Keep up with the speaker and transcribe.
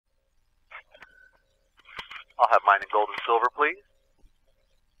I'll have mine in gold and silver, please.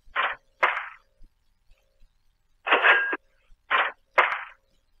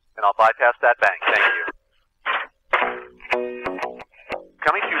 And I'll bypass that bank. Thank you.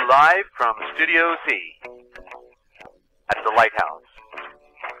 Coming to you live from Studio Z at the Lighthouse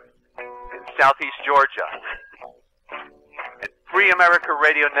in Southeast Georgia and Free America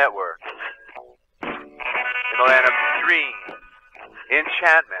Radio Network in the land of dreams,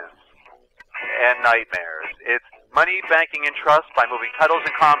 enchantments, and nightmares. It's Money, Banking, and Trust by Moving Titles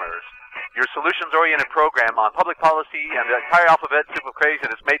and Commerce, your solutions-oriented program on public policy and the entire alphabet soup of crazy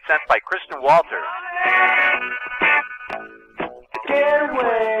that is made sense by Kristen Walters. Get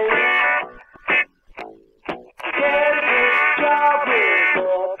away. Get a big job with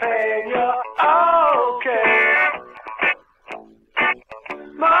more pay. You're okay.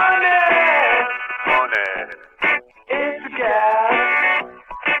 Money. Money. It's a gas.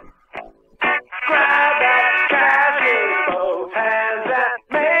 Grab that cash in both hands and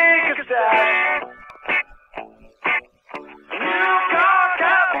make a stash. You got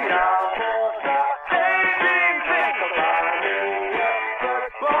caviar for the aging thing about me.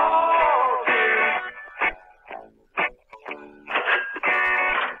 Football team.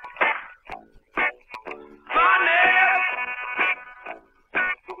 Money.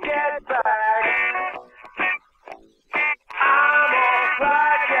 Get back. I'm on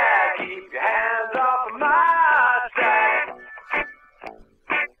blackjack. Keep your hands off my sack.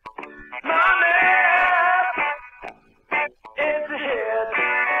 Money. It's a hit.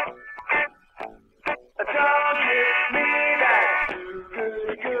 Don't give me that too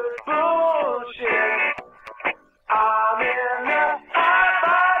good bullshit. I'm in the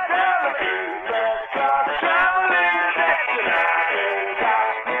high television. Let's talk traveling section. I think I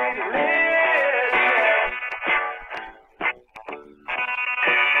need religion.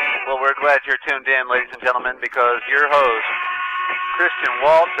 Well, we're glad you're tuned in, ladies and gentlemen, because your host, Christian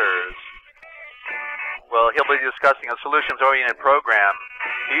Walters, well, he'll be discussing a solutions-oriented program.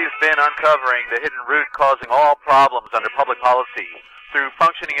 He's been uncovering the hidden root causing all problems under public policy through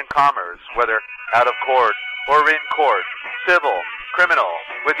functioning in commerce, whether out of court or in court, civil, criminal,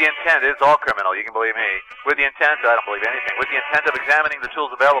 with the intent, it's all criminal, you can believe me, with the intent, I don't believe anything, with the intent of examining the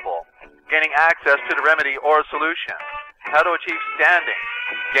tools available, gaining access to the remedy or solution, how to achieve standing,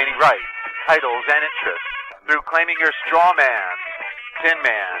 gaining rights, titles, and interests through claiming your straw man, tin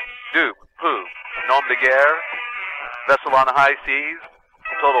man, dupe, poop, nom de guerre, vessel on the high seas,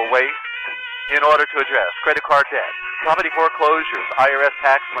 total waste, in order to address credit card debt, property foreclosures, IRS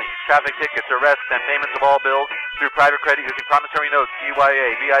tax liens, traffic tickets, arrests, and payments of all bills through private credit using promissory notes,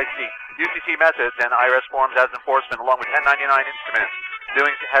 GYA, BIC, UCC methods, and IRS forms as enforcement, along with 1099 instruments,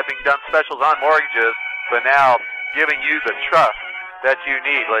 having done specials on mortgages, but now giving you the trust that you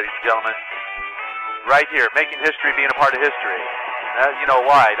need, ladies and gentlemen. Right here, making history, being a part of history. You know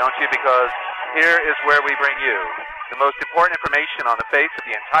why, don't you? Because here is where we bring you the most important information on the face of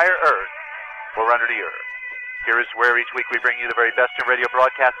the entire earth, or under the earth. Here is where each week we bring you the very best in radio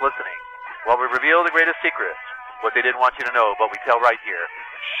broadcast listening, while we reveal the greatest secrets, what they didn't want you to know, but we tell right here,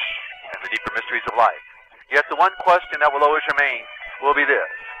 and the deeper mysteries of life. Yet the one question that will always remain will be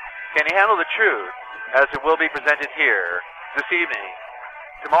this: can you handle the truth as it will be presented here this evening,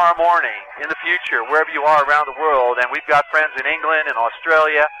 tomorrow morning, in the future, wherever you are around the world? And we've got friends in England and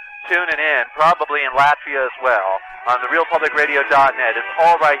Australia tuning in, probably in Latvia as well, on the realpublicradio.net. It's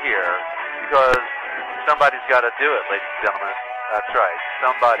all right here, because somebody's got to do it, ladies and gentlemen. That's right.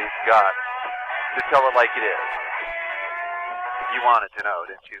 Somebody's got to tell it like it is. You wanted to know,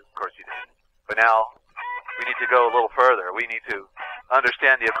 didn't you? Of course you did. But now, we need to go a little further. We need to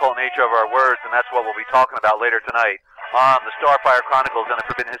understand the occult nature of our words, and that's what we'll be talking about later tonight on the Starfire Chronicles and the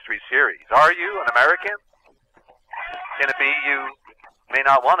Forbidden History series. Are you an American? Can it be you may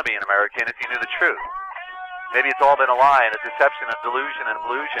not want to be an American if you knew the truth? Maybe it's all been a lie and a deception and delusion and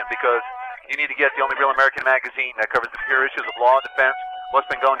illusion, because you need to get the only real American magazine that covers the pure issues of law and defense, what's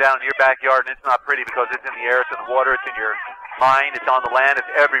been going down in your backyard, and it's not pretty because it's in the air, it's in the water, it's in your mind, it's on the land,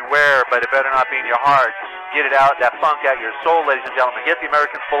 it's everywhere, but it better not be in your heart. Get it out, that funk out your soul, ladies and gentlemen. Get the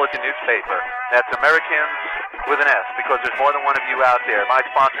American Bulletin newspaper. That's Americans with an S, because there's more than one of you out there. My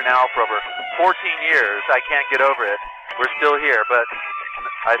sponsor now for over 14 years. I can't get over it. We're still here, but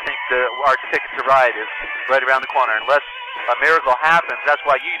I think our ticket to ride is right around the corner. Unless a miracle happens, that's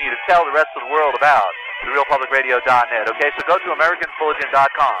why you need to tell the rest of the world about therealpublicradio.net. Okay, so go to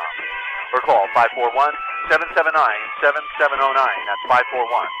AmericanBulletin.com or call 541-779-7709. That's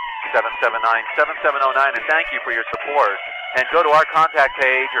 541-779-7709. And thank you for your support. And go to our contact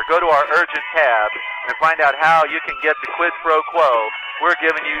page or go to our urgent tab and find out how you can get the quid pro quo. We're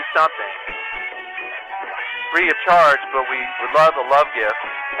giving you something free of charge, but we would love a love gift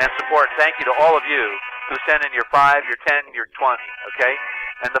and support. Thank you to all of you who send in your 5, your 10, your 20, okay?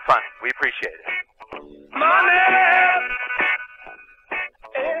 And the fun. We appreciate it. Money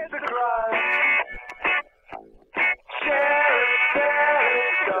is a crime. Share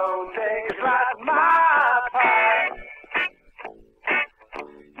it, don't take it like my pie.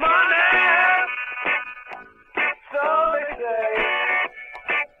 Money, so they say,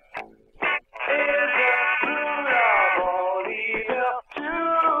 is the root of all evil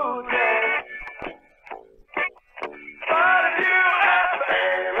today. But if you have a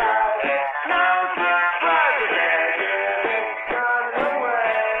right, no surprise that it's gone away.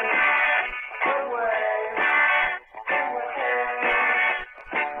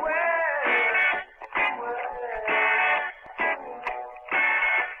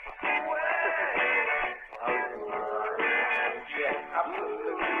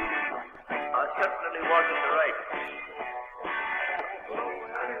 Definitely wasn't the right.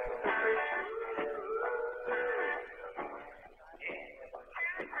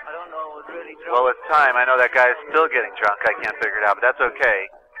 I don't know, it was really drunk. Well, it's time. I know that guy's still getting drunk. I can't figure it out, but that's okay.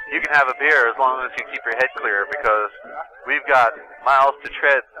 You can have a beer as long as you keep your head clear, because we've got miles to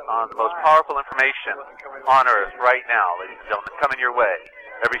tread on the most powerful information on Earth right now, ladies and gentlemen, coming your way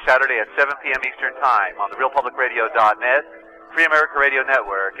every Saturday at 7 p.m. Eastern Time on the RealPublicRadio.net. Free America Radio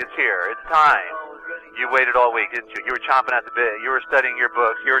Network is here. It's time. You waited all week, didn't you? You were chomping at the bit. You were studying your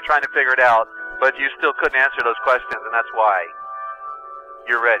books. You were trying to figure it out, but you still couldn't answer those questions, and that's why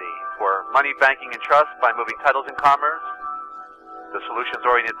you're ready for Money, Banking, and Trust by Moving Titles and Commerce, the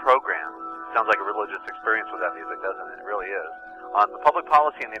solutions-oriented program. Sounds like a religious experience with that music, doesn't it? It really is. On the public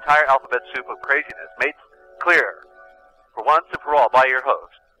policy and the entire alphabet soup of craziness, made clear for once and for all by your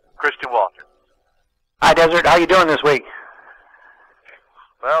host, Christian Walter. Hi, Desert. How you doing this week?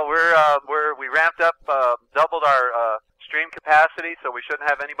 Well, we ramped up, doubled our stream capacity, so we shouldn't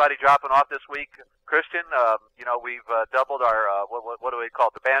have anybody dropping off this week. Christian, we've doubled our what do we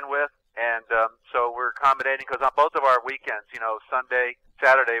call it, the bandwidth, and so we're accommodating, because on both of our weekends, Sunday,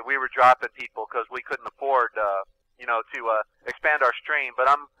 Saturday, we were dropping people because we couldn't afford to expand our stream. But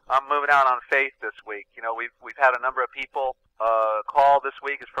I'm moving out on faith this week. We've had a number of people call this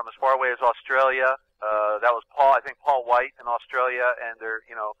week. Is from as far away as Australia. That was Paul, I think Paul White in Australia, and they're,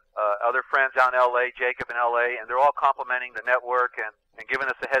 other friends out in L.A., Jacob in L.A., and they're all complimenting the network and giving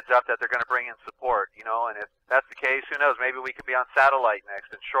us a heads up that they're going to bring in support, and if that's the case, who knows, maybe we could be on satellite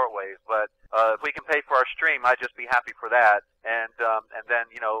next in shortwave, but if we can pay for our stream, I'd just be happy for that, and then,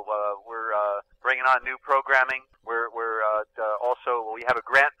 we're bringing on new programming. We're also, we have a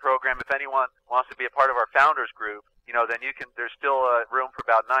grant program. If anyone wants to be a part of our founders group, then there's still room for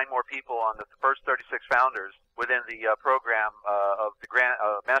about 9 more people on the first 36 founders within the program of the Grant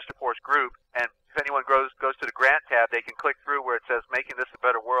Master Force group. And if anyone goes to the grant tab, they can click through where it says Making This a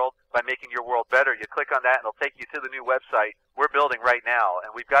Better World by Making Your World Better. You click on that and it'll take you to the new website we're building right now.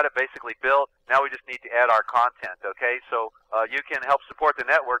 And we've got it basically built. Now we just need to add our content, okay? So you can help support the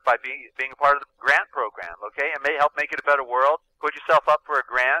network by being a part of the grant program, okay? And may help make it a better world. Put yourself up for a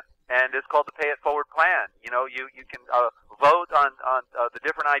grant. And it's called the Pay It Forward Plan. You can vote on the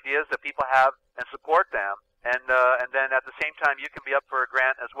different ideas that people have and support them. And then at the same time, you can be up for a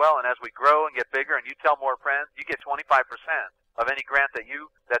grant as well. And as we grow and get bigger and you tell more friends, you get 25% of any grant that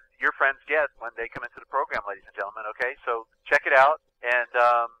your friends get when they come into the program, ladies and gentlemen. Okay, so check it out, and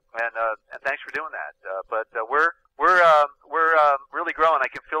thanks for doing that. But we're really growing.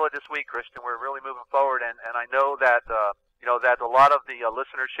 I can feel it this week, Christian. We're really moving forward, and I know that that a lot of the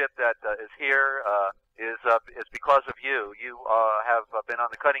listenership that is here is because of you. You have been on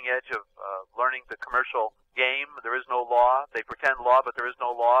the cutting edge of learning the commercial game. There is no law. They pretend law, but there is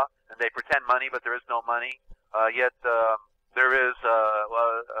no law, and they pretend money, but there is no money. Yet there is.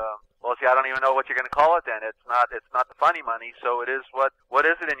 See, I don't even know what you're going to call it. Then it's not the funny money. So it is what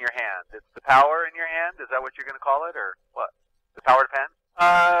is it in your hand? It's the power in your hand. Is that what you're going to call it, or what? The power to pen?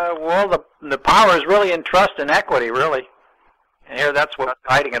 Well, the power is really in trust and equity, really. And here, that's what's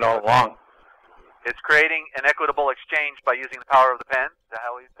guiding it all along. It's creating an equitable exchange by using the power of the pen. Is that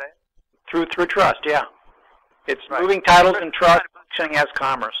how you say it? Through trust, yeah. It's right. Moving titles and trust, functioning as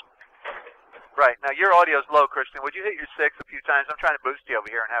commerce. Right. Now, your audio's low, Christian. Would you hit your 6 a few times? I'm trying to boost you over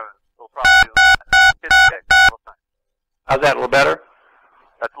here and having a little problem doing that. Hit 6 a little time. How's that, a little better?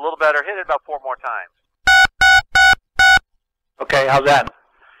 That's a little better. Hit it about 4 more times. Okay, how's that?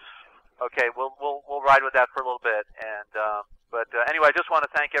 Okay, we'll ride with that for a little bit, and but anyway, I just want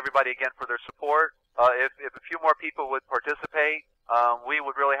to thank everybody again for their support. If a few more people would participate, we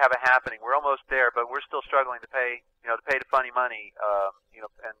would really have it happening. We're almost there, but we're still struggling to pay, to pay the funny money,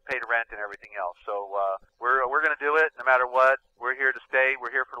 and pay the rent and everything else. So we're no matter what. We're here to stay. We're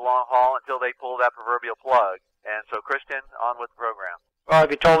here for the long haul until they pull that proverbial plug. And so, Christian, on with the program. Well,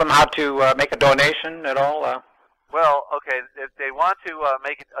 have you told them how to make a donation at all? Well, okay, if they want to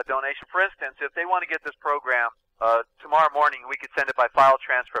make a donation, for instance, if they want to get this program tomorrow morning, we could send it by file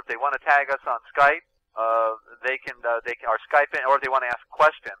transfer. If they want to tag us on Skype, they can our Skype in, or if they want to ask a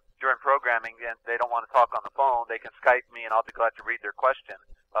question during programming and they don't want to talk on the phone, they can Skype me and I'll be glad to read their question.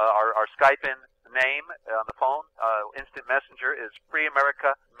 Our Skype in name on the phone, instant messenger, is Free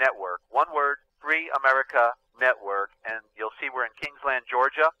America Network. One word, Free America Network, and you'll see we're in Kingsland,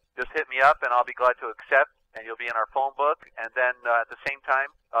 Georgia. Just hit me up and I'll be glad to accept, and you'll be in our phone book. And then at the same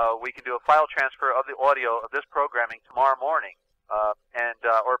time, we can do a file transfer of the audio of this programming tomorrow morning.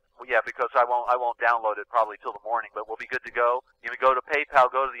 Because I won't download it probably till the morning, but we'll be good to go. You can go to PayPal,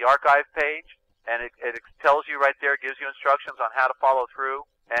 go to the archive page, and it tells you right there, gives you instructions on how to follow through.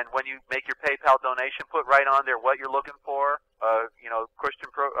 And when you make your PayPal donation, put right on there what you're looking for.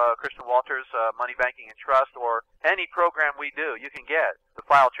 Christian Walters, Money Banking and Trust, or any program we do, you can get the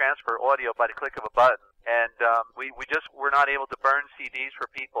file transfer audio by the click of a button. And we're not able to burn CDs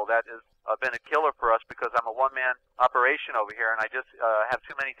for people. That has been a killer for us because I'm a one-man operation over here, and I just have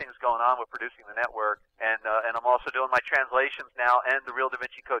too many things going on with producing the network. And I'm also doing my translations now and the Real Da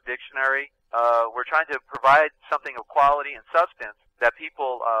Vinci Code Dictionary. We're trying to provide something of quality and substance that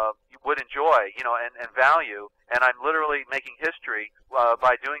people would enjoy, and value. And I'm literally making history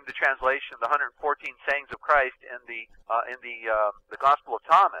by doing the translation, the 114 sayings of Christ in the Gospel of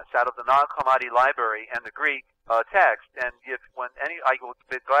Thomas out of the Nag Hammadi Library and the Greek text. And I will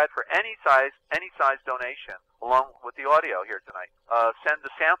be glad for any size donation along with the audio here tonight. Send the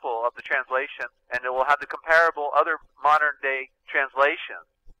sample of the translation, and it will have the comparable other modern day translations,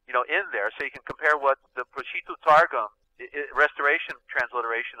 in there, so you can compare what the Peshitta Targum restoration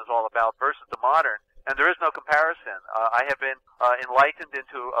transliteration is all about versus the modern, and there is no comparison. I have been enlightened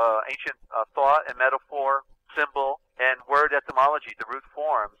into ancient thought and metaphor, symbol, and word etymology, the root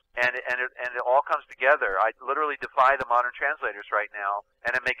forms, and it all comes together. I literally defy the modern translators right now,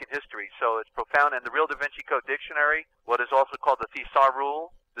 and I'm making history. So it's profound. And the Real Da Vinci Code Dictionary, what is also called the Thesaur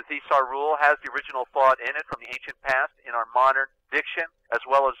Rule. The Thesaur Rule has the original thought in it from the ancient past in our modern diction, as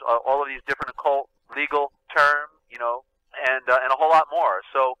well as all of these different occult legal terms, and a whole lot more.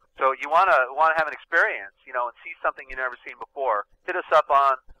 So you want to have an experience, and see something you've never seen before. Hit us up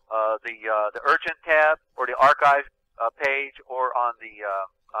on the urgent tab or the archive page, or on the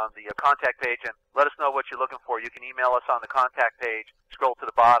contact page, and let us know what you're looking for. You can email us on the contact page. Scroll to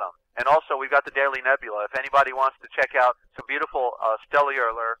the bottom. And also, we've got the Daily Nebula. If anybody wants to check out some beautiful stellar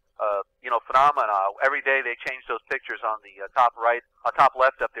phenomena, every day they change those pictures on the top right, top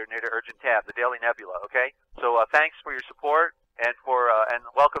left up there near the urgent tab, the Daily Nebula. Okay. So thanks for your support, and and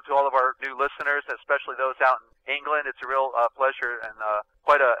welcome to all of our new listeners, especially those out in England. It's a real pleasure and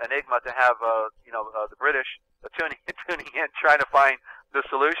quite an enigma to have the British tuning in, trying to find the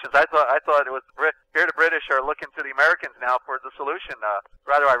solutions. I thought it was the British are looking to the Americans now for the solution.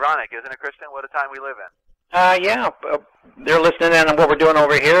 Rather ironic, isn't it, Christian? What a time we live in. They're listening in on what we're doing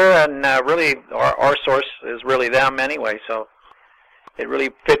over here, and really our source is really them anyway, so it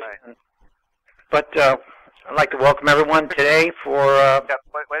really fits. Right. But I'd like to welcome everyone today for... Wait a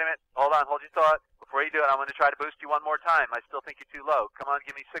minute. Hold on. Hold your thought. Before you do it, I'm going to try to boost you one more time. I still think you're too low. Come on,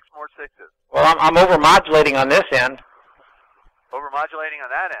 give me 6 more sixes. Well, I'm over-modulating on this end. Over-modulating on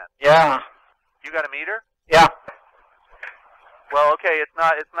that end? Yeah. You got a meter? Yeah. Well, okay, it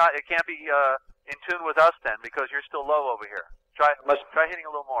can't be in tune with us then, because you're still low over here. Try hitting a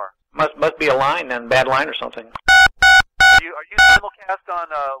little more. Must be a line then, bad line or something. Are you simulcast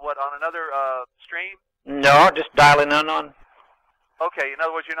on on another stream? No, just dialing in on. Okay, in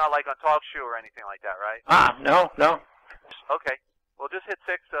other words, you're not like on TalkShoe or anything like that, right? No. Okay, well, just hit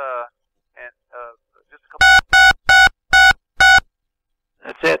 6 and just a couple.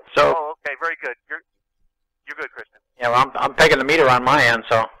 That's it. So. Oh, okay, very good. You're good, Christian. Yeah, well, I'm pegging the meter on my end,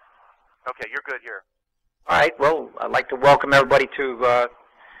 so. Okay, you're good here. All right. Well, I'd like to welcome everybody to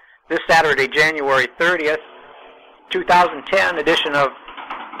this Saturday, January 30th, 2010 edition of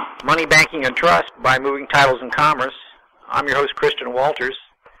Money Banking and Trust by Moving Titles and Commerce. I'm your host, Christian Walters,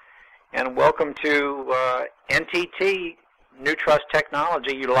 and welcome to NTT New Trust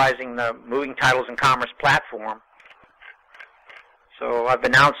Technology utilizing the Moving Titles and Commerce platform. So I've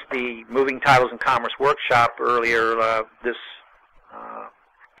announced the Moving Titles and Commerce workshop earlier this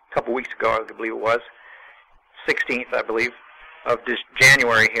couple weeks ago, I believe it was, 16th, I believe, of this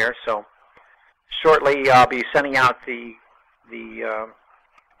January here. So shortly I'll be sending out the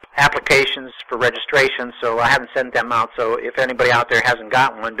applications for registration, so I haven't sent them out. So if anybody out there hasn't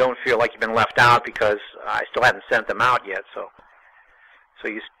gotten one, don't feel like you've been left out, because I still haven't sent them out yet, so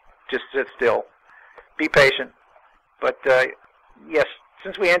you just sit still. Be patient. But yes,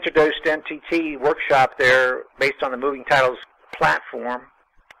 since we introduced NTT workshop there based on the Moving Titles platform,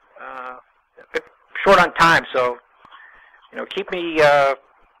 a bit short on time, so keep me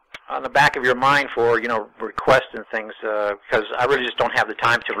on the back of your mind for requests and things, because I really just don't have the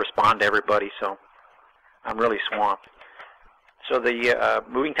time to respond to everybody, so I'm really swamped. So the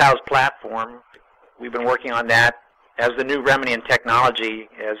Moving Titles platform, we've been working on that as the new remedy in technology,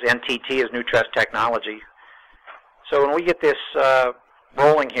 as NTT is New Trust Technology. So when we get this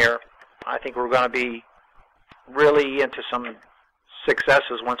rolling here, I think we're going to be really into some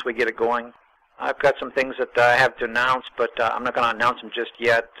successes once we get it going. I've got some things that I have to announce, but I'm not going to announce them just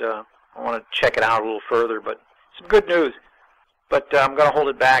yet. I want to check it out a little further, but some good news. But I'm going to hold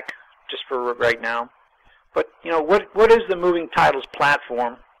it back just for right now. But, what is the Moving Titles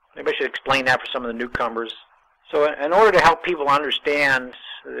platform? Maybe I should explain that for some of the newcomers. So in order to help people understand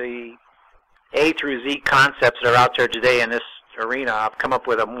the A through Z concepts that are out there today in this arena, I've come up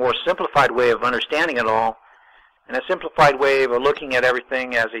with a more simplified way of understanding it all, and a simplified way of looking at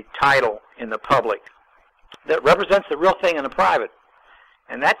everything as a title in the public that represents the real thing in the private.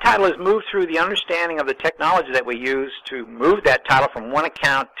 And that title is moved through the understanding of the technology that we use to move that title from one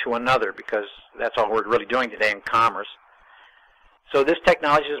account to another, because that's all we're really doing today in commerce. So this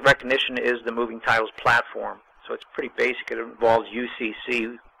technology's recognition is the Moving Titles platform. So it's pretty basic. It involves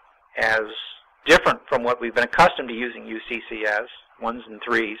UCC as different from what we've been accustomed to using UCC as, 1s and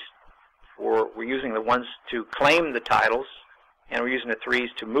 3s. We're using the 1s to claim the titles, and we're using the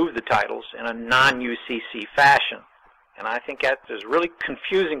 3s to move the titles in a non-UCC fashion. And I think that is really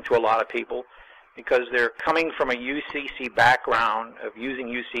confusing to a lot of people, because they're coming from a UCC background of using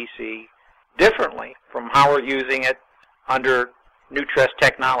UCC differently from how we're using it under New Trust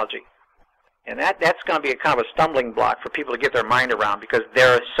Technology. And that's going to be a kind of a stumbling block for people to get their mind around, because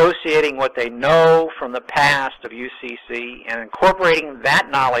they're associating what they know from the past of UCC and incorporating that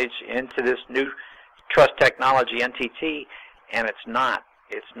knowledge into this New Trust Technology, NTT, and it's not.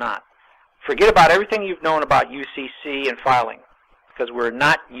 It's not. Forget about everything you've known about UCC and filing, because we're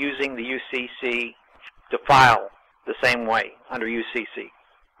not using the UCC to file the same way under UCC.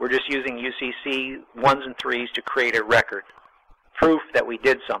 We're just using UCC 1s and 3s to create a record. Proof that we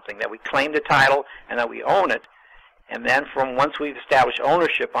did something, that we claimed the title and that we own it, and then once we've established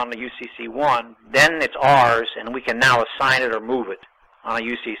ownership on the UCC1, then it's ours, and we can now assign it or move it on a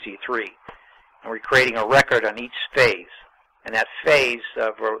UCC3. And we're creating a record on each phase, and that phase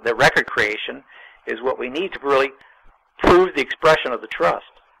of the record creation is what we need to really prove the expression of the trust,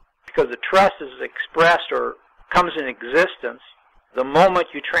 because the trust is expressed or comes in existence the moment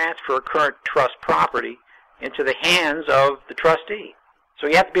you transfer current trust property into the hands of the trustee. So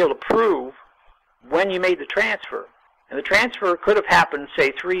you have to be able to prove when you made the transfer. And the transfer could have happened,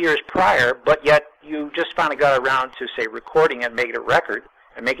 say, 3 years prior, but yet you just finally got around to, say, recording it, making it a record,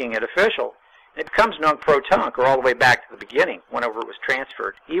 and making it official. It becomes non-pro-tunc, or all the way back to the beginning, whenever it was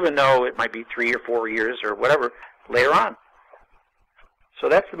transferred, even though it might be 3 or 4 years or whatever later on. So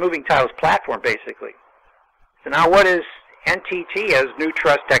that's the Moving Titles platform, basically. So now what is NTT as New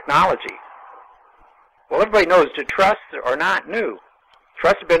Trust Technology? Well, everybody knows that trusts are not new.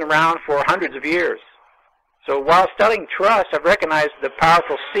 Trusts have been around for hundreds of years. So while studying trust, I've recognized the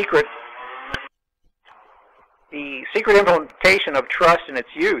powerful secret, the secret implementation of trust and its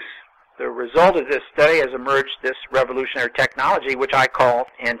use. The result of this study has emerged this revolutionary technology, which I call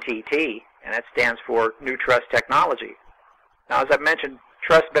NTT, and that stands for New Trust Technology. Now, as I've mentioned,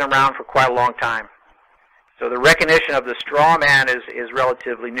 trust has been around for quite a long time. So the recognition of the straw man is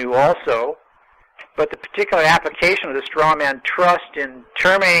relatively new also. But the particular application of the straw man trust in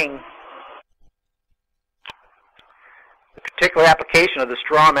terminating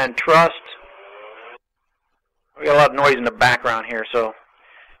we got a lot of noise in the background here,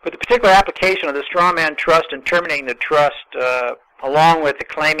 but the particular application of the straw man trust in terminating the trust, along with the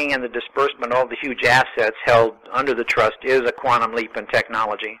claiming and the disbursement of all the huge assets held under the trust, is a quantum leap in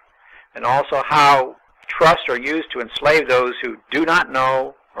technology. And also how trusts are used to enslave those who do not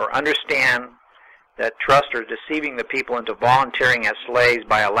know or understand that trusts are deceiving the people into volunteering as slaves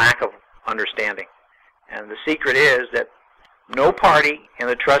by a lack of understanding. And the secret is that no party in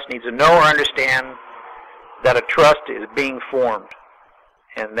the trust needs to know or understand that a trust is being formed.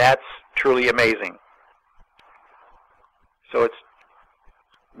 And that's truly amazing. So it's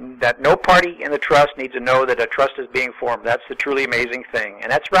that no party in the trust needs to know that a trust is being formed. That's the truly amazing thing.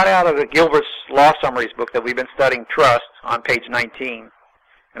 And that's right out of the Gilbert's Law Summaries book that we've been studying, Trust, on page 19.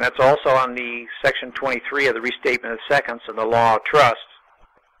 And that's also on the section 23 of the Restatement of Seconds of the Law of Trust.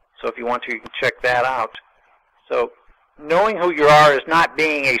 So if you want to, you can check that out. So knowing who you are is not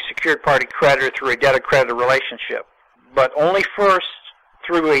being a secured party creditor through a debtor-creditor relationship, but only first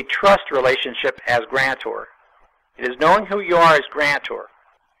through a trust relationship as grantor. It is knowing who you are as grantor.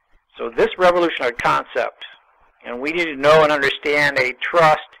 So this revolutionary concept, and we need to know and understand a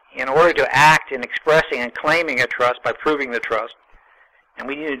trust in order to act in expressing and claiming a trust by proving the trust. And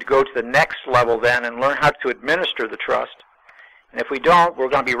we need to go to the next level then and learn how to administer the trust. And if we don't, we're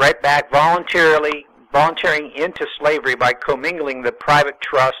going to be right back volunteering into slavery by commingling the private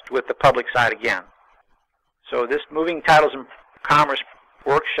trust with the public side again. So this Moving Titles and Commerce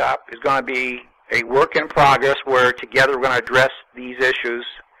workshop is going to be a work in progress where together we're going to address these issues.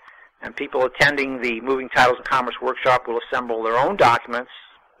 And people attending the Moving Titles and Commerce workshop will assemble their own documents,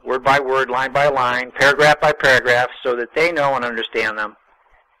 word by word, line by line, paragraph by paragraph, so that they know and understand them.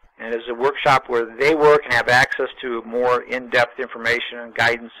 And it is a workshop where they work and have access to more in-depth information and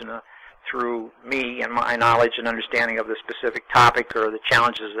guidance through me and my knowledge and understanding of the specific topic or the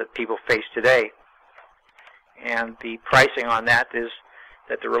challenges that people face today. And the pricing on that is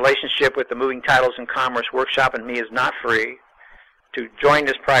that the relationship with the Moving Titles and Commerce workshop and me is not free. To join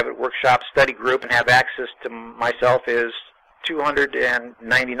this private workshop study group and have access to myself is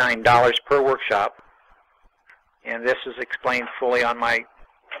 $299 per workshop. And this is explained fully on my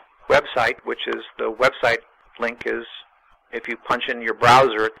website, which is the website link is, if you punch in your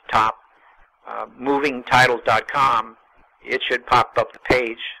browser at the top, movingtitles.com, it should pop up the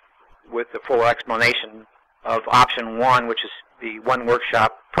page with the full explanation of option 1, which is the one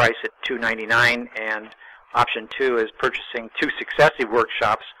workshop price at $299, and option 2 is purchasing 2 successive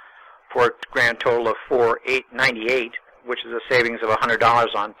workshops for a grand total of $498, which is a savings of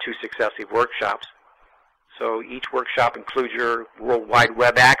 $100 on 2 successive workshops. So each workshop includes your World Wide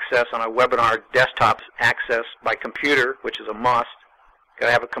Web access on a webinar desktop access by computer, which is a must. You've got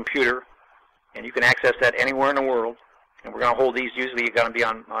to have a computer, and you can access that anywhere in the world. And we're going to hold these, usually you're going to be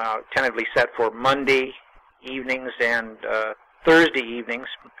on tentatively set for Monday evenings and Thursday evenings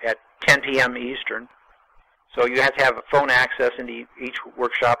at 10 p.m. Eastern. So you have to have a phone access into each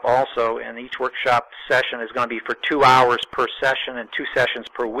workshop also, and each workshop session is going to be for 2 hours per session and 2 sessions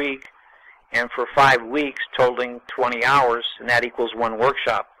per week, and for 5 weeks totaling 20 hours, and that equals 1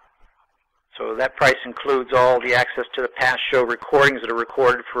 workshop. So that price includes all the access to the past show recordings that are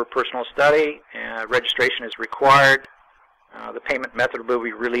recorded for personal study. Registration is required. The payment method will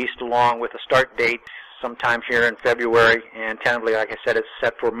be released along with a start date sometime here in February, and tentatively, like I said, it's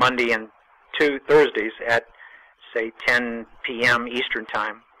set for Monday and 2 Thursdays at, say, 10 p.m. Eastern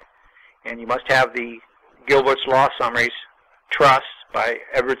Time. And you must have the Gilbert's Law Summaries Trust by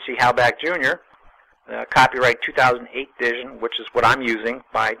Edward C. Halbach, Jr., copyright 2008 edition, which is what I'm using,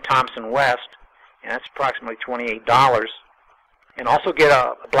 by Thomson West, and that's approximately $28. And also get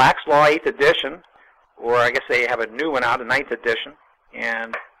a Black's Law 8th edition, or I guess they have a new one out, a 9th edition.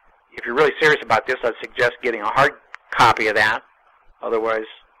 And if you're really serious about this, I'd suggest getting a hard copy of that. Otherwise,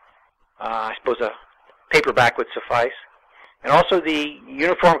 I suppose a paperback would suffice. And also the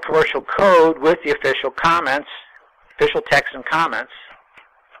Uniform Commercial Code with the official comments, official text and comments,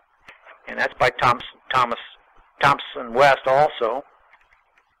 and that's by Thomson West also.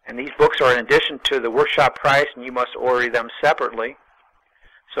 And these books are in addition to the workshop price, and you must order them separately.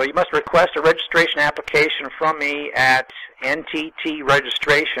 So you must request a registration application from me at NTT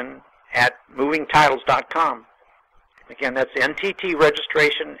registration at movingtitles.com. Again, that's NTT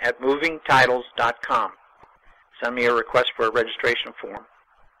registration at movingtitles.com. Send me a request for a registration form.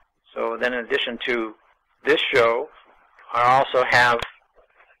 So then in addition to this show, I also have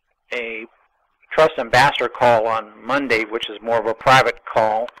a Trust Ambassador call on Monday, which is more of a private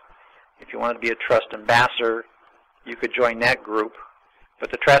call. If you want to be a Trust Ambassador, you could join that group.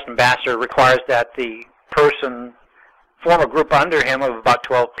 But the Trust Ambassador requires that the person form a group under him of about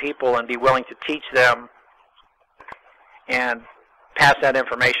 12 people and be willing to teach them and pass that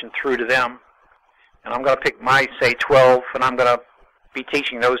information through to them. And I'm going to pick my, say, 12, and I'm going to be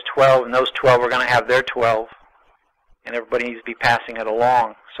teaching those 12, and those 12 are going to have their 12. And everybody needs to be passing it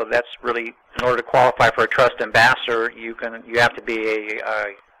along. So that's really, in order to qualify for a Trust Ambassador, you have to be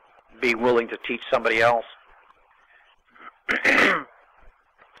willing to teach somebody else.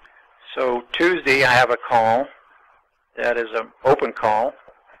 So Tuesday I have a call that is an open call,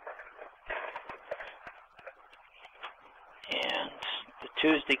 and the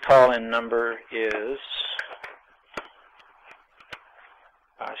Tuesday call-in number is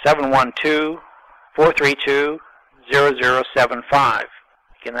 712-432-0075.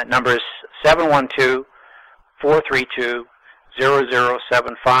 Again, that number is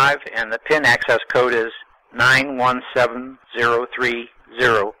 712-432-0075, and the PIN access code is 917030.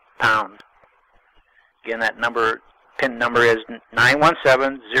 pound. Again, that PIN number is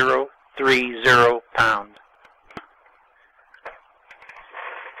 917030 pound.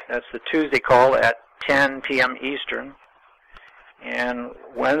 That's the Tuesday call at 10 p.m. Eastern. And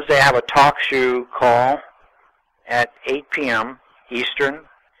Wednesday I have a TalkShoe call at 8 p.m. Eastern.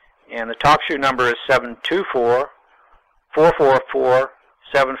 And the TalkShoe number is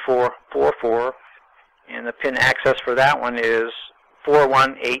 724-444-7444. And the PIN access for that one is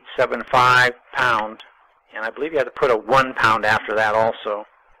 41875 pound. And I believe you have to put a 1 pound after that also.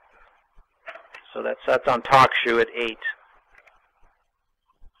 So that's on TalkShoe at 8.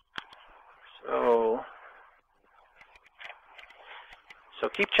 So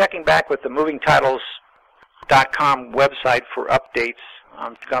keep checking back with the movingtitles.com website for updates.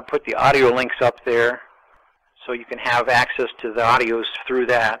 I'm going to put the audio links up there so you can have access to the audios through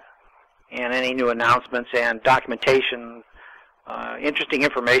that, and any new announcements and documentation, interesting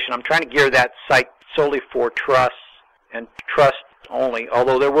information. I'm trying to gear that site solely for trusts and trust only,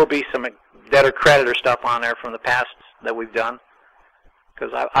 although there will be some debtor-creditor stuff on there from the past that we've done,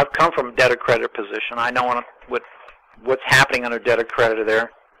 because I've come from a debtor-creditor position. I know what's happening under debtor-creditor there.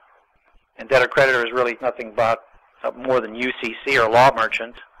 And debtor-creditor is really nothing but more than UCC or law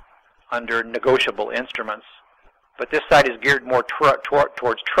merchant under negotiable instruments. But this site is geared more towards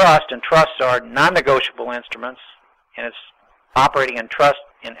trust, and trusts are non-negotiable instruments, and it's operating in trust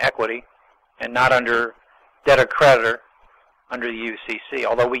in equity and not under debtor-creditor under the UCC,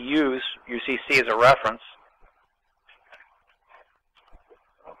 although we use UCC as a reference.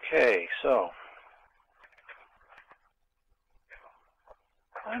 Okay, so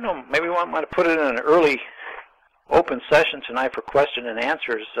I don't know, maybe we might put it in an early open session tonight for question and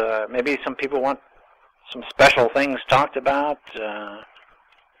answers. Maybe some people want some special things talked about. Well,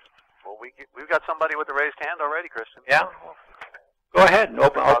 we've got somebody with a raised hand already, Christian. Yeah? Go ahead and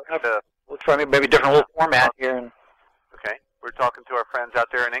open up. We'll try maybe a different little format here. Okay. We're talking to our friends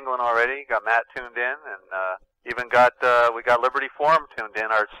out there in England already. Got Matt tuned in, and even we got Liberty Forum tuned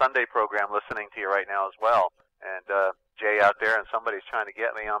in, our Sunday program, listening to you right now as well. And Jay out there, and somebody's trying to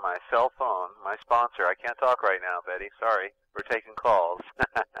get me on my cell phone, my sponsor. I can't talk right now, Betty. Sorry. We're taking calls.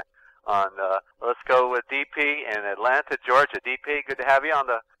 Let's go with DP in Atlanta, Georgia. DP, good to have you on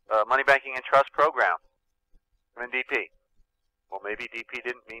the Money Banking and Trust program. Come in, DP. Well, maybe DP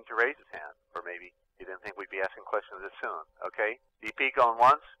didn't mean to raise his hand, or maybe he didn't think we'd be asking questions this soon. Okay, DP going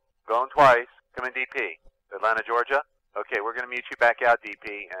once, going twice. Come in, DP. Atlanta, Georgia. Okay, we're going to mute you back out,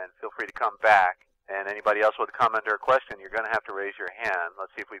 DP, and feel free to come back. And anybody else with a comment or a question, you're going to have to raise your hand.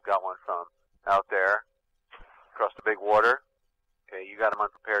 Let's see if we've got one from out there across the big water. Okay, you got them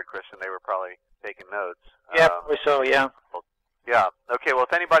unprepared, Christian. They were probably taking notes. Yeah, probably so, yeah. Yeah. Okay, well,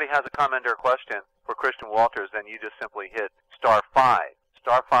 if anybody has a comment or a question for Christian Walters, then you just simply hit *5.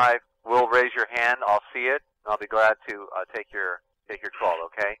 *5 will raise your hand. I'll see it, and I'll be glad to take your call,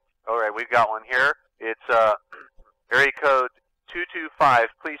 okay? All right, we've got one here. It's area code 225.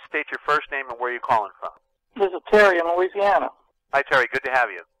 Please state your first name and where you're calling from. This is Terry in Louisiana. Hi, Terry. Good to have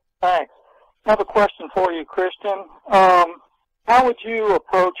you. Thanks. I have a question for you, Christian. How would you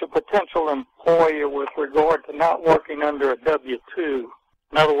approach a potential employer with regard to not working under a W-2?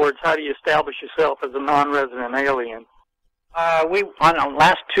 In other words, how do you establish yourself as a non-resident alien? On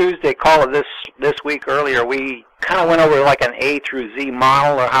last Tuesday call of this week earlier, we kind of went over like an A through Z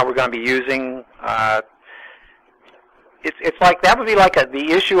model, or how we're going to be using. It's like that would be like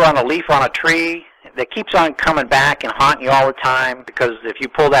the issue on a leaf on a tree that keeps on coming back and haunting you all the time, because if you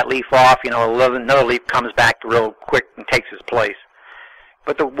pull that leaf off, another leaf comes back real quick and takes its place.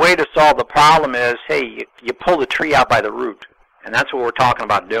 But the way to solve the problem is, hey, you pull the tree out by the root, and that's what we're talking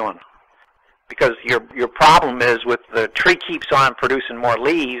about doing. Because your problem is with the tree keeps on producing more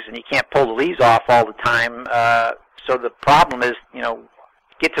leaves, and you can't pull the leaves off all the time. So the problem is,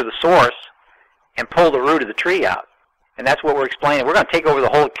 get to the source and pull the root of the tree out. And that's what we're explaining. We're going to take over the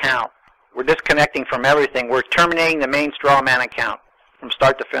whole account. We're disconnecting from everything. We're terminating the main straw man account from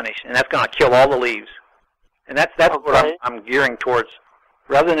start to finish, and that's going to kill all the leaves. And that's okay. What I'm gearing towards.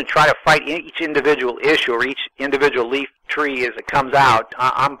 Rather than try to fight each individual issue or each individual leaf tree as it comes out,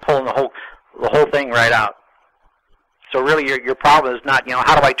 I'm pulling the whole thing right out. So really your problem is not,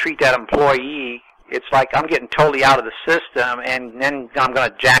 how do I treat that employee? It's like I'm getting totally out of the system, and then I'm going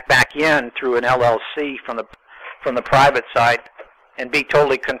to jack back in through an LLC from the private side and be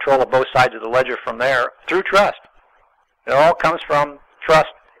totally control of both sides of the ledger from there through trust. It all comes from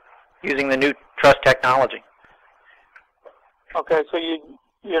trust using the new trust technology. Okay, so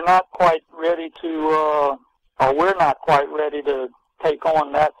you're not quite ready to, or we're not quite ready to take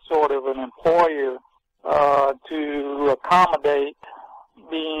on that sort of an employer to accommodate,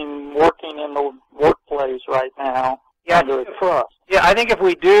 being working in the workplace right now Yeah. under a trust? Yeah, I think if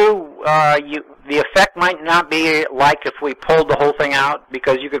we do, the effect might not be like if we pulled the whole thing out,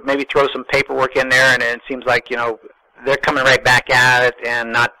 because you could maybe throw some paperwork in there, and it seems like, they're coming right back at it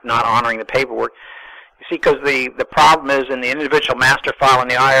and not honoring the paperwork. You see, because the problem is in the individual master file in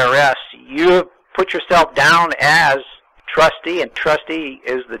the IRS, you put yourself down as trustee, and trustee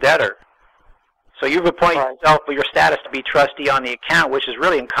is the debtor. So you've appointed yourself for your status to be trustee on the account, which is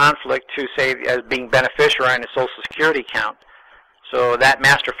really in conflict to, say, as being beneficiary on a Social Security account. So that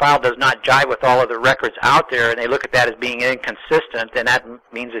master file does not jive with all of the records out there, and they look at that as being inconsistent, and that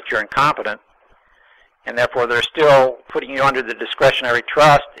means that you're incompetent. And therefore, they're still putting you under the discretionary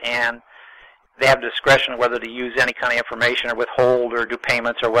trust, and they have discretion whether to use any kind of information or withhold or do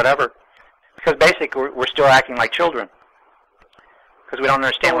payments or whatever. Because basically, we're still acting like children, because we don't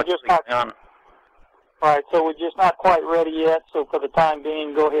understand what's going on. All right, so we're just not quite ready yet, so for the time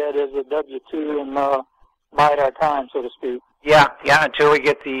being, go ahead as a W-2 and bide our time, so to speak. Yeah, until we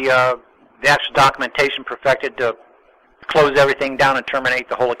get the actual documentation perfected to close everything down and terminate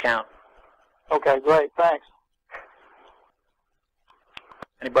the whole account. Okay, great, thanks.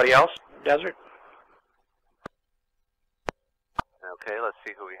 Anybody else? Desert? Okay, let's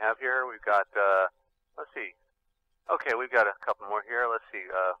see who we have here. We've got, let's see. Okay, we've got a couple more here. Let's see.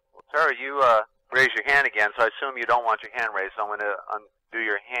 Well, Tara, you raised your hand again, so I assume you don't want your hand raised, so I'm going to undo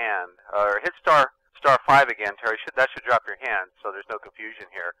your hand. Or hit star 5 again, Terry. That should drop your hand, so there's no confusion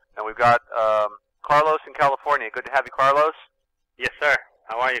here. And we've got Carlos in California. Good to have you, Carlos. Yes, sir.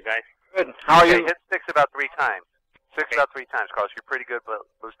 How are you guys? Good. How are you? Hit 6 about 3 times. 6 about 3 times, Carlos. You're pretty good, but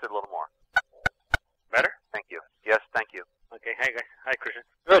boost it a little more. Better? Thank you. Yes, thank you. Okay. Hi, guys. Hi, Christian.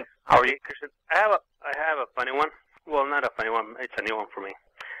 Good. How are you? Christian, I have a funny one. Well, not a funny one. It's a new one for me.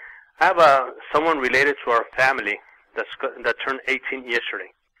 I have someone related to our family that turned 18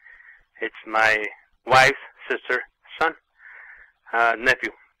 yesterday. It's my wife's sister, son,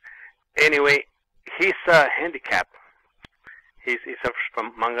 nephew. Anyway, he's handicapped. He suffers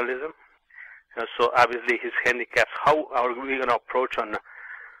from Mongolism, so obviously he's handicapped. How are we going to approach on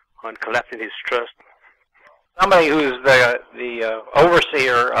collapsing his trust? Somebody who's the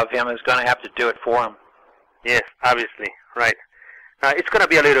overseer of him is going to have to do it for him. Yes, obviously, right. It's going to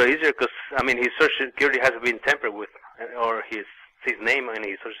be a little easier because, I mean, his Social Security has been tampered with, or his name and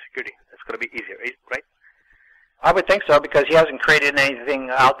his Social Security. It's going to be easier, right? I would think so, because he hasn't created anything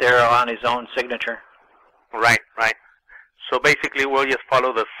out there on his own signature. Right. So basically, we'll just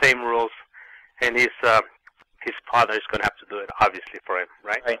follow the same rules, and his father is going to have to do it, obviously, for him,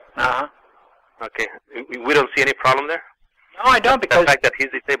 right? Right. Uh-huh. Okay. We don't see any problem there? No, I don't, because the fact that he's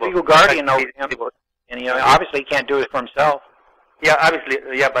disabled. Legal guardian over him, and obviously he can't do it for himself. Yeah, obviously,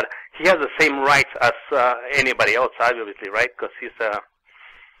 yeah, but he has the same rights as anybody else, obviously, right? Because he's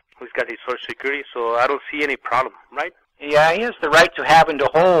got his Social Security, so I don't see any problem, right? Yeah, he has the right to have and to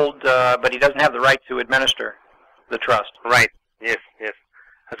hold, but he doesn't have the right to administer the trust. Right. Yes.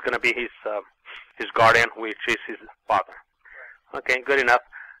 That's going to be his guardian, which is his father. Okay, good enough.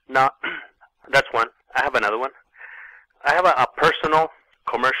 Now, that's one. I have another one. I have a personal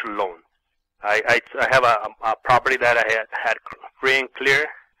commercial loan. I have a property that I had free and clear.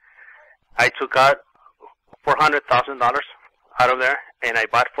 I took out $400,000 out of there, and I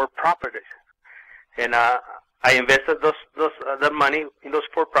bought 4 properties. And I invested that money in those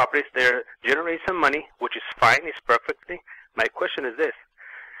 4 properties. They're generating some money, which is fine. It's perfectly. My question is this: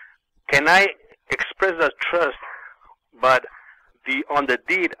 can I express that trust, but on the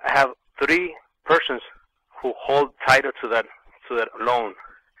deed I have 3 persons who hold title to that loan,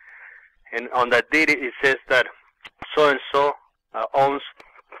 and on that deed it says that so and so owns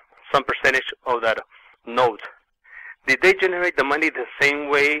some percentage of that note. Did they generate the money the same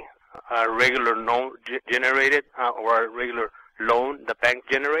way a regular loan generated, or a regular loan the bank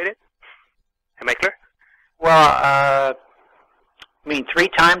generated? Am I clear? Well, I mean 3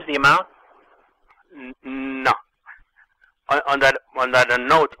 times the amount? No. On that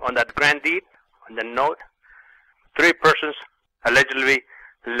note, on that grant deed, on the note, 3 persons allegedly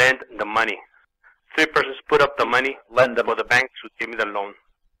lent the money. 3 persons put up the money, lend them for the bank to give me the loan.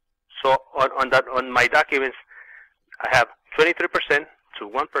 So on my documents, I have 23% to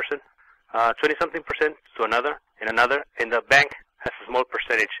one person, 20-something percent to another, and the bank has a small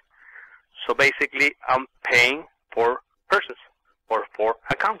percentage. So basically, I'm paying 4 persons or 4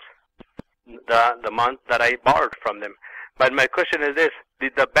 accounts the month that I borrowed from them. But my question is this: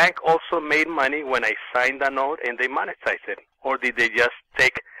 did the bank also make money when I signed the note and they monetized it, or did they just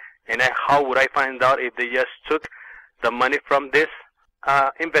take? And how would I find out if they just took the money from these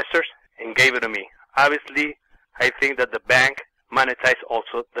investors and gave it to me? Obviously, I think that the bank monetize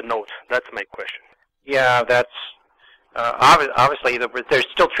also the notes? That's my question. Yeah, that's obviously they're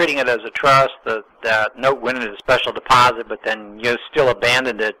still treating it as a trust. That note went into special deposit, but then you still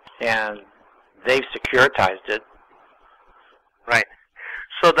abandoned it, and they've securitized it. Right.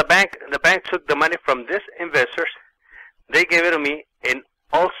 So the bank took the money from these investors. They gave it to me and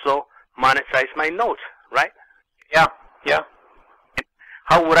also monetized my notes. Right. Yeah. Yeah.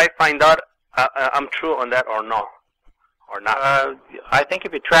 How would I find out I'm true on that or no? Or not? I think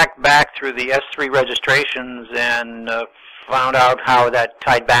if you track back through the S3 registrations and found out how that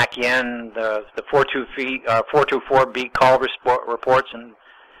tied back in, the 424B call reports and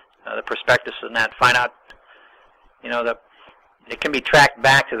the prospectus and that, find out, that it can be tracked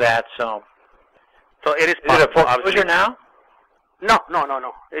back to that. So it is it a foreclosure now? No.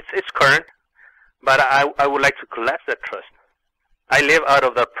 It's current, but I would like to collapse that trust. I live out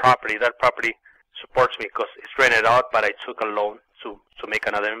of that property. That property supports me because it's rented out, but I took a loan to make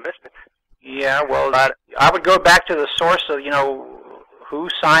another investment. Yeah, well, I would go back to the source of, who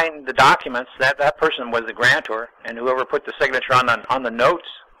signed the documents. That person was the grantor, and whoever put the signature on the notes,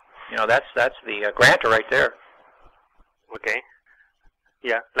 that's the grantor right there. Okay.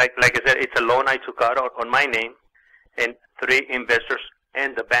 Yeah, like I said, it's a loan I took out on my name, and 3 investors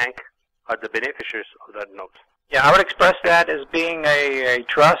and the bank are the beneficiaries of that note. Yeah, I would express that as being a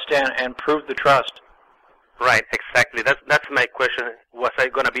trust and prove the trust. Right, exactly. That's my question. Was I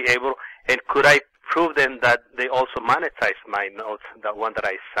going to be able, and could I prove them that they also monetized my notes, the one that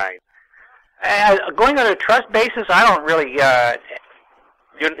I signed? Going on a trust basis, I don't really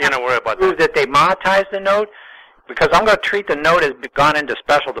you're not worried about prove that they monetized the note, because I'm going to treat the note as gone into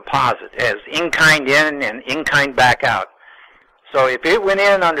special deposit, as in-kind in and in-kind back out. So if it went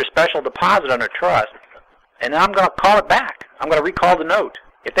in under special deposit under trust, and then I'm going to call it back. I'm going to recall the note.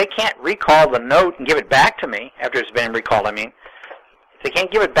 If they can't recall the note and give it back to me, after it's been recalled, if they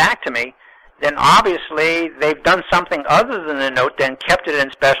can't give it back to me, then obviously they've done something other than the note, then kept it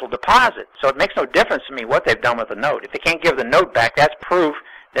in special deposit. So it makes no difference to me what they've done with the note. If they can't give the note back, that's proof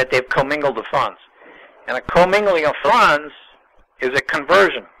that they've commingled the funds. And a commingling of funds is a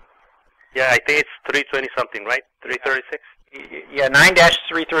conversion. Yeah, I think it's 320 something, right? 336? Yeah,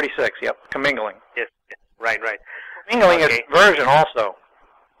 9-336, yep, commingling. Yes. Right. Commingling is conversion also,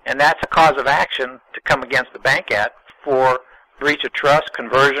 and that's a cause of action to come against the bank at for breach of trust,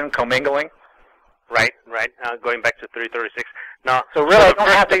 conversion, commingling. Right. Going back to 336. Now, so really, I don't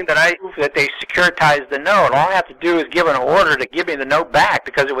have to prove that they securitized the note. All I have to do is give an order to give me the note back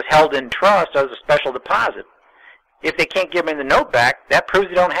because it was held in trust as a special deposit. If they can't give me the note back, that proves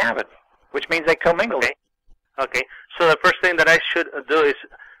they don't have it, which means they commingled it. Okay. So the first thing that I should do is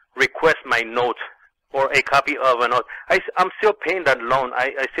request my note, or a copy of a note. I'm still paying that loan.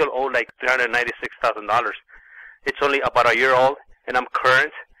 I still owe like $396,000. It's only about a year old, and I'm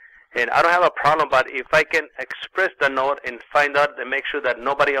current, and I don't have a problem. But if I can express the note and find out and make sure that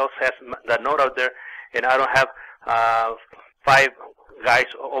nobody else has that note out there, and I don't have 5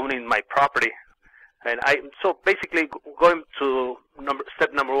 guys owning my property, and so basically going to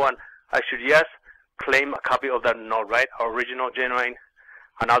step number 1, I should claim a copy of that note, right? Original, genuine,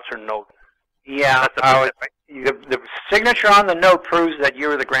 unaltered note. Yeah, the signature on the note proves that you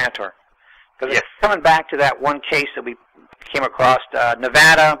were the grantor. Because it's coming back to that one case that we came across,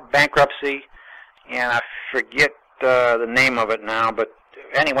 Nevada bankruptcy, and I forget the name of it now, but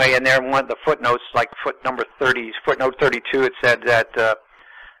anyway, in there, one of the footnotes, like footnote 32, it said that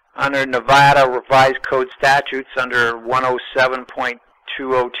under Nevada revised code statutes under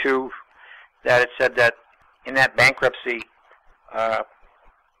 107.202, that it said that in that bankruptcy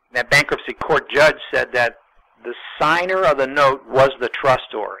court judge said that the signer of the note was the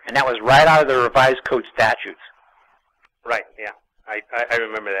trustor, and that was right out of the revised code statutes. Right, yeah. I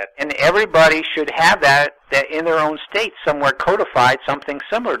remember that. And everybody should have that in their own state somewhere codified, something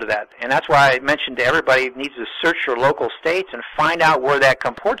similar to that. And that's why I mentioned to everybody needs to search your local states and find out where that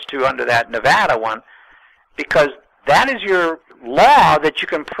comports to under that Nevada one, because that is your law that you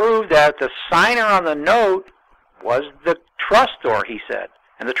can prove that the signer on the note was the trustor, he said.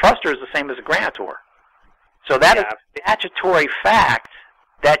 And the trustor is the same as a grantor. So that is a statutory fact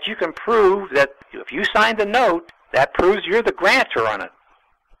that you can prove that if you signed the note, that proves you're the grantor on it.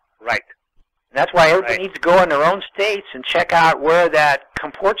 Right. And that's why everybody needs to go in their own states and check out where that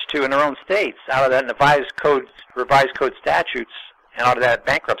comports to in their own states, out of that revised code statutes, and out of that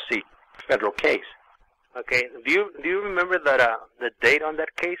bankruptcy federal case. Okay. Do you remember the date on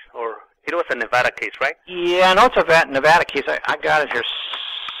that case, or it was a Nevada case, right? Yeah, I know it's a Nevada case. I got it here.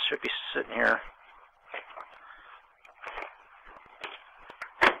 Should be sitting here.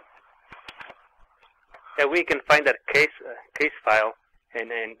 that we can find that case file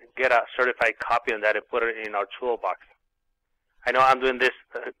and get a certified copy of that and put it in our toolbox. I know I'm doing this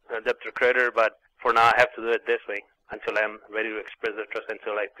adapter creator, but for now I have to do it this way until I'm ready to express the trust,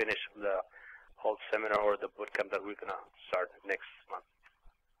 until I finish the whole seminar or the boot camp that we're going to start next month.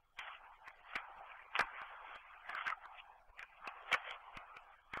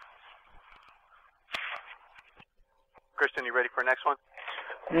 Christian, you ready for the next one?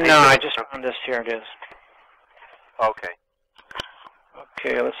 No, I just found this. Here it is. Okay.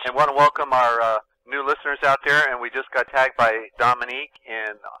 Okay, let's. And want to welcome our new listeners out there, and we just got tagged by Dominique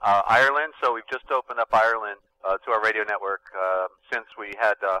in Ireland, so we've just opened up Ireland to our radio network since we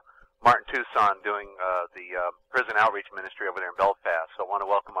had Martin Tucson doing the prison outreach ministry over there in Belfast. So I want to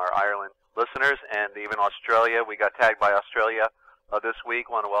welcome our Ireland listeners, and even Australia. We got tagged by Australia this week.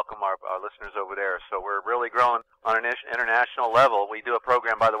 Want to welcome our listeners over there. So we're really growing on an international level. We do a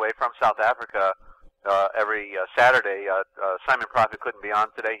program, by the way, from South Africa every Saturday. Simon Prophet couldn't be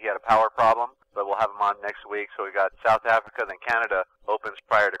on today. He had a power problem, but we'll have him on next week. So we got South Africa, then Canada opens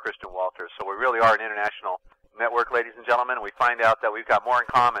prior to Christian Walters. So we really are an international network, ladies and gentlemen. We find out that we've got more in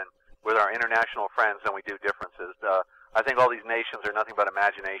common with our international friends than we do differences. I think all these nations are nothing but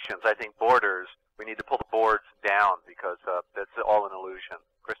imaginations. I think borders, we need to pull the boards down because that's all an illusion.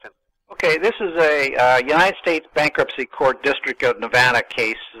 Christian? Okay, this is a United States Bankruptcy Court District of Nevada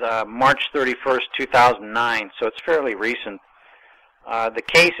case, March 31st, 2009, so it's fairly recent. The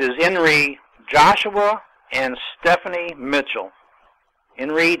case is In re Joshua and Stephanie Mitchell.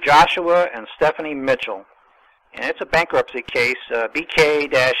 In re Joshua and Stephanie Mitchell. And it's a bankruptcy case,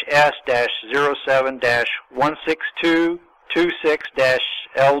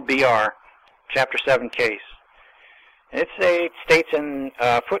 BK-S-07-16226-LBR, Chapter 7 case. It states in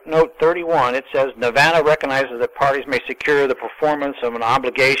footnote 31, it says, Nevada recognizes that parties may secure the performance of an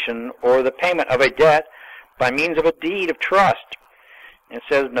obligation or the payment of a debt by means of a deed of trust. It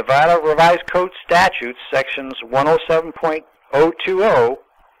says Nevada Revised Code Statutes, sections 107.020,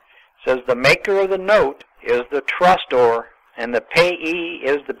 says the maker of the note is the trustor and the payee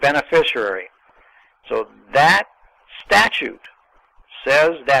is the beneficiary. So that statute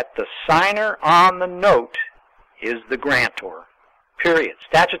says that the signer on the note is the grantor, period,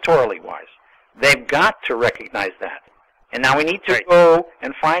 statutorily wise. They've got to recognize that. And now we need to go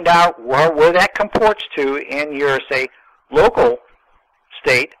and find out where that comports to in your, say, local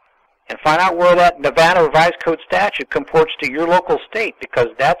state, and find out where that Nevada Revised Code statute comports to your local state, because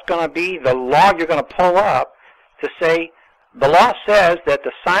that's going to be the law you're going to pull up to say, the law says that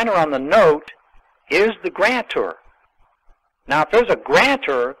the signer on the note is the grantor. Now, if there's a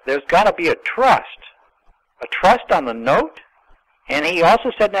grantor, there's got to be a trust on the note, and he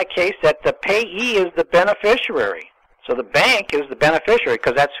also said in that case that the payee is the beneficiary. So the bank is the beneficiary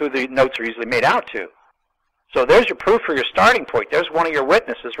because that's who the notes are usually made out to. So there's your proof for your starting point. There's one of your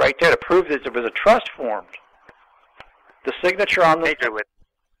witnesses right there to prove that there was a trust formed. The signature on the... Major witness.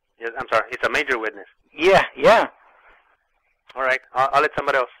 Yes, I'm sorry. It's a major witness. Yeah, yeah. All right. I'll let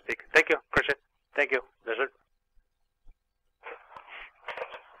somebody else speak. Thank you, Christian. Thank you, Desert.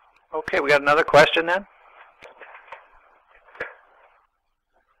 Okay, we got another question then?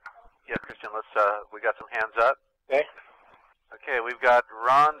 Yeah, Christian, we got some hands up. Okay. Okay, we've got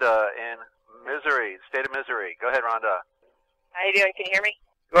Rhonda in Missouri, state of Missouri. Go ahead, Rhonda. How you doing? Can you hear me?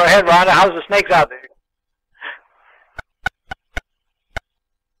 Go ahead, Rhonda. How's the snakes out there? Is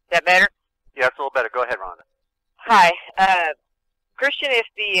that better? Yeah, it's a little better. Go ahead, Rhonda. Hi, Christian. If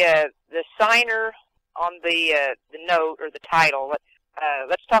the signer on the note or the title,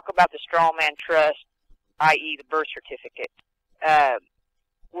 let's talk about the strawman trust, i.e., the birth certificate.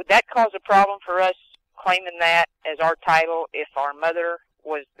 Would that cause a problem for us claiming that as our title if our mother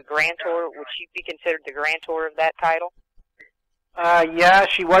was the grantor? Would she be considered the grantor of that title? Yeah,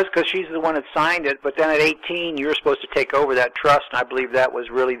 she was, because she's the one that signed it, but then at 18 you were supposed to take over that trust, and I believe that was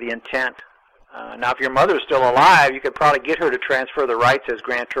really the intent. Now, if your mother's still alive, you could probably get her to transfer the rights as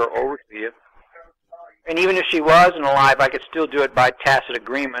grantor over to you. And even if she wasn't alive, I could still do it by tacit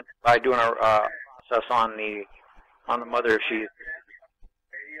agreement, by doing a process on the mother if she...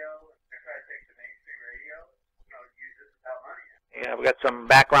 Yeah, we got some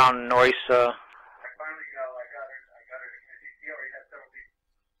background noise.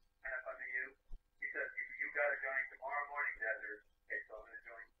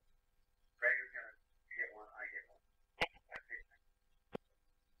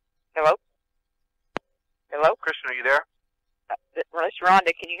 Hello? Hello? Christian, are you there? This is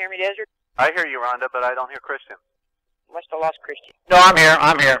Rhonda. Can you hear me, Desert? I hear you, Rhonda, but I don't hear Christian. Must have lost Christian. No, I'm here.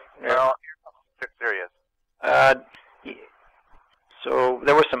 I'm here. Well, there he is. So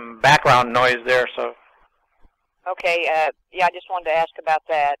there was some background noise there. So Okay, yeah, I just wanted to ask about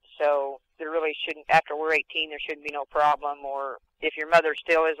that. So there really shouldn't, after we're 18, there shouldn't be no problem. Or if your mother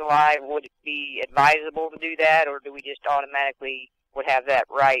still is alive, would it be advisable to do that, or do we just automatically would have that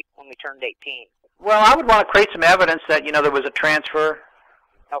right when we turned 18? Well, I would want to create some evidence that, you know, there was a transfer.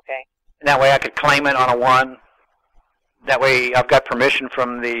 Okay. And that way I could claim it on a one. That way I've got permission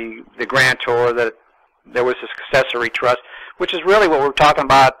from the grantor that there was a successory trust, which is really what we're talking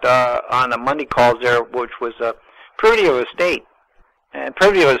about on the Monday calls there, which was privity of estate. And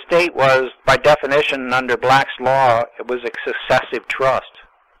privity of estate was, by definition, under Black's law, it was a successive trust.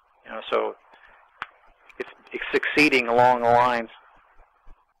 You know, so it's succeeding along the lines.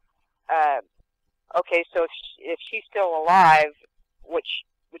 Okay, so if she's still alive, would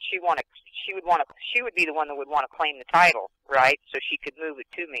she want to? She would be the one that would want to claim the title, right? So she could move it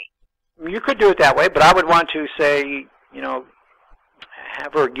to me. You could do it that way, but I would want to say, you know,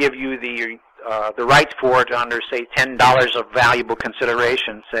 have her give you the rights for it under, say, $10 of valuable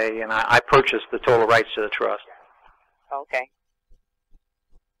consideration, say, and I purchased the total rights to the trust. Okay.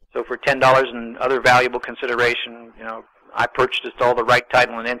 So for $10 and other valuable consideration, you know, I purchased all the right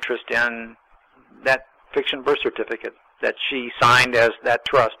title and interest in that fiction birth certificate that she signed as that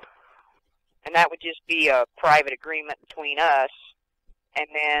trust. And that would just be a private agreement between us, and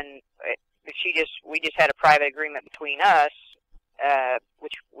then if we just had a private agreement between us,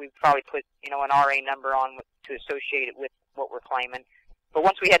 which we'd probably put, you know, an RA number on to associate it with what we're claiming. But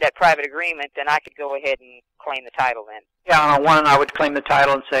once we had that private agreement, then I could go ahead and claim the title then. Yeah, on one I would claim the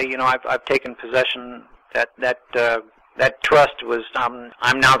title and say, you know, I've taken possession. That trust was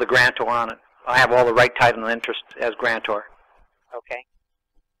I'm now the grantor on it. I have all the right title and interest as grantor. Okay.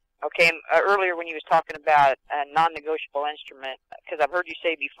 Okay, and, earlier when you was talking about a non-negotiable instrument, because I've heard you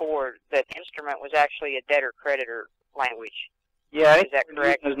say before that instrument was actually a debtor-creditor language. Yeah, is that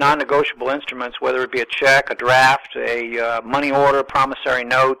correct? As non-negotiable instruments, whether it be a check, a draft, a money order, promissory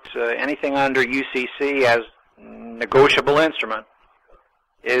note, anything under UCC as negotiable instrument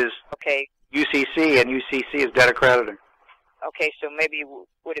is okay. UCC, and UCC is debtor-creditor. Okay, so maybe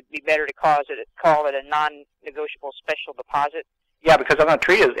would it be better to call it a non-negotiable special deposit? Yeah, because I'm going to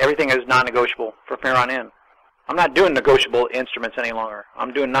treat it as everything is non-negotiable from here on in. I'm not doing negotiable instruments any longer.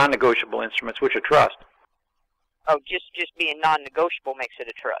 I'm doing non-negotiable instruments, which are trust. Oh, just being non-negotiable makes it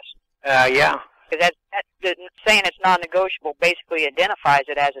a trust. Yeah. Because saying it's non-negotiable basically identifies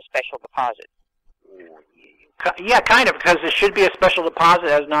it as a special deposit. Yeah, kind of, because it should be a special deposit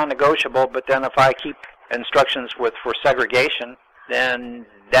as non-negotiable, but then if I keep instructions for segregation, then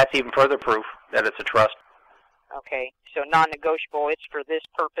that's even further proof that it's a trust. Okay, so non-negotiable, it's for this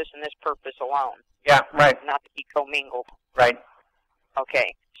purpose and this purpose alone. Yeah, right. Not to be commingled. Right.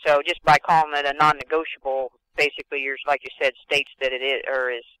 Okay, so just by calling it a non-negotiable, basically, yours, like you said, states that it is, or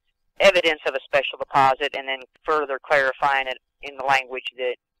is evidence of a special deposit, and then further clarifying it in the language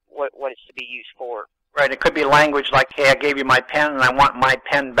that what it's to be used for. Right, it could be language like, hey, I gave you my pen and I want my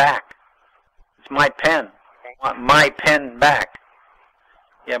pen back. It's my pen. Okay. I want my pen back.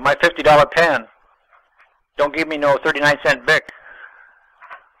 Yeah, my $50 pen. Don't give me no 39-cent Bic.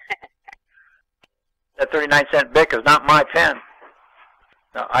 That 39-cent Bic is not my pen.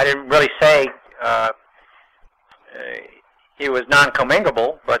 Now, I didn't really say it was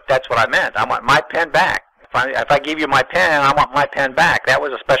non-comminglable, but that's what I meant. I want my pen back. If I give you my pen, I want my pen back. That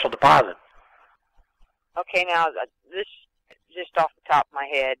was a special deposit. Okay, now this just off the top of my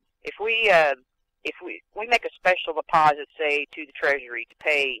head, if we make a special deposit, say to the Treasury to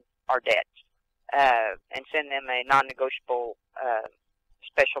pay our debts, and send them a non-negotiable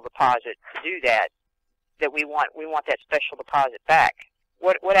special deposit to do that we want that special deposit back.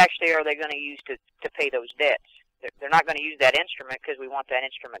 What actually are they going to use to pay those debts? They're not going to use that instrument because we want that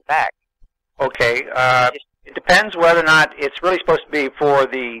instrument back. Okay. It depends whether or not it's really supposed to be for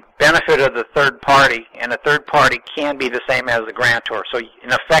the benefit of the third party, and the third party can be the same as the grantor. So,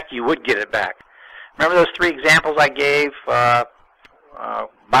 in effect, you would get it back. Remember those three examples I gave about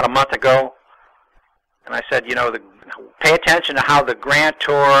a month ago? And I said, you know, pay attention to how the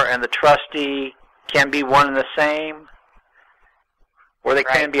grantor and the trustee can be one and the same, or they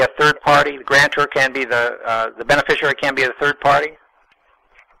can be a third party. The grantor can be the beneficiary can be the third party.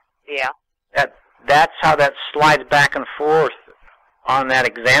 Yeah. That's how that slides back and forth on that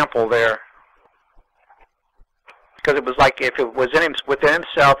example there. Because it was like if it was within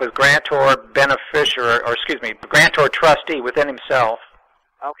himself as grantor, beneficiary, or excuse me, grantor trustee within himself.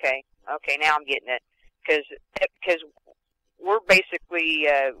 Okay. Okay, now I'm getting it. Because we're basically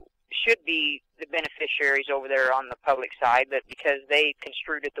should be the beneficiaries over there on the public side, but because they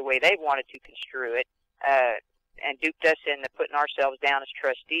construed it the way they wanted to construe it, and duped us into putting ourselves down as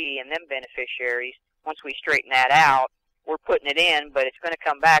trustee and them beneficiaries, once we straighten that out, we're putting it in, but it's going to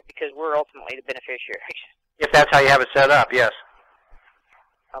come back because we're ultimately the beneficiaries. If that's how you have it set up, yes.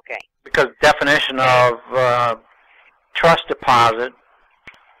 Okay. Because definition of trust deposit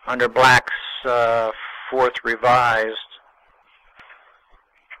under Black's Fourth Revised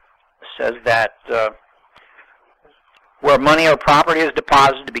says that where money or property is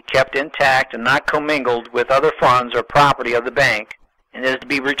deposited to be kept intact and not commingled with other funds or property of the bank, and is to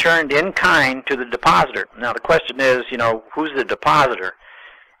be returned in kind to the depositor. Now the question is, who's the depositor?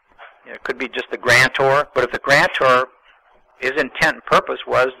 It could be just the grantor, but if the grantor, his intent and purpose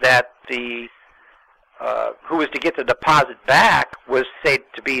was that the who was to get the deposit back was said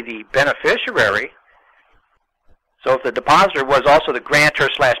to be the beneficiary. So if the depositor was also the grantor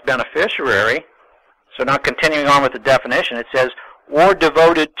 / beneficiary, so now continuing on with the definition, it says, or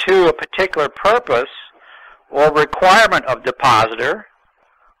devoted to a particular purpose or requirement of depositor,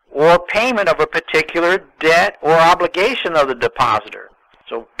 or payment of a particular debt or obligation of the depositor.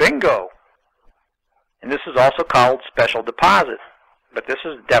 So bingo. And this is also called special deposit. But this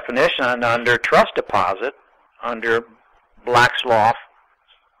is the definition under trust deposit under Black's Law,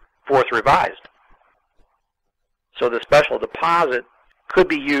 Fourth Revised. So the special deposit could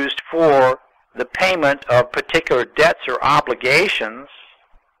be used for the payment of particular debts or obligations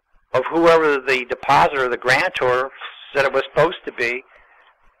of whoever the depositor or the grantor said it was supposed to be,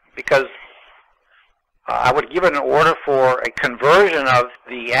 because I would give it an order for a conversion of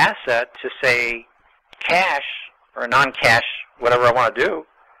the asset to, say, cash or non-cash, whatever I want to do,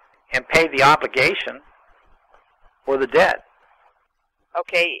 and pay the obligation or the debt.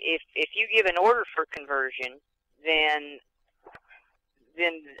 Okay, if you give an order for conversion, then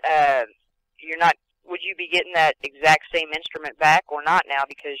you're not. Would you be getting that exact same instrument back or not now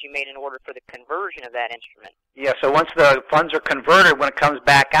because you made an order for the conversion of that instrument? Yeah, so once the funds are converted, when it comes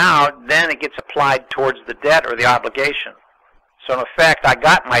back out, then it gets applied towards the debt or the obligation. So in effect, I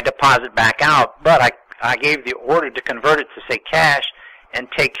got my deposit back out, but I gave the order to convert it to, say, cash and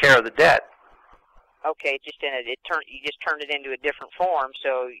take care of the debt. Okay, you just turned it into a different form,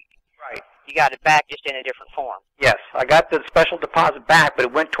 so right. You got it back just in a different form. Yes, I got the special deposit back, but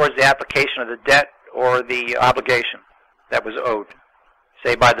it went towards the application of the debt or the obligation that was owed,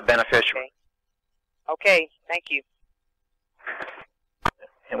 say, by the beneficiary. Okay, thank you.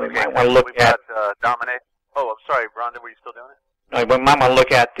 And we might want to look at... Dominic. Oh, I'm sorry, Rhonda, were you still doing it? No, we might want to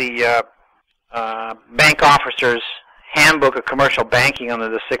look at the Bank Officer's Handbook of Commercial Banking under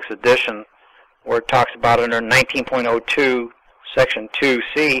the 6th edition, where it talks about under 19.02, Section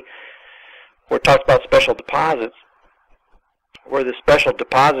 2C, where it talks about special deposits, where the special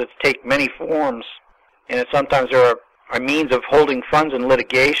deposits take many forms, and sometimes there are means of holding funds in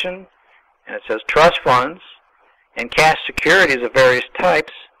litigation, and it says trust funds and cash securities of various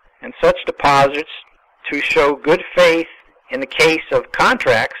types, and such deposits to show good faith in the case of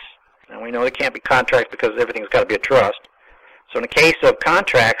contracts, and we know there can't be contracts because everything's got to be a trust. So in the case of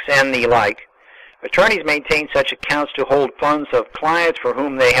contracts and the like, attorneys maintain such accounts to hold funds of clients for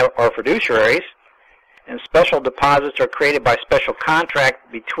whom they are fiduciaries, and special deposits are created by special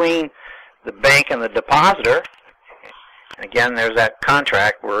contract between the bank and the depositor. And again, there's that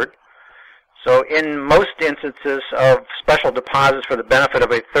contract word. So in most instances of special deposits for the benefit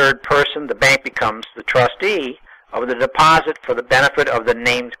of a third person, the bank becomes the trustee of the deposit for the benefit of the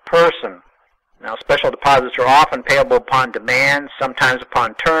named person. Now, special deposits are often payable upon demand, sometimes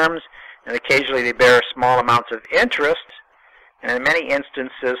upon terms, and occasionally they bear small amounts of interest. And in many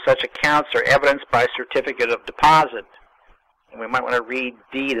instances, such accounts are evidenced by a certificate of deposit. And we might want to read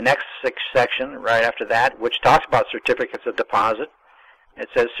D, the next section, right after that, which talks about certificates of deposit. It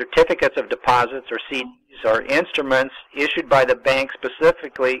says certificates of deposits, or CDs, are instruments issued by the bank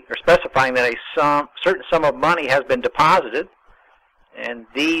specifically or specifying that a certain sum of money has been deposited. And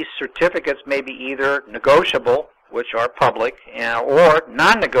these certificates may be either negotiable, which are public, or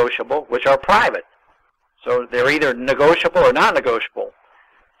non-negotiable, which are private. So they're either negotiable or non-negotiable.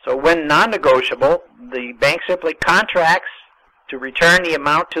 So when non-negotiable, the bank simply contracts to return the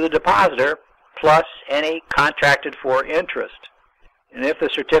amount to the depositor plus any contracted for interest. And if the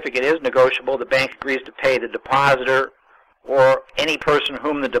certificate is negotiable, the bank agrees to pay the depositor or any person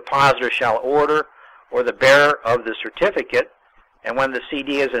whom the depositor shall order or the bearer of the certificate. And when the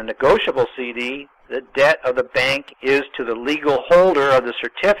CD is a negotiable CD, the debt of the bank is to the legal holder of the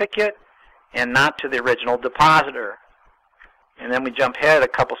certificate and not to the original depositor. And then we jump ahead a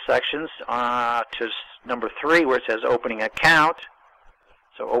couple sections to number 3, where it says opening account.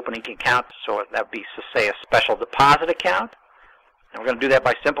 So opening account, so that would be, say, a special deposit account. And we're going to do that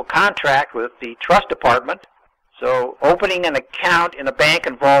by simple contract with the trust department. So opening an account in a bank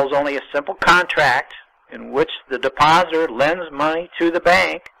involves only a simple contract in which the depositor lends money to the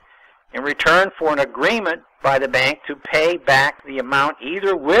bank in return for an agreement by the bank to pay back the amount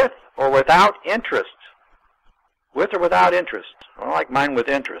either with or without interest. With or without interest. I like mine with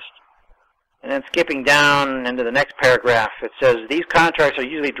interest. And then skipping down into the next paragraph, it says, these contracts are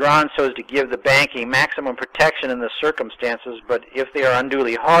usually drawn so as to give the bank a maximum protection in the circumstances, but if they are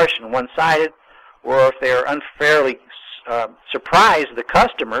unduly harsh and one-sided, or if they are unfairly surprise the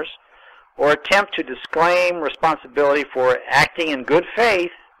customers, or attempt to disclaim responsibility for acting in good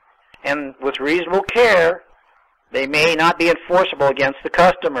faith and with reasonable care, they may not be enforceable against the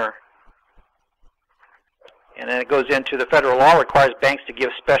customer. And then it goes into the federal law requires banks to give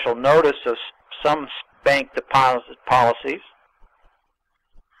special notice of some bank deposit policies.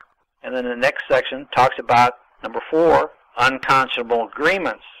 And then the next section talks about, number 4, unconscionable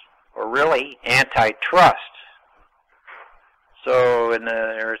agreements, or really antitrust. So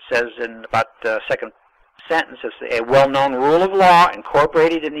there it says in about the second sentence, it's a well-known rule of law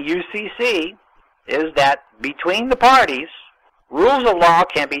incorporated in the UCC is that between the parties, rules of law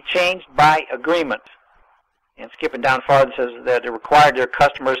can be changed by agreement. And skipping down farther, it says that it required their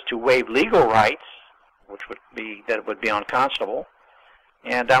customers to waive legal rights, which would be that it would be unconscionable.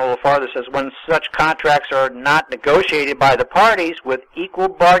 And down a little farther, it says when such contracts are not negotiated by the parties with equal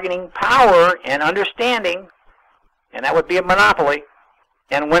bargaining power and understanding, and that would be a monopoly,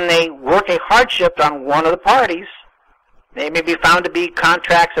 and when they work a hardship on one of the parties, they may be found to be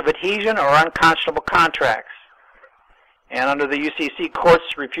contracts of adhesion or unconscionable contracts. And under the UCC, courts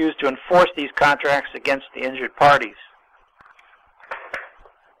refuse to enforce these contracts against the injured parties.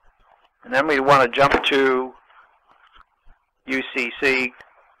 And then we want to jump to UCC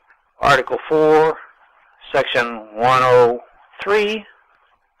Article 4, Section 103.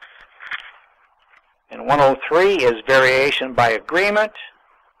 And 103 is variation by agreement.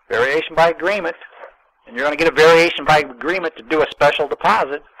 Variation by agreement. And you're going to get a variation by agreement to do a special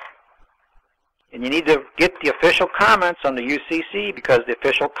deposit. And you need to get the official comments on the UCC because the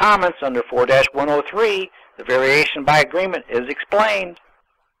official comments under 4-103, the variation by agreement, is explained.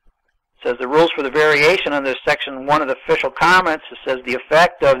 It says the rules for the variation under Section 1 of the official comments, it says the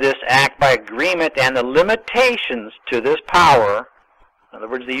effect of this act by agreement and the limitations to this power, in other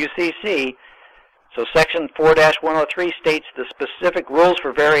words, the UCC. So Section 4-103 states the specific rules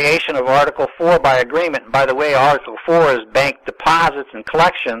for variation of Article 4 by agreement. And by the way, Article 4 is bank deposits and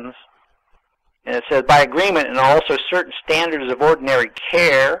collections. And it says by agreement and also certain standards of ordinary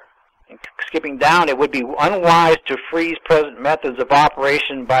care. And skipping down, it would be unwise to freeze present methods of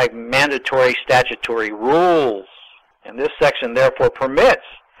operation by mandatory statutory rules. And this section therefore permits,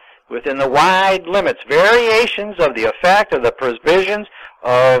 within the wide limits, variations of the effect of the provisions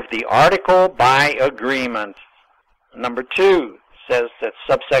of the article by agreement. Number 2 says that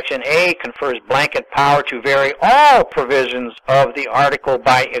subsection A confers blanket power to vary all provisions of the article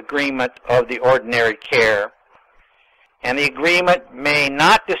by agreement of the ordinary care. And the agreement may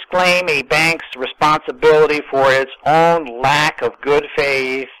not disclaim a bank's responsibility for its own lack of good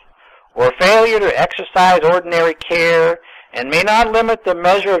faith or failure to exercise ordinary care, and may not limit the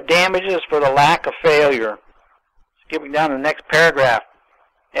measure of damages for the lack of failure. Skipping down to the next paragraph.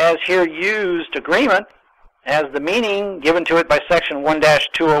 As here used, agreement, as the meaning given to it by Section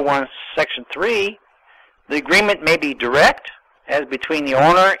 1-201, Section 3, the agreement may be direct, as between the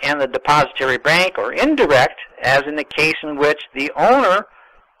owner and the depository bank, or indirect, as in the case in which the owner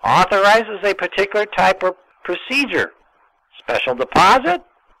authorizes a particular type of procedure, special deposit,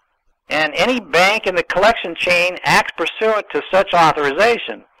 and any bank in the collection chain acts pursuant to such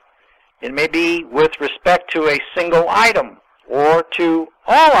authorization. It may be with respect to a single item or to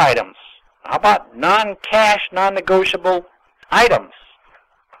all items. How about non-cash, non-negotiable items?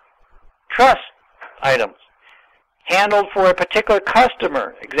 Trust items. Handled for a particular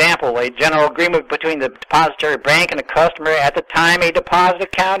customer. Example, a general agreement between the depository bank and the customer at the time a deposit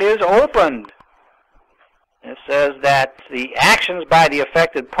account is opened. It says that the actions by the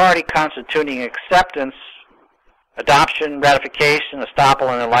affected party constituting acceptance, adoption, ratification,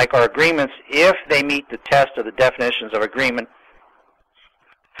 estoppel, and the like are agreements if they meet the test of the definitions of agreement.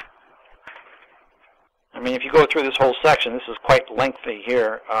 I mean, if you go through this whole section, this is quite lengthy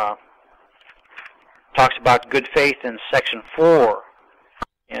here. Talks about good faith in Section 4.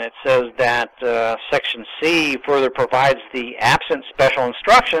 And it says that Section C further provides the absent special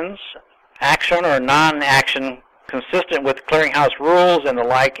instructions, action or non-action consistent with clearinghouse rules and the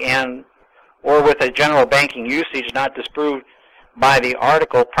like, and or with a general banking usage not disproved by the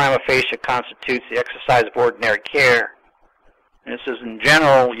article prima facie constitutes the exercise of ordinary care. And it says in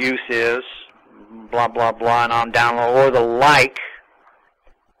general use is blah, blah, blah, and on down, or the like,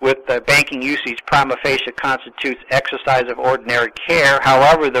 with the banking usage prima facie constitutes exercise of ordinary care.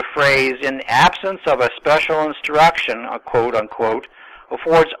 However, the phrase, in absence of a special instruction, quote unquote,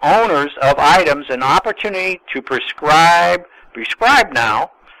 affords owners of items an opportunity to prescribe, look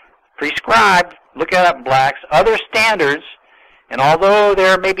it up in blacks, other standards, and although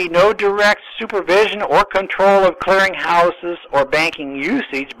there may be no direct supervision or control of clearinghouses or banking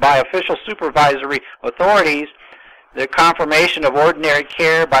usage by official supervisory authorities, the confirmation of ordinary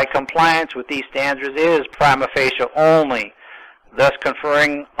care by compliance with these standards is prima facie only, thus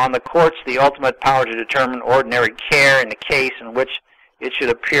conferring on the courts the ultimate power to determine ordinary care in the case in which it should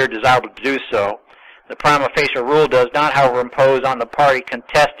appear desirable to do so. The prima facie rule does not, however, impose on the party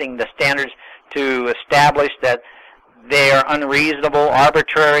contesting the standards to establish that they are unreasonable,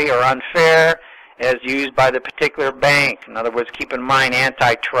 arbitrary, or unfair as used by the particular bank. In other words, keep in mind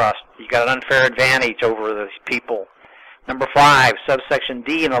antitrust. You got an unfair advantage over those people. Number 5, subsection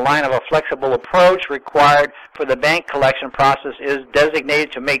D in the line of a flexible approach required for the bank collection process is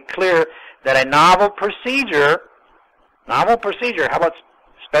designated to make clear that a novel procedure, how about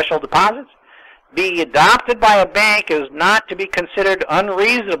special deposits, be adopted by a bank is not to be considered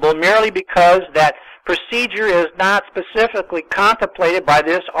unreasonable merely because that procedure is not specifically contemplated by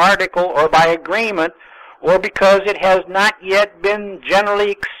this article or by agreement, or because it has not yet been generally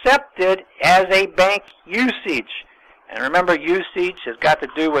accepted as a bank usage. And remember, usage has got to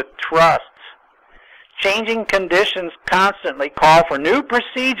do with trusts. Changing conditions constantly call for new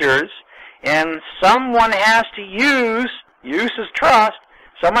procedures, and someone has to use is trust,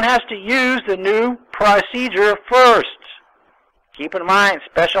 someone has to use the new procedure first. Keep in mind,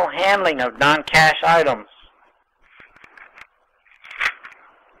 special handling of non-cash items.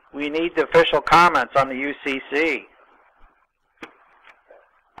 We need the official comments on the UCC.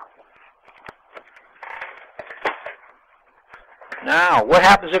 Now, what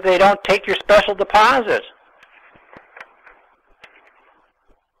happens if they don't take your special deposit?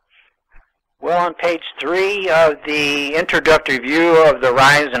 Well, on page 3 of the introductory view of the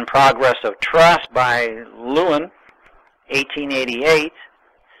Rise and Progress of Trust by Lewin, 1888,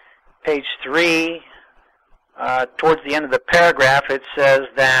 page 3, towards the end of the paragraph, it says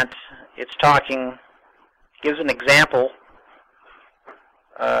that it's talking, gives an example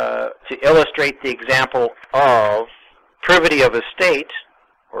to illustrate the example of privity of estate,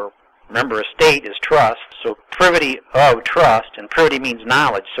 or remember, estate is trust, so privity of trust, and privity means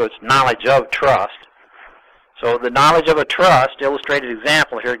knowledge, so it's knowledge of trust. So the knowledge of a trust, illustrated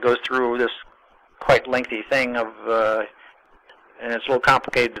example here, it goes through this quite lengthy thing of, and it's a little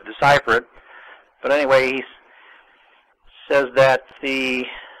complicated to decipher it, but anyway, he says that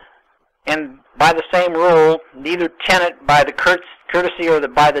and by the same rule, neither tenant by the courtesy or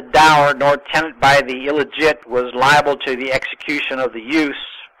by the dower, nor tenant by the illegit was liable to the execution of the use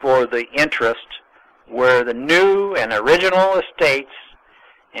for the interest, were the new and original estates,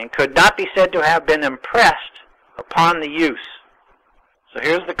 and could not be said to have been impressed upon the use. So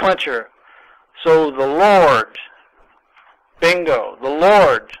here's the clincher. So the Lord, bingo, the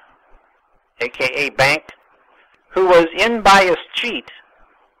Lord, aka bank, who was in by his cheat,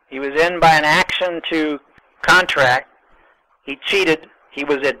 he was in by an action to contract, he cheated, he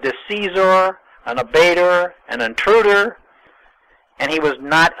was a deceasor, an abater, an intruder, and he was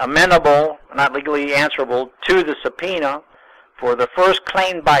not amenable, not legally answerable to the subpoena for the first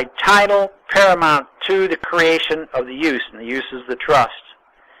claim by title paramount to the creation of the use, and the use is the trust.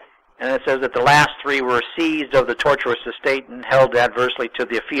 And it says that the last 3 were seized of the tortuous estate and held adversely to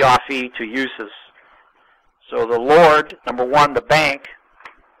the fiafi to uses. So the Lord, number 1, the bank,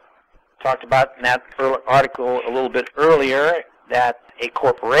 talked about in that article a little bit earlier that a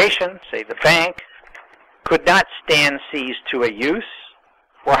corporation, say the bank, could not stand seized to a use.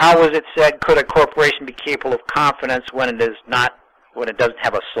 Or how was it said, could a corporation be capable of confidence when it doesn't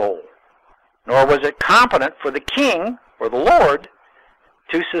have a soul? Nor was it competent for the king, or the Lord,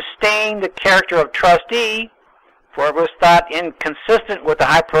 to sustain the character of trustee, for it was thought inconsistent with the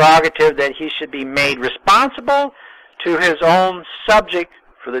high prerogative that he should be made responsible to his own subject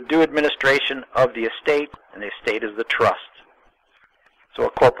for the due administration of the estate, and the estate is the trust. So a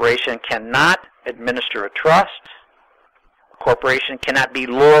corporation cannot administer a trust, a corporation cannot be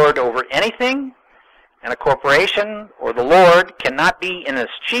lord over anything, and a corporation or the Lord cannot be in his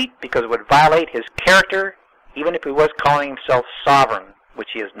cheat because it would violate his character, even if he was calling himself sovereign, which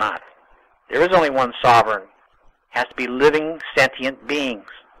he is not. There is only one sovereign. It has to be living, sentient beings.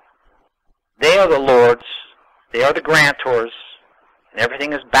 They are the lords, they are the grantors, and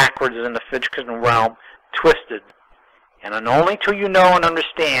everything is backwards in the physical realm, twisted. And only till you know and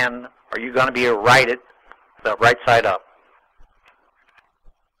understand are you going to be righted the right side up?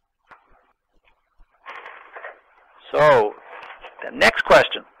 So, the next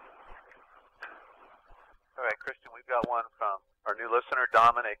question. All right, Christian, we've got one from our new listener,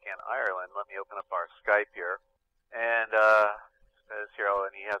 Dominic in Ireland. Let me open up our Skype here. And says here,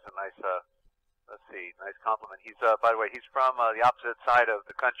 and he has a nice, let's see, nice compliment. He's, by the way, he's from the opposite side of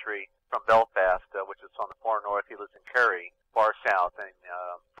the country from Belfast, which is on the far north. He lives in Kerry, far south, and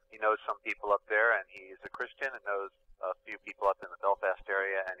he knows some people up there, and he's a Christian and knows a few people up in the Belfast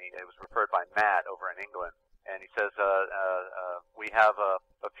area, and he was referred by Matt over in England. And he says, we have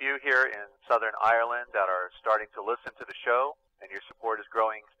a few here in Southern Ireland that are starting to listen to the show, and your support is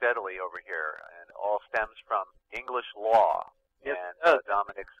growing steadily over here, and all stems from English law. Yes, and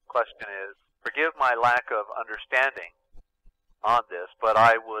Dominic's question is, forgive my lack of understanding on this, but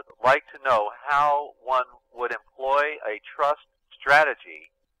I would like to know how one would employ a trust strategy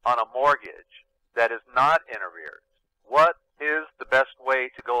on a mortgage that is not in arrears. What is the best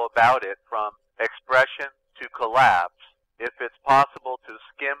way to go about it from expression to collapse, if it's possible to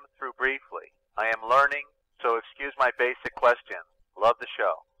skim through briefly? I am learning, so excuse my basic question. Love the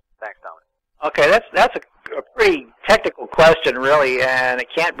show. Thanks, Dominic. Okay, that's a pretty technical question, really, and it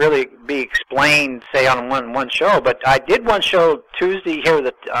can't really be explained, say, on one show. But I did one show Tuesday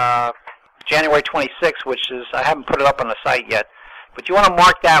here, January 26th, which is, I haven't put it up on the site yet. But you want to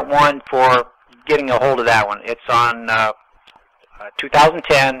mark that one for getting a hold of that one. It's on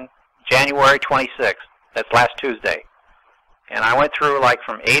 2010, January 26th. That's last Tuesday. And I went through, like,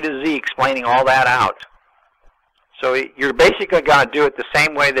 from A to Z explaining all that out. So you're basically going to do it the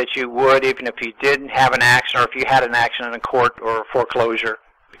same way that you would even if you didn't have an action, or if you had an action in a court or a foreclosure,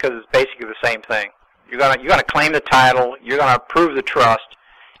 because it's basically the same thing. You're going to claim the title, you're going to approve the trust,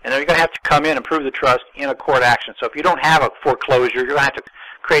 and then you're going to have to come in and prove the trust in a court action. So if you don't have a foreclosure, you're going to have to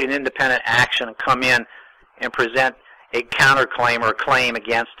create an independent action and come in and present a counterclaim or a claim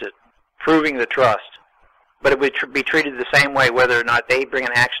against it, proving the trust. But it would be treated the same way whether or not they bring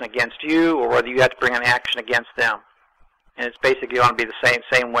an action against you or whether you have to bring an action against them. And it's basically going to be the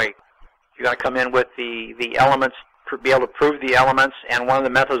same way. You're going to come in with the elements, be able to prove the elements and one of the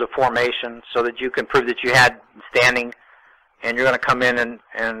methods of formation so that you can prove that you had standing, and you're going to come in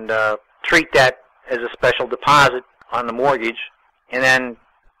and treat that as a special deposit on the mortgage. And then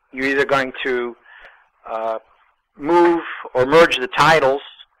you're either going to move or merge the titles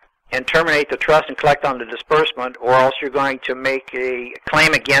and terminate the trust and collect on the disbursement, or else you're going to make a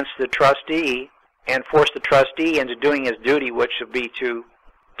claim against the trustee and force the trustee into doing his duty, which would be to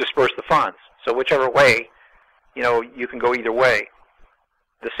disperse the funds. So whichever way, you can go either way.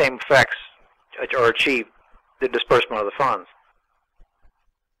 The same effects are achieved, the disbursement of the funds.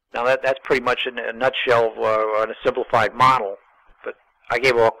 Now that's pretty much in a nutshell on a simplified model, but I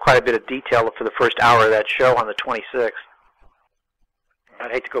gave quite a bit of detail for the first hour of that show on the 26th.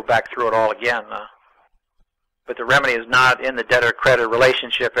 I'd hate to go back through it all again. But the remedy is not in the debtor-creditor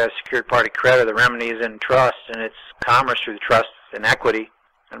relationship as secured party creditor. The remedy is in trust, and it's commerce through trust and equity.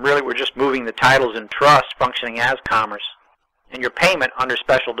 And really, we're just moving the titles in trust functioning as commerce. And your payment under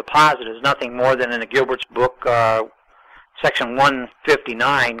special deposit is nothing more than in the Gilbert's book, Section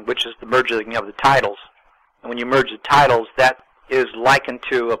 159, which is the merging of the titles. And when you merge the titles, that is likened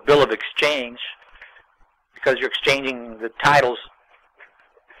to a bill of exchange because you're exchanging the titles,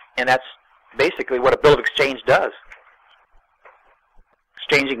 and that's basically what a bill of exchange does.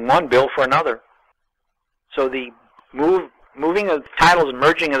 Exchanging one bill for another. So the moving of the titles and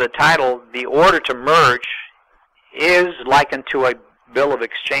merging of the title, the order to merge is likened to a bill of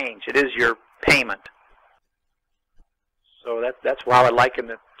exchange. It is your payment. So that's why I liken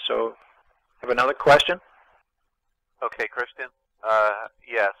it. So, have another question? Okay, Christian.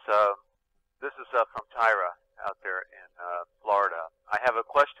 Yes, this is from Tyra out there in Florida. I have a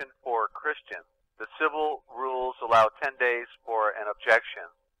question for Christian. The civil rules allow 10 days for an objection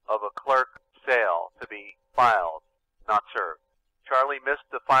of a clerk sale to be filed, not served. Charlie missed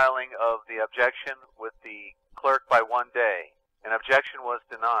the filing of the objection with the clerk by 1 day. An objection was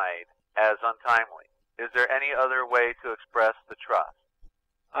denied as untimely. Is there any other way to express the trust?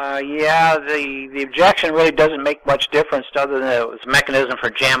 Yeah, the objection really doesn't make much difference other than it was a mechanism for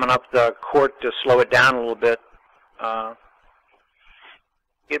jamming up the court to slow it down a little bit.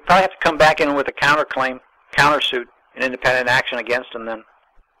 You'd probably have to come back in with a counterclaim, countersuit, an independent action against them then,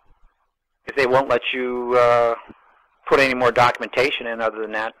 if they won't let you put any more documentation in other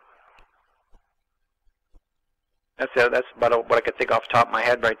than that. That's about what I could think off the top of my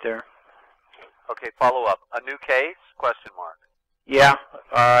head right there. Okay, follow up. A new case? Question mark. Yeah,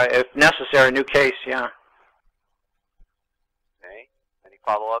 if necessary, a new case, yeah. Okay. Any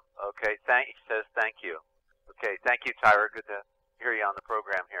follow-up? Okay, he says thank you. Okay, thank you, Tyra. Good to hear you on the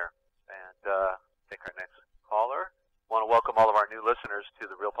program here. And take our next caller. Want to welcome all of our new listeners to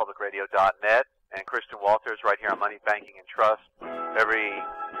the RealPublicRadio.net and Christian Walters right here on Money, Banking, and Trust every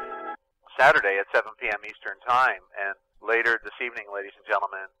Saturday at 7 p.m. Eastern Time. And later this evening, ladies and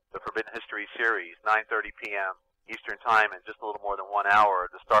gentlemen, the Forbidden History Series, 9:30 p.m. Eastern Time, in just a little more than 1 hour,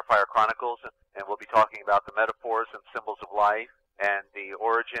 the Starfire Chronicles, and we'll be talking about the metaphors and symbols of life and the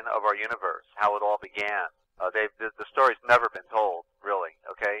origin of our universe, how it all began. The story's never been told, really,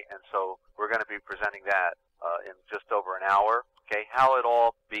 okay? And so we're going to be presenting that in just over an hour, okay? How it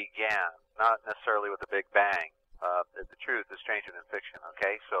all began, not necessarily with the Big Bang. The truth is stranger than fiction,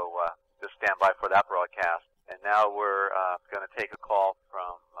 okay? So just stand by for that broadcast. And now we're going to take a call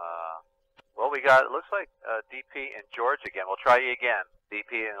from, well, we got, it looks like DP in Georgia again. We'll try you again.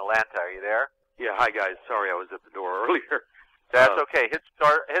 DP in Atlanta, are you there? Yeah, hi guys. Sorry I was at the door earlier. That's okay. Hit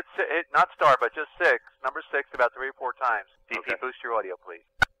star, hit not star, but just 6, number 6, about 3 or 4 times. DP, Okay. boost your audio, please.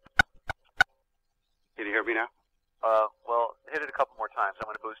 Can you hear me now? Well, hit it a couple more times. I'm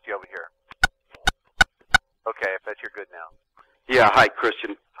going to boost you over here. Okay, I bet you're good now. Yeah, hi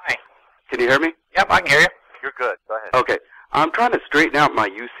Christian. Hi. Can you hear me? Yep, I can hear you. You're good. Go ahead. Okay. I'm trying to straighten out my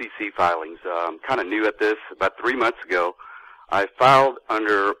UCC filings. I'm kind of new at this. About 3 months ago, I filed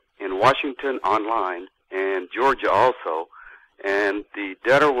in Washington online and Georgia also, and the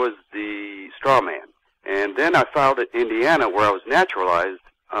debtor was the straw man. And then I filed in Indiana, where I was naturalized,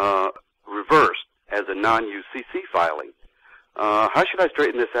 reversed as a non-UCC filing. How should I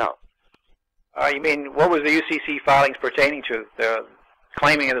straighten this out? You mean, what was the UCC filings pertaining to? The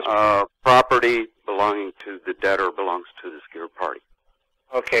claiming of this? Property belonging to the debtor belongs to the secured party.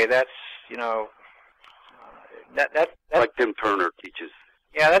 Okay, that's, that's Like Tim Turner teaches.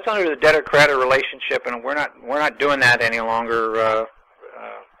 yeah, that's under the debtor-creditor relationship, and we're not doing that any longer.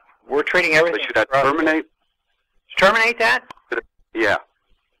 We're treating everything. But should I terminate? Terminate that? Yeah.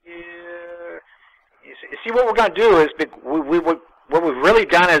 You see, what we're going to do is what we've really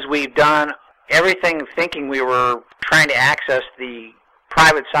done is we've done everything thinking we were trying to access the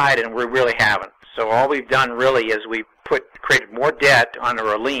private side, and we really haven't. So all we've done really is we created more debt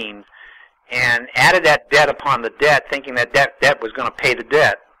under a lien and added that debt upon the debt, thinking that debt was going to pay the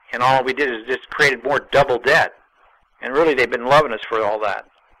debt. And all we did is just created more double debt. And really, they've been loving us for all that,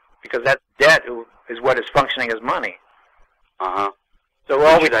 because that debt is what is functioning as money. Uh-huh. So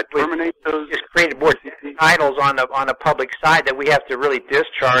all Should I terminate those? just created more titles on the public side that we have to really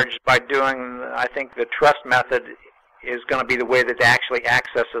discharge by doing. I think the trust method is going to be the way that actually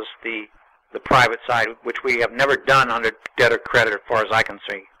accesses the private side, which we have never done under debtor-creditor, as far as I can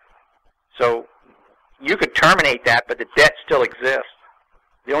see. So you could terminate that, but the debt still exists.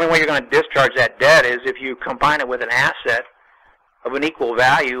 The only way you're going to discharge that debt is if you combine it with an asset of an equal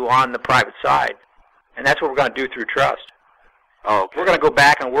value on the private side. And that's what we're going to do through trust. Oh, okay. We're going to go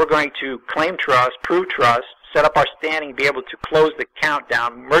back and we're going to claim trust, prove trust, set up our standing, be able to close the account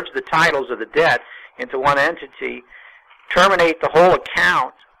down, merge the titles of the debt into one entity, terminate the whole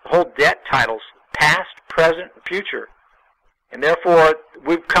account, the whole debt titles, past, present, and future. And therefore,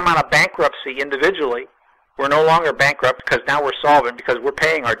 we've come out of bankruptcy individually. We're no longer bankrupt because now we're solvent because we're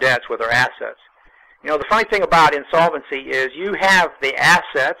paying our debts with our assets. The funny thing about insolvency is you have the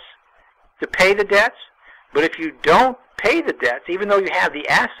assets to pay the debts, but if you don't pay the debts, even though you have the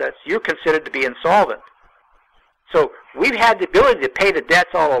assets, you're considered to be insolvent. So we've had the ability to pay the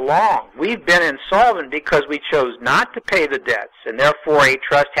debts all along. We've been insolvent because we chose not to pay the debts, and therefore a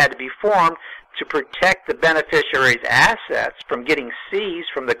trust had to be formed to protect the beneficiary's assets from getting seized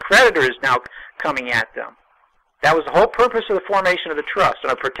from the creditors now coming at them. That was the whole purpose of the formation of the trust,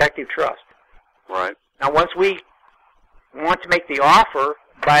 a protective trust. Right. Now, once we want to make the offer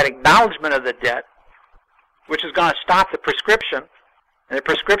by an acknowledgement of the debt, which is going to stop the prescription, and the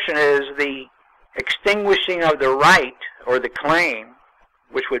prescription is the extinguishing of the right or the claim,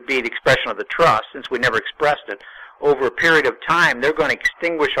 which would be the expression of the trust, since we never expressed it, over a period of time, they're going to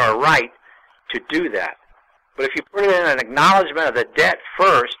extinguish our right to do that. But if you put it in an acknowledgement of the debt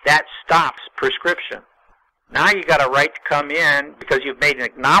first, that stops prescription. Now you got a right to come in because you've made an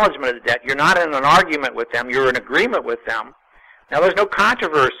acknowledgement of the debt. You're not in an argument with them. You're in agreement with them. Now there's no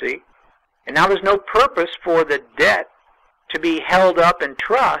controversy, and now there's no purpose for the debt to be held up in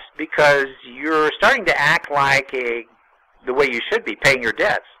trust because you're starting to act like the way you should be, paying your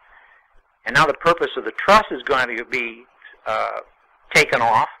debts. And now the purpose of the trust is going to be taken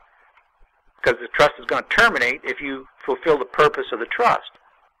off, because the trust is going to terminate if you fulfill the purpose of the trust,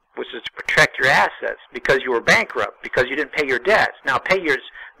 which is to protect your assets because you were bankrupt, because you didn't pay your debts. Now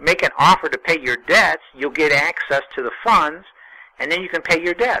make an offer to pay your debts, you'll get access to the funds, and then you can pay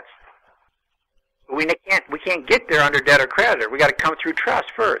your debts. We can't get there under debtor creditor. We got to come through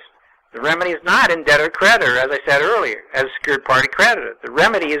trust first. The remedy is not in debtor creditor, as I said earlier, as a secured party creditor. The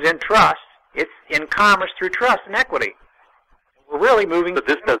remedy is in trust. It's in commerce through trust and equity. We're really moving. But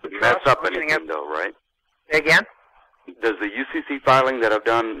this doesn't mess up anything, though, right? Say again? Does the UCC filing that I've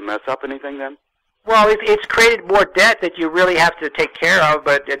done mess up anything then? Well, it's created more debt that you really have to take care of,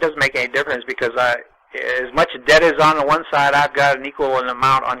 but it doesn't make any difference because as much debt is on the one side, I've got an equal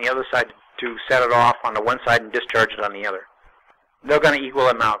amount on the other side to set it off on the one side and discharge it on the other. They're going to equal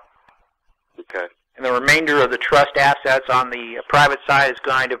amount. Okay. And the remainder of the trust assets on the private side is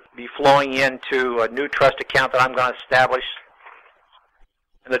going to be flowing into a new trust account that I'm going to establish.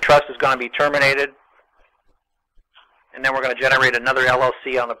 And the trust is going to be terminated. And then we're going to generate another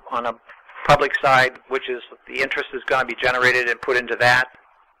LLC on a public side, which is the interest is going to be generated and put into that.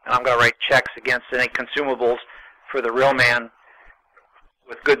 And I'm going to write checks against any consumables for the real man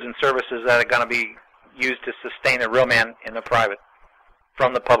with goods and services that are going to be used to sustain the real man in the private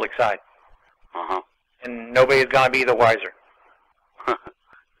from the public side. Uh-huh. And nobody's going to be the wiser.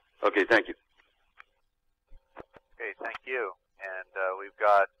 Okay, thank you. Okay, thank you. And we've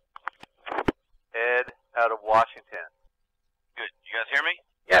got Ed out of Washington. Good. You guys hear me?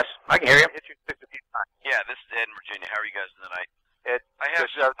 Yes, I can hear you. Hit you a few times. Yeah, this is Ed in Virginia. How are you guys tonight? Ed,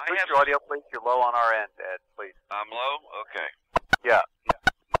 push your audio, please. You're low on our end, Ed, please. I'm low? Okay. Yeah.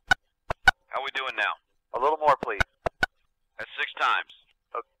 How we doing now? A little more, please. That's 6 times.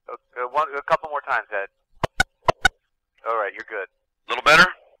 A couple more times, Ed. All right, you're good. A little better?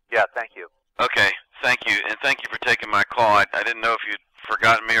 Yeah, thank you. Okay, thank you. And thank you for taking my call. I didn't know if you'd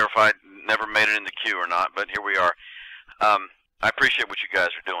forgotten me or if I'd never made it in the queue or not, but here we are. I appreciate what you guys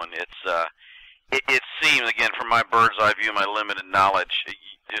are doing. It seems, again, from my bird's eye view, my limited knowledge,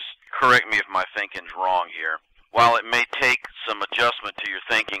 just correct me if my thinking's wrong here. While it may take some adjustment to your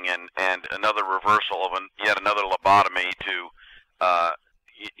thinking and another reversal of yet another lobotomy to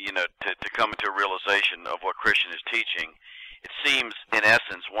come into a realization of what Christian is teaching, it seems, in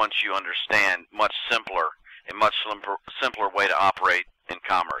essence, once you understand, a much simpler way to operate in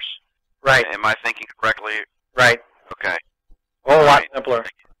commerce. Right. Am I thinking correctly? Right. Okay. A whole lot simpler.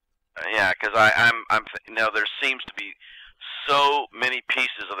 Yeah, because there seems to be so many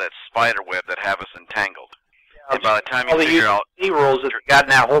pieces of that spider web that have us entangled. Yeah, and by the time you figure out the rules that you got in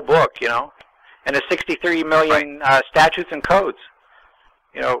that whole book, and the 63 million statutes and codes,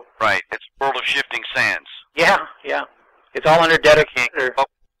 Right. It's a world of shifting sands. Yeah. It's all under debtor creditor.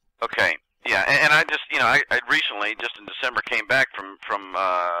 Okay. Yeah, and I just, I recently, just in December, came back from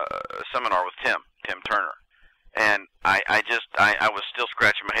a seminar with Tim Turner. And I was still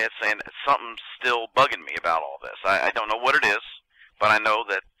scratching my head saying something's still bugging me about all this. I don't know what it is, but I know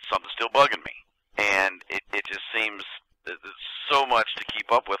that something's still bugging me. And it just seems there's so much to keep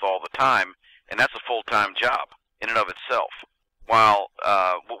up with all the time, and that's a full-time job in and of itself. While,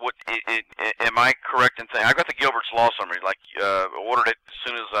 am I correct in saying, I got the Gilbert's Law Summary, ordered it as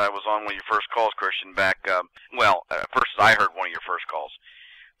soon as I was on one of your first calls, Christian, back, first I heard one of your first calls,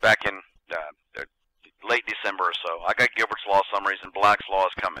 back in late December or so. I got Gilbert's Law Summaries, and Black's Law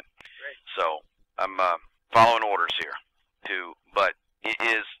is coming. Great. So I'm following orders here, but it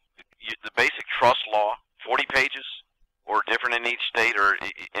is the basic trust law 40 pages, or different in each state, or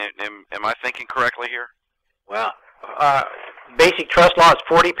am I thinking correctly here? Well, basic trust law is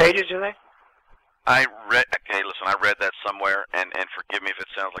 40 pages, you think? I read that somewhere, and forgive me if it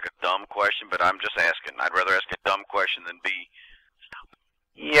sounds like a dumb question, but I'm just asking. I'd rather ask a dumb question than be...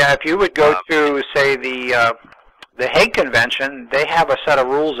 Yeah, if you would go to, say, the Hague Convention, they have a set of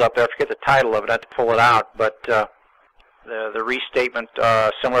rules up there. I forget the title of it. I have to pull it out, but the restatement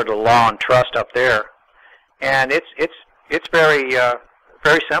similar to law and trust up there, and it's very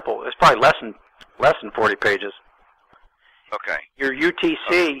very simple. It's probably less than 40 pages. Okay. Your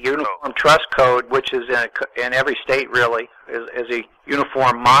UTC, Uniform Trust Code, which is in every state really, is a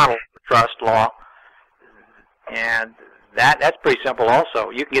uniform model for trust law, and that's pretty simple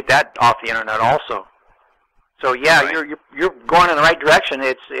also. You can get that off the internet also. So yeah, right. You're going in the right direction.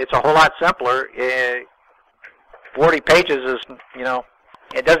 It's a whole lot simpler. 40 pages is,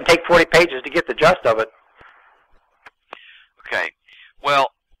 it doesn't take 40 pages to get the gist of it. Okay.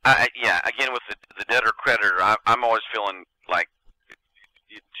 Well, again with the debtor creditor, I'm always feeling like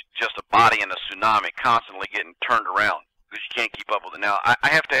just a body in a tsunami, constantly getting turned around because you can't keep up with it. Now, I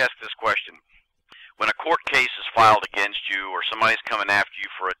have to ask this question. When a court case is filed against you, or somebody's coming after you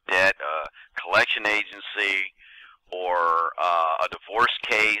for a debt, a collection agency, or a divorce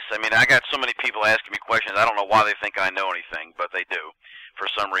case, I got so many people asking me questions. I don't know why they think I know anything, but they do for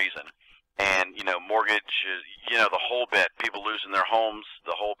some reason. and mortgage, the whole bit. People losing their homes,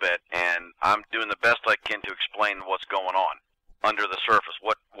 the whole bit. And I'm doing the best I can to explain what's going on under the surface,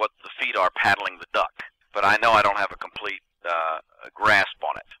 what the feet are paddling the duck. But I know I don't have a complete grasp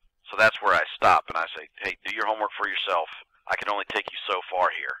on it. So that's where I stop and I say, hey, do your homework for yourself. I can only take you so far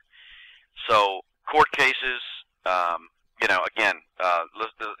here. So court cases, again,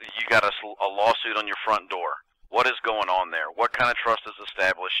 you got a lawsuit on your front door. What is going on there? What kind of trust is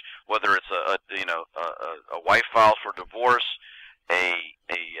established? Whether it's a wife files for divorce, a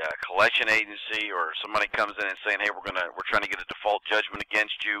collection agency, or somebody comes in and saying, hey, we're trying to get a default judgment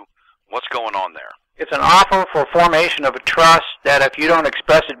against you. What's going on there? It's an offer for formation of a trust that if you don't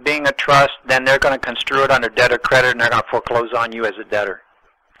express it being a trust, then they're going to construe it under debtor credit and they're going to foreclose on you as a debtor.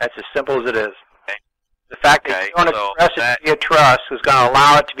 That's as simple as it is. Okay. The fact that you don't express it to be a trust is going to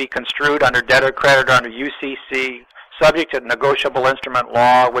allow it to be construed under debtor credit or under UCC, subject to negotiable instrument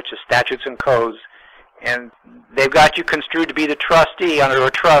law, which is statutes and codes. And they've got you construed to be the trustee under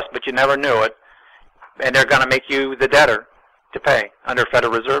a trust, but you never knew it. And they're going to make you the debtor to pay under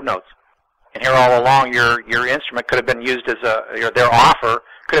Federal Reserve notes. And here all along, your instrument could have been used as their offer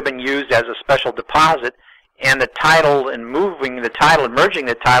could have been used as a special deposit, and the title and moving the title and merging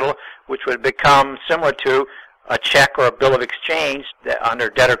the title, which would become similar to a check or a bill of exchange under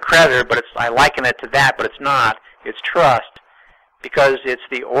debtor creditor, but I liken it to that, but it's not. It's trust, because it's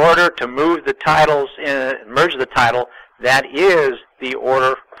the order to move the titles in, merge the title, that is the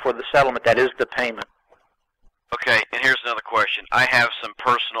order for the settlement, that is the payment. Okay, and here's another question. I have some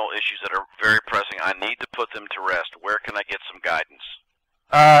personal issues that are very pressing. I need to put them to rest. Where can I get some guidance?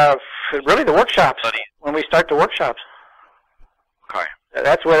 Really the workshops, when we start the workshops. Okay.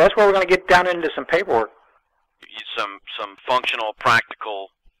 That's where we're going to get down into some paperwork. Some functional, practical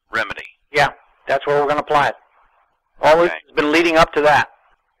remedy. Yeah, that's where we're going to apply it. All this has been leading up to that.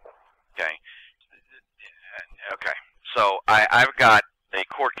 Okay. Okay. So I've got a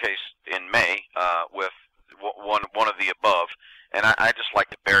court case in May with one of the above, and I just like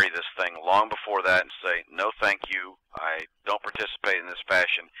to bury this thing long before that and say, no thank you, I don't participate in this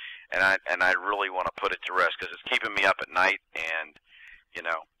fashion, and I really want to put it to rest, because it's keeping me up at night, and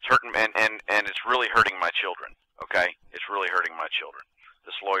it's hurting, and it's really hurting my children. Okay, it's really hurting my children.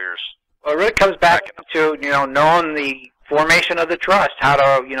 This lawyer's. Well, it really comes back to knowing the formation of the trust, how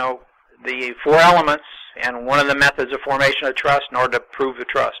to the four elements, and one of the methods of formation of trust in order to prove the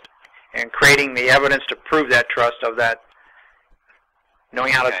trust, and creating the evidence to prove that trust of that,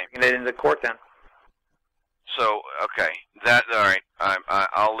 knowing how to bring it into the court then. So, okay, all right.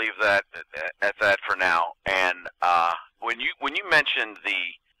 I'll leave that at that for now. And when you mentioned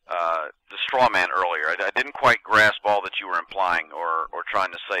the straw man earlier, I didn't quite grasp all that you were implying or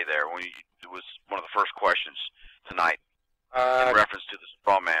trying to say there. It was one of the first questions tonight in reference to the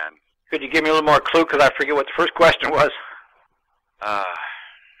straw man. Could you give me a little more clue, because I forget what the first question was?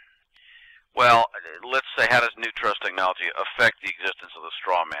 Well, let's say, how does new trust technology affect the existence of the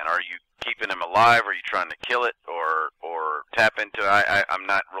straw man? Are you keeping him alive? Are you trying to kill it or tap into it? I'm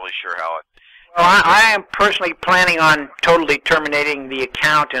not really sure how it... Well, I am personally planning on totally terminating the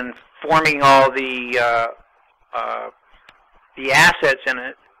account and forming all the assets in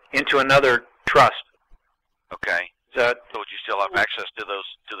it into another trust. Okay. So would you still have access to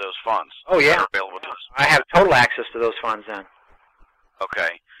those funds? Oh, yeah. That are available to us? I have total access to those funds then. Okay.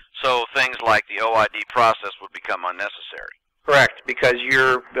 So things like the OID process would become unnecessary. Correct, because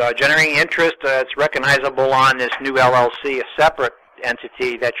you're generating interest that's recognizable on this new LLC, a separate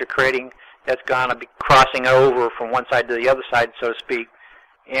entity that you're creating that's going to be crossing over from one side to the other side, so to speak.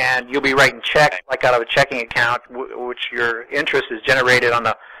 And you'll be writing checks like out of a checking account, which your interest is generated on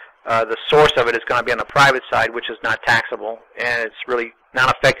the source of it is going to be on the private side, which is not taxable, and it's really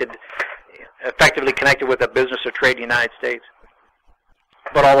not effectively connected with a business or trade in the United States.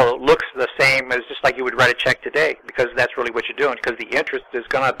 But although it looks the same, it's just like you would write a check today, because that's really what you're doing, because the interest is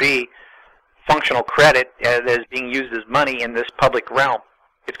going to be functional credit that is being used as money in this public realm.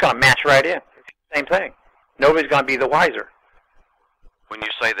 It's going to match right in. Same thing. Nobody's going to be the wiser. When you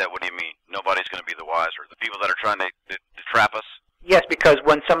say that, what do you mean? Nobody's going to be the wiser? The people that are trying to trap us? Yes, because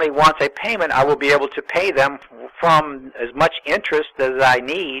when somebody wants a payment, I will be able to pay them from as much interest as I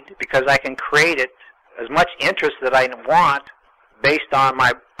need, because I can create it as much interest that I want based on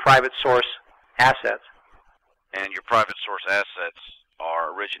my private source assets. And your private source assets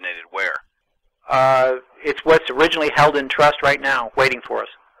are originated where? It's what's originally held in trust right now, waiting for us.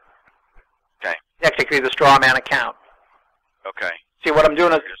 Okay. Technically the straw man account. Okay. See, what I'm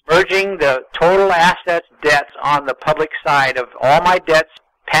doing is merging the total assets, debts on the public side of all my debts,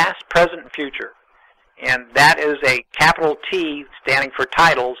 past, present, and future. And that is a capital T standing for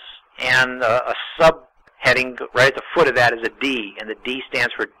titles and a subheading right at the foot of that is a D, and the D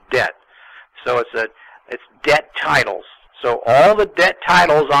stands for debt. So it's debt titles. So all the debt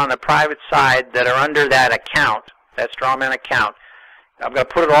titles on the private side that are under that account, that strawman account, I'm going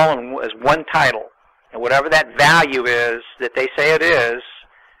to put it all in as one title. And whatever that value is that they say it is,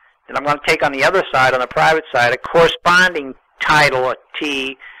 then I'm going to take on the other side, on the private side, a corresponding title, a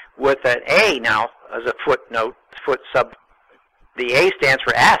T, with an A now as a footnote, foot sub. The A stands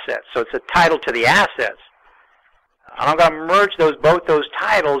for assets, so it's a title to the assets. I'm going to merge both those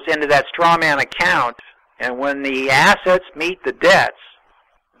titles into that strawman account, and when the assets meet the debts,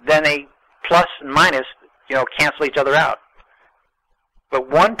 then they plus and minus, cancel each other out. But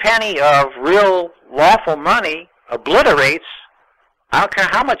 1 penny of real lawful money obliterates, I don't care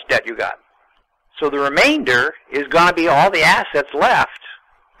how much debt you got. So the remainder is going to be all the assets left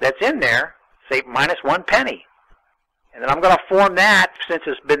that's in there, say minus 1 penny. And then I'm going to form that, since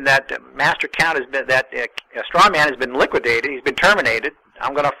it's been that master account has been, that straw man has been liquidated, he's been terminated,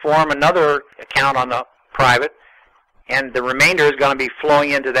 I'm going to form another account on the private, and the remainder is going to be flowing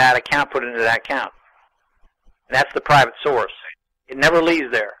into that account, put into that account. And that's the private source. It never leaves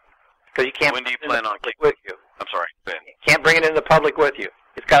there, because you can't. When do you plan on keeping it with you? I'm sorry, Ben. You can't bring it into the public with you.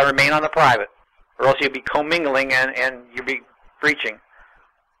 It's got to remain on the private, or else you'll be commingling and you'll be breaching.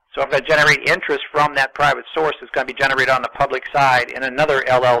 So I'm going to generate interest from that private source. It's going to be generated on the public side in another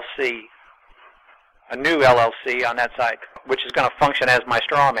LLC, a new LLC on that side, which is going to function as my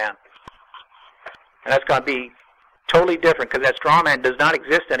straw man. And that's going to be totally different, because that straw man does not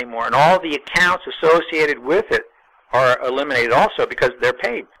exist anymore, and all the accounts associated with it are eliminated also, because they're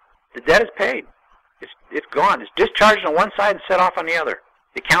paid. The debt is paid. It's gone. It's discharged on one side and set off on the other.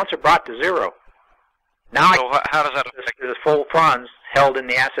 The accounts are brought to zero. Now so how does that affect the full funds held in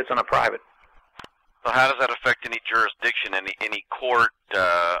the assets on a private? So how does that affect any jurisdiction, any court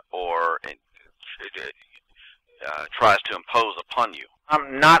or tries to impose upon you?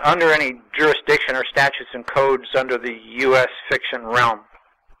 I'm not under any jurisdiction or statutes and codes under the U.S. fiction realm.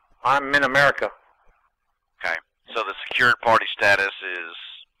 I'm in America. Okay. So the secured party status is...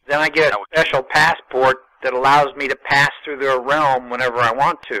 Then I get a special passport that allows me to pass through their realm whenever I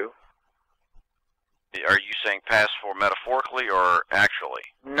want to. Are you saying pass for metaphorically or actually?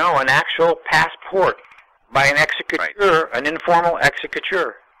 No, an actual passport by an executor, an informal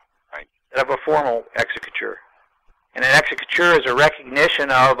executor, instead of a formal executor. And an executor is a recognition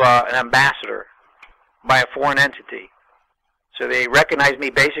of an ambassador by a foreign entity. So they recognize me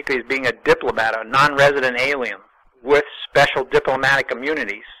basically as being a diplomat, a non-resident alien with special diplomatic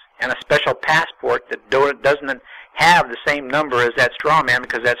immunities and a special passport that doesn't have the same number as that straw man,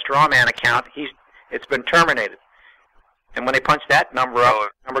 because that straw man account, it's been terminated. And when they punch that number up,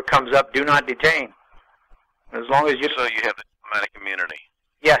 the number comes up, do not detain. As long as you... So you have the diplomatic immunity.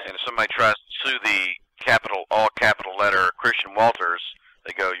 Yes. And if somebody tries to sue the all capital letter Christian Walters,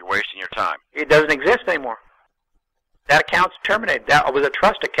 they go, you're wasting your time. It doesn't exist anymore. That account's terminated. That was a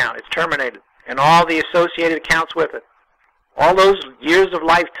trust account. It's terminated. And all the associated accounts with it. All those years of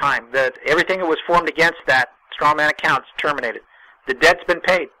lifetime, everything that was formed against that strawman account is terminated. The debt's been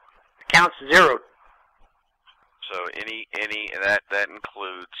paid. The account's zeroed. So that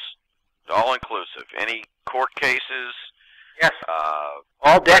includes, all inclusive, any court cases? Yes.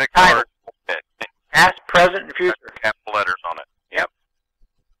 All debt titles. Debt. Past, present, and future. Capital letters on it. Yep.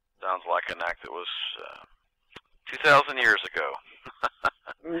 Sounds like an act that was 2,000 years ago.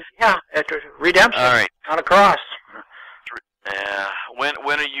 Yeah, after redemption. All right. On a cross.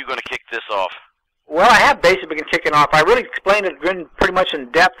 When are you going to kick this off? Well, I have basically been kicking off. I really explained it pretty much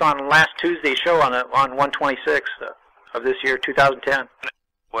in depth on last Tuesday's show on 1/26 of this year, 2010.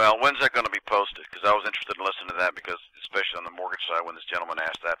 Well, when's that going to be posted? Because I was interested in listening to that, because especially on the mortgage side, when this gentleman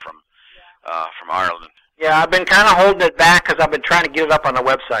asked that from Ireland. Yeah, I've been kind of holding it back because I've been trying to get it up on the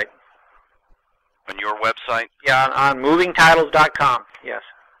website. On your website? Yeah, on movingtitles.com. Yes.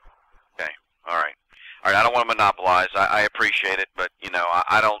 Okay. All right. I don't want to monopolize. I appreciate it, but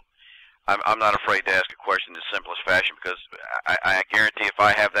I'm not afraid to ask a question in the simplest fashion, because I guarantee if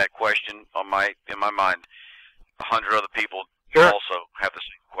I have that question in my mind, 100 other people also have the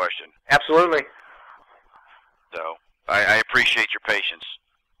same question. Absolutely. So I appreciate your patience.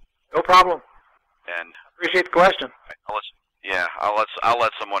 No problem. And appreciate the question. I'll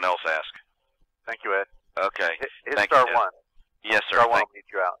let someone else ask. Thank you, Ed. Okay. Hit Thank star you, one. Yes, sir. Star one will lead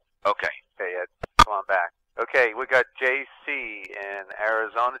you out. Okay. Okay, Ed. Come on back. Okay, we got JC in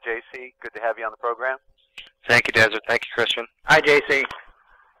Arizona. JC, good to have you on the program. Thank you, Desert. Thank you, Christian. Hi, JC.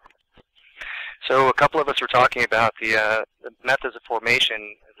 So a couple of us were talking about the methods of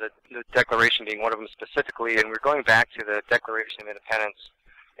formation, the Declaration being one of them specifically, and we're going back to the Declaration of Independence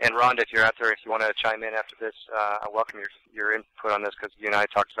And Rhonda, if you're out there, if you want to chime in after this, I welcome your input on this because you and I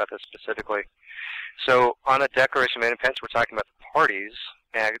talked about this specifically. So on the Declaration of Independence, we're talking about the parties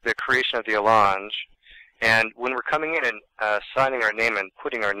and the creation of the allonge. And when we're coming in and signing our name and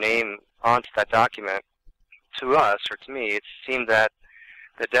putting our name onto that document, to us, or to me, it seemed that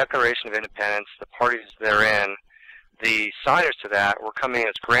the Declaration of Independence, the parties therein, the signers to that were coming in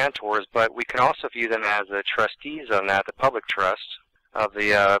as grantors, but we can also view them as the trustees on that, the public trust of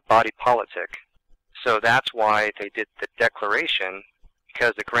the body politic. So that's why they did the declaration,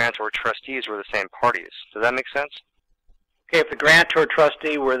 because the grantor trustees were the same parties. Does that make sense? Okay, if the grantor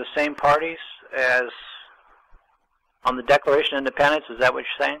trustee were the same parties as on the Declaration of Independence, is that what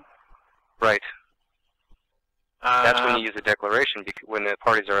you're saying? Right. That's when you use the declaration, when the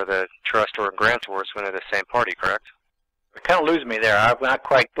parties are the trustor and grantors, when they're the same party, correct? You kind of lose me there. I'm not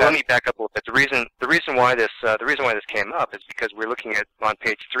quite. Let me back up a little bit. The reason why this came up is because we're looking at on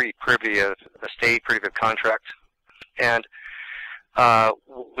page 3, privity of estate, privity of contract, and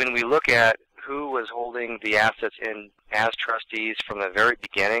when we look at who was holding the assets in as trustees from the very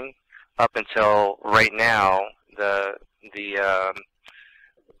beginning up until right now, the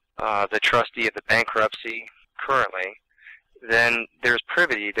trustee of the bankruptcy currently, then there's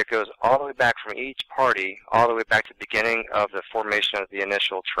privity that goes all the way back from each party, all the way back to the beginning of the formation of the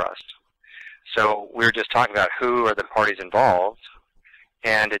initial trust. So we were just talking about who are the parties involved,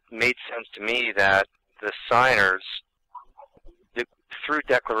 and it made sense to me that the signers, through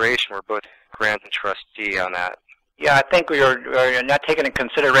declaration, were both grant and trustee on that. Yeah, I think you're not taking into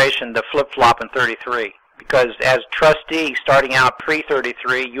consideration the flip-flop in 33, because as trustee starting out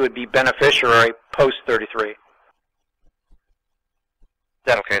pre-33, you would be beneficiary post-33.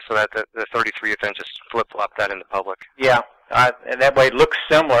 Okay, so that the 33 event just flip-flopped that in the public. Yeah, and that way it looks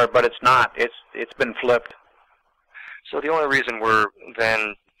similar, but it's not. It's been flipped. So the only reason we're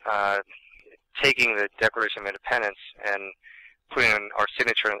then taking the Declaration of Independence and putting our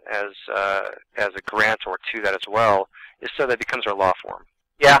signature as a grantor to that as well is so that it becomes our law form.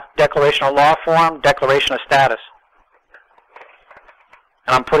 Yeah, declaration of law form, declaration of status.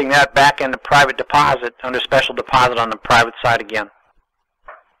 And I'm putting that back into private deposit, under special deposit on the private side again,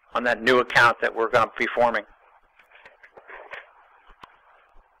 on that new account that we're going to be forming.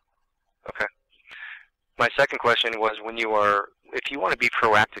 Okay. My second question was, if you want to be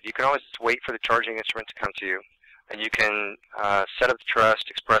proactive, you can always wait for the charging instrument to come to you, and you can set up the trust,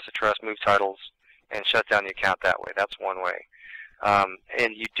 express the trust, move titles, and shut down the account that way. That's one way.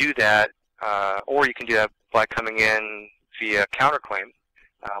 And you do that, or you can do that by coming in via counterclaim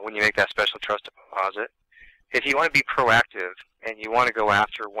when you make that special trust deposit. If you want to be proactive and you want to go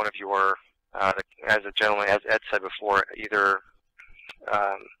after one of your, as a gentleman, as Ed said before, either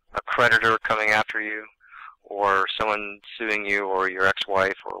a creditor coming after you, or someone suing you, or your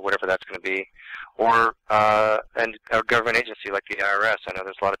ex-wife, or whatever that's going to be, or a government agency like the IRS. I know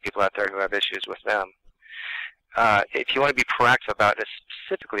there's a lot of people out there who have issues with them. If you want to be proactive about it,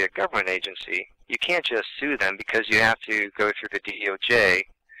 specifically a government agency, you can't just sue them because you have to go through the DOJ.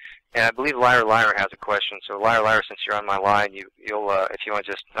 And I believe Liar has a question. So Liar, since you're on my line, you'll if you want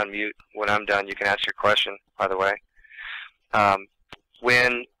to just unmute when I'm done, you can ask your question, by the way.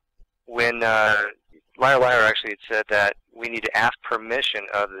 When Liar actually had said that we need to ask permission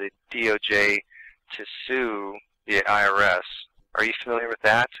of the DOJ to sue the IRS. Are you familiar with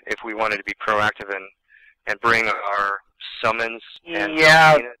that? If we wanted to be proactive and bring our summons and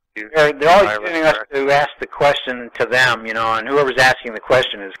yeah, they're always IRS getting us to ask the question to them, you know, and whoever's asking the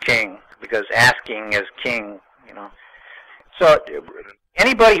question is king, because asking is king, you know. So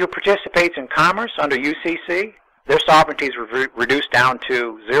anybody who participates in commerce under UCC, their sovereignty is reduced down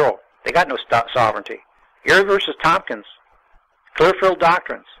to 0. They got no sovereignty. Erie versus Tompkins, Clearfield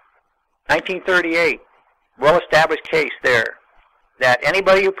Doctrines, 1938, well-established case there, that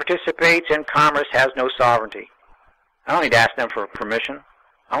anybody who participates in commerce has no sovereignty. I don't need to ask them for permission.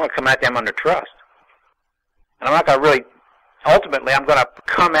 I'm going to come at them under trust. And I'm not going to really, ultimately, I'm going to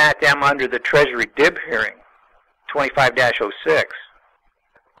come at them under the Treasury DIB hearing, 25-06.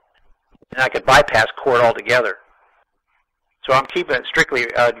 And I could bypass court altogether. So I'm keeping it strictly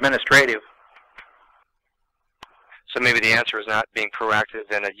administrative. So maybe the answer is not being proactive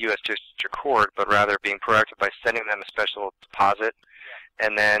in a U.S. district court, but rather being proactive by sending them a special deposit,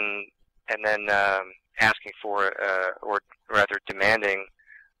 and then asking for, or rather demanding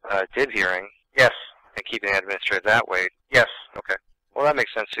a DIB hearing. Yes. And keeping it administrative that way. Yes. Okay. Well, that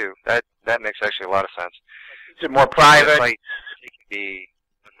makes sense too. That makes actually a lot of sense. It's more private. Like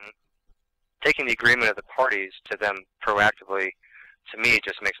taking the agreement of the parties to them proactively, to me, it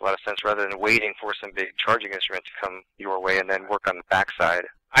just makes a lot of sense rather than waiting for some big charging instrument to come your way and then work on the backside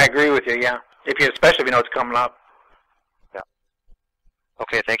I agree with you. Yeah, especially if you know it's coming up. Yeah.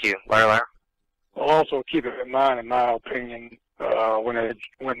 Okay. Thank you, Liar. Well, also keep it in mind, in my opinion, when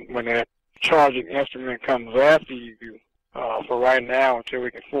that charging instrument comes after you, for right now, until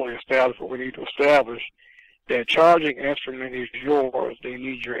we can fully establish what we need to establish, that charging instrument is yours. They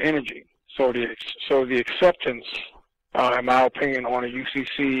need your energy. So the acceptance, in my opinion, on a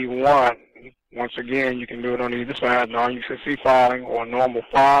UCC-1, once again, you can do it on either side, non-UCC filing or normal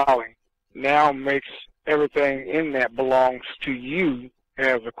filing, now makes everything in that belongs to you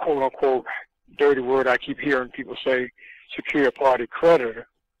as a quote-unquote dirty word I keep hearing people say, secure party creditor.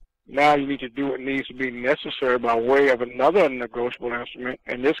 Now you need to do what needs to be necessary by way of another negotiable instrument.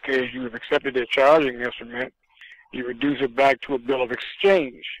 In this case, you have accepted their charging instrument. You reduce it back to a bill of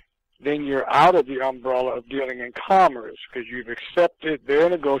exchange. Then you're out of the umbrella of dealing in commerce because you've accepted their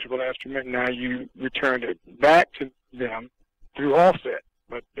negotiable instrument. Now you returned it back to them through offset.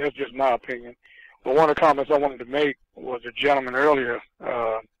 But that's just my opinion. But one of the comments I wanted to make was a gentleman earlier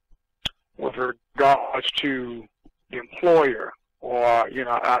with regards to the employer, or,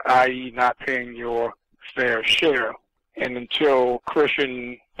 i.e. not paying your fair share. And until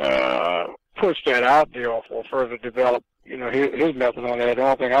Christian puts that out there or further develop, his method on that, the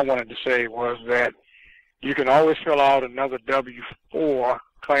only thing I wanted to say was that you can always fill out another W-4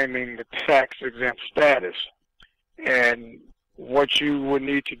 claiming the tax-exempt status. And what you would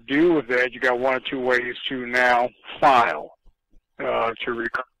need to do with that, you got one or two ways to now file to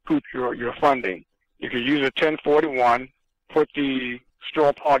recoup your funding. You could use a 1041, put the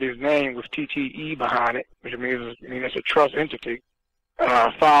straw party's name with TTE behind it, which means it's a trust entity.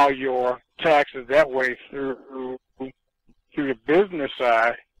 File your taxes that way through the business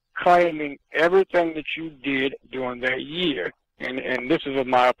side, claiming everything that you did during that year. And this is, in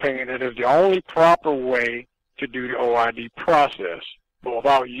my opinion, it is the only proper way to do the OID process. But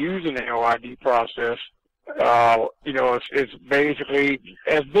without using the OID process, it's basically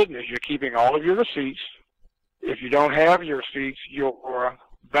as business. You're keeping all of your receipts. If you don't have your receipts, your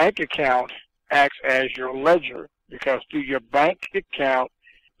bank account acts as your ledger, because through your bank account,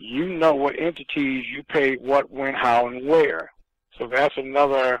 you know what entities you paid what, when, how, and where. So that's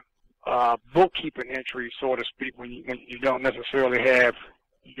another bookkeeping entry, so to speak, when you don't necessarily have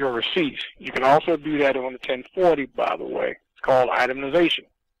your receipts. You can also do that on the 1040, by the way. It's called itemization.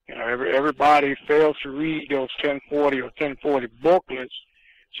 Everybody fails to read those 1040 or 1040 booklets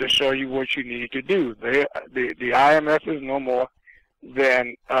to show you what you need to do. The IMF is no more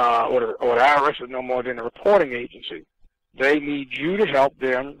than, or the IRS is no more than a reporting agency. They need you to help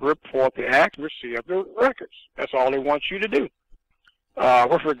them report the accuracy of the records. That's all they want you to do.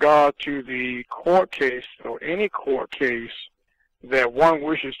 With regard to the court case, or any court case that one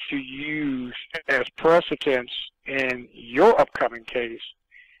wishes to use as precedence in your upcoming case,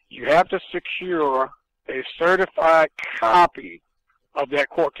 you have to secure a certified copy of that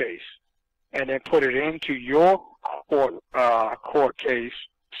court case and then put it into your court case,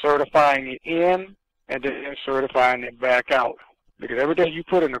 certifying it in and then certifying it back out. Because everything you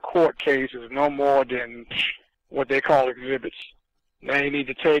put in a court case is no more than what they call exhibits. Now you need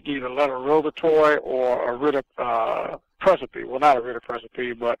to take either letter rogatory or a writ of precipice. Well, not a writ of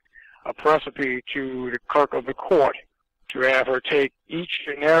precipice, but a precipice to the clerk of the court to have her take each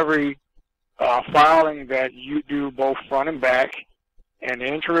and every filing that you do, both front and back, and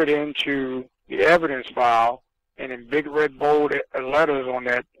enter it into the evidence file, and in big red bold letters on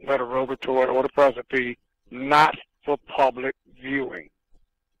that letter rogatory or the precipice, not for public viewing.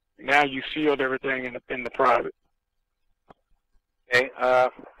 Now you sealed everything in the private. Okay,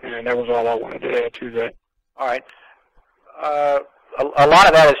 and that was all I wanted to add to that. All right. A lot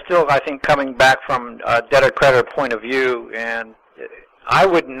of that is still, I think, coming back from a debtor-creditor point of view, and I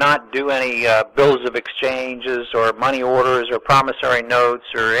would not do any bills of exchanges or money orders or promissory notes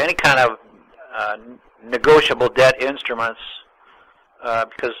or any kind of negotiable debt instruments,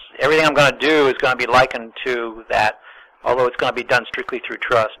 because everything I'm going to do is going to be likened to that, although it's going to be done strictly through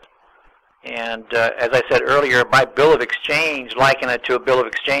trust. And as I said earlier, my bill of exchange, liken it to a bill of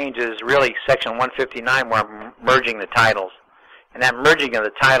exchange, is really Section 159, where I'm merging the titles. And that merging of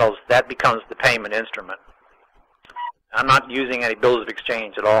the titles, that becomes the payment instrument. I'm not using any bills of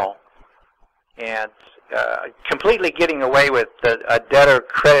exchange at all. And completely getting away with a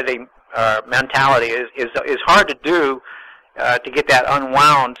debtor-crediting mentality is hard to do to get that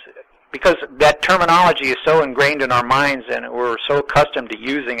unwound, because that terminology is so ingrained in our minds, and we're so accustomed to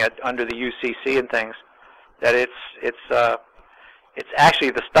using it under the UCC and things, that it's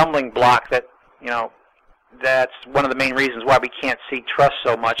actually the stumbling block that, that's one of the main reasons why we can't see trust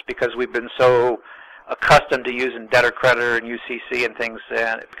so much, because we've been so accustomed to using debtor, creditor, and UCC and things,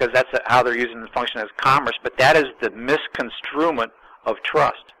 because that's how they're using the function as commerce. But that is the misconstruement of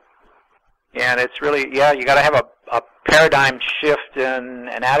trust. And it's really, yeah, you got to have a paradigm shift in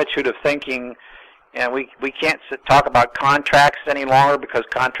an attitude of thinking. And we can't talk about contracts any longer because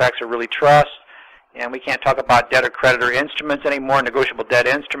contracts are really trust. And we can't talk about debtor-creditor instruments anymore, negotiable debt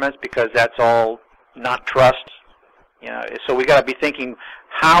instruments, because that's all not trust. You know, so we got to be thinking,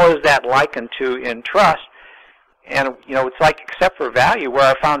 how is that likened to in trust? And you know, it's like except for value. Where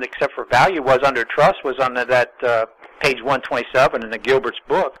I found except for value was under trust was under that page 127 in the Gilbert's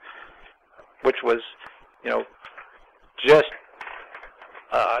book, which was, you know, just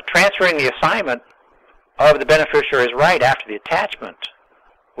transferring the assignment of the beneficiary's right after the attachment,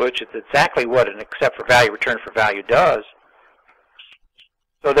 which is exactly what an except for value, return for value does.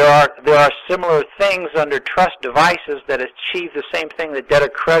 So there are similar things under trust devices that achieve the same thing that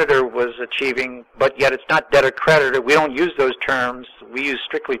debtor-creditor was achieving, but yet it's not debtor-creditor. We don't use those terms. We use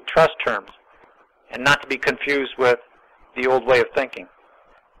strictly trust terms, and not to be confused with the old way of thinking,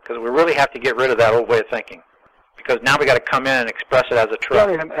 because we really have to get rid of that old way of thinking, because now we got to come in and express it as a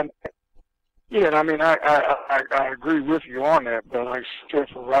trust. Yeah, and I mean, I agree with you on that, but like I said,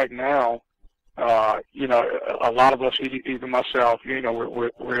 for right now, you know, a lot of us, even myself, you know,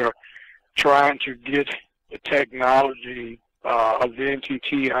 we're trying to get the technology of the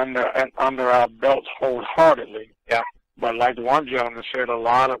NTT under our belts wholeheartedly. Yeah. But like the one gentleman said, a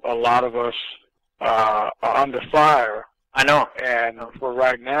lot of us are under fire. I know. And for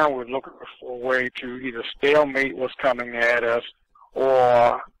right now, we're looking for a way to either stalemate what's coming at us,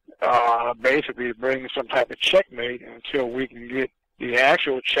 or basically bring some type of checkmate until we can get the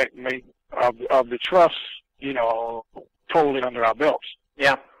actual checkmate of the trust, you know, totally under our belts.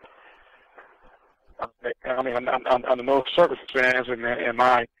 Yeah. I mean, under no circumstances am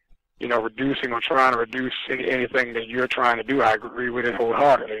I, you know, reducing or trying to reduce anything that you're trying to do. I agree with it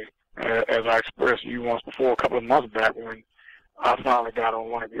wholeheartedly, as I expressed to you once before, a couple of months back when I finally got on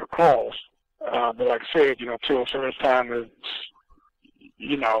one of your calls. But like I said, you know, till a certain time is,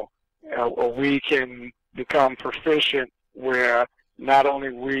 you know, we can become proficient where not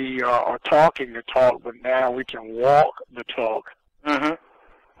only we are talking the talk, but now we can walk the talk. Mm-hmm.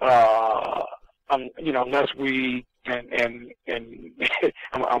 You know, unless we, and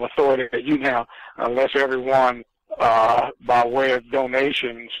I'm authority at you now, unless everyone, by way of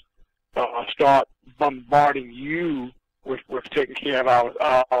donations, start bombarding you with taking care of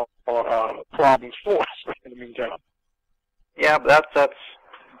our problems for us in the meantime. Yeah, but that's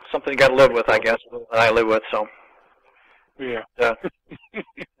something you got to live with, I guess. That I live with, so. Yeah.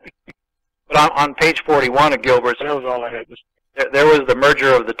 But on page 41 of Gilbert's, that was all I had. There was the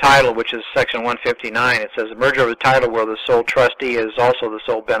merger of the title, which is section 159. It says the merger of the title where the sole trustee is also the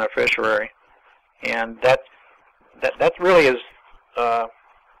sole beneficiary, and that really is.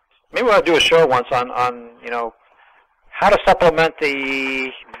 Maybe we'll do a show once on you know, how to supplement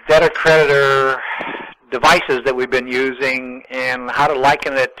the debtor-creditor devices that we've been using, and how to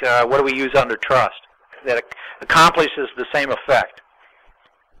liken it. What do we use under trust that accomplishes the same effect?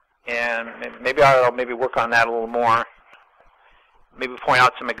 And maybe I'll work on that a little more. Maybe point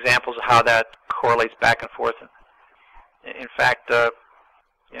out some examples of how that correlates back and forth. In fact,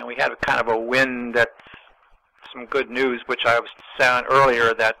 you know, we had kind of a win, that's some good news, which I was saying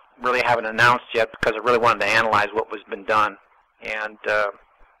earlier, that really haven't announced yet because I really wanted to analyze what was been done. And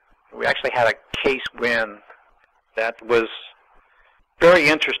we actually had a case win that was very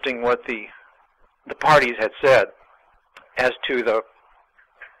interesting. What the parties had said as to the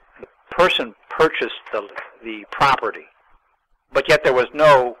person purchased the property, but yet there was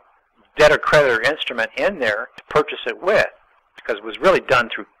no debtor-creditor instrument in there to purchase it with, because it was really done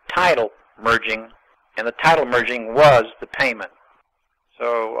through title merging, and the title merging was the payment.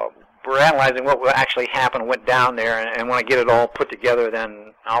 So we're analyzing what actually happened, went down there, and when I get it all put together,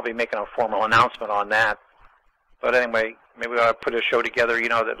 then I'll be making a formal announcement on that. But anyway, maybe I'll put a show together, you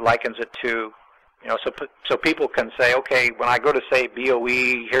know, that likens it to, you know, so people can say, okay, when I go to say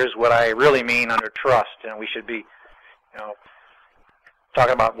BOE, here's what I really mean under trust, and we should be, you know,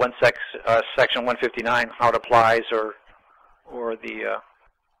 talking about section 159, how it applies, or the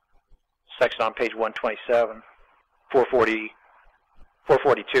section on page 127,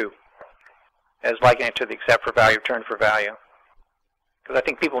 442, as likening it to the except for value, return for value. Because I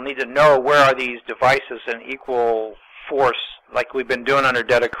think people need to know where are these devices in equal force, like we've been doing under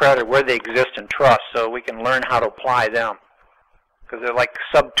debtor-creditor, where they exist in trust, so we can learn how to apply them. Because they're like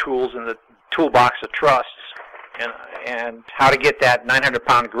sub-tools in the toolbox of trusts, and how to get that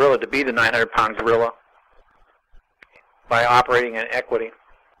 900-pound gorilla to be the 900-pound gorilla by operating in equity.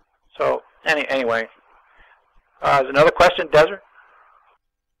 So anyway, Is another question, Desert?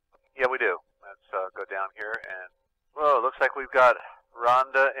 Yeah, we do. Let's go down here, and whoa, looks like we've got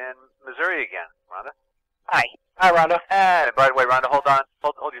Rhonda in Missouri again. Rhonda? Hi. Hi, Rhonda. And by the way, Rhonda, hold on.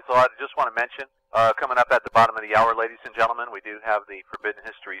 Hold your thought. I just want to mention, coming up at the bottom of the hour, ladies and gentlemen, we do have the Forbidden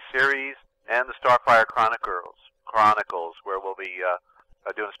History series and the Starfire Chronicles, where we'll be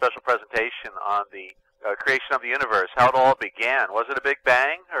doing a special presentation on the creation of the universe, how it all began. Was it a big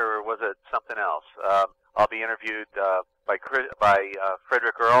bang, or was it something else? I'll be interviewed by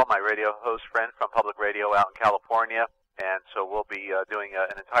Frederick Earl, my radio host friend from Public Radio out in California. And so we'll be doing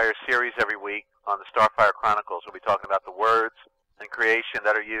an entire series every week on the Starfire Chronicles. We'll be talking about the words and creation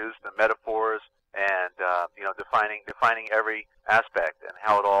that are used, the metaphors, and defining every aspect and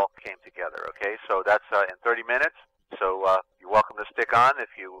how it all came together. Okay, so that's in 30 minutes. So you're welcome to stick on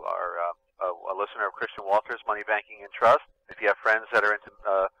if you are a listener of Christian Walters, Money, Banking, and Trust. If you have friends that are into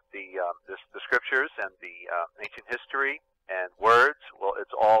the scriptures and the ancient history and words, well,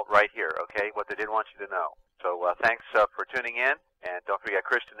 it's all right here. Okay, what they did want you to know. So thanks for tuning in, and don't forget,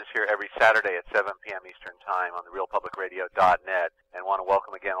 Christian is here every Saturday at 7 p.m. Eastern Time on the RealPublicRadio.net, and want to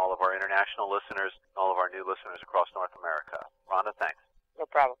welcome again all of our international listeners and all of our new listeners across North America. Rhonda, thanks. No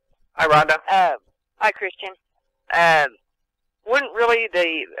problem. Hi, Rhonda. Hi, Christian. Wouldn't really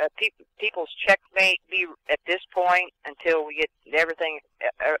the people's checkmate be at this point until we get everything,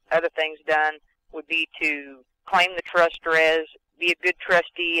 other things done, would be to claim the trust res, be a good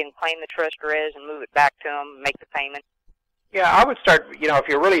trustee and claim the trust res and move it back to them, make the payment? Yeah, I would start, if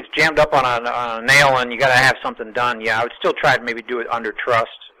you're really jammed up on a nail and you got to have something done, I would still try to maybe do it under trust.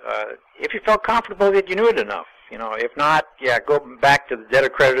 If you felt comfortable that you knew it enough. If not, go back to the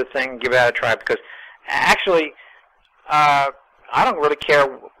debtor-creditor thing, give that a try, because actually, I don't really care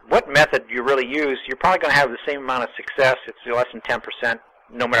what method you really use. You're probably going to have the same amount of success. It's less than 10%,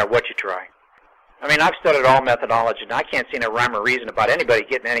 no matter what you try. I mean, I've studied all methodology, and I can't see no rhyme or reason about anybody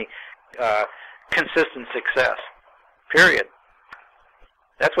getting any consistent success, period.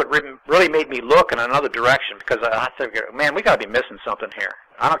 That's what really made me look in another direction, because I said, man, we got to be missing something here.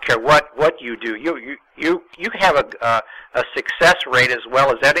 I don't care what you do. You have a success rate as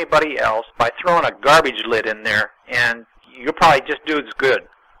well as anybody else by throwing a garbage lid in there, and you'll probably just do as good.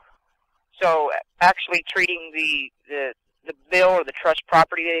 So actually treating the bill or the trust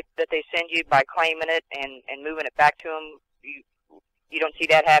property that they send you by claiming it and moving it back to them, you don't see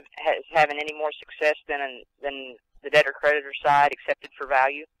that having any more success than the debtor-creditor side accepted for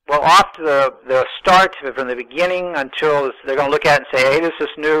value? Well, off to the start, from the beginning until they're going to look at it and say, hey, this is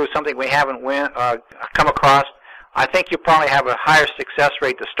new, something we haven't come across, I think you probably have a higher success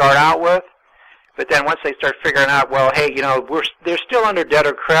rate to start out with. But then once they start figuring out, well, hey, they're still under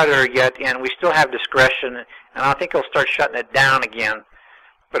debtor-creditor yet, and we still have discretion, and I think they'll start shutting it down again.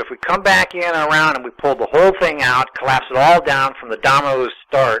 But if we come back in and around and we pull the whole thing out, collapse it all down from the dominoes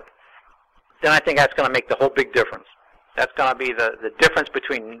start, then I think that's going to make the whole big difference. That's going to be the difference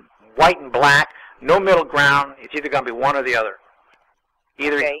between white and black, no middle ground. It's either going to be one or the other.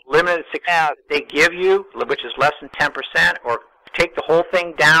 Either limited success they give you, which is less than 10%, or take the whole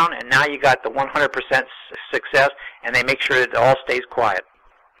thing down, and now you got the 100% success, and they make sure that it all stays quiet.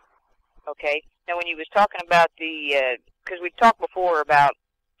 Okay. Now, when you was talking about because we talked before about,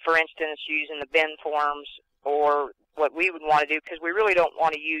 for instance, using the bin forms, or what we would want to do, because we really don't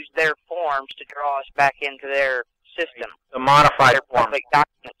want to use their forms to draw us back into their system. The modified form,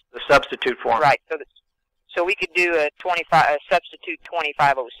 the substitute form. Right. So we could do a substitute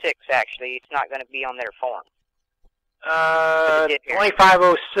 2506. Actually, it's not going to be on their form.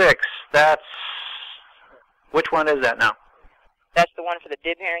 2506. That's which one is that now? That's the one for the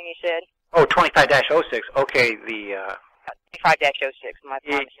DIB hearing, you said. Oh, 25-06. Okay, the 25-06. My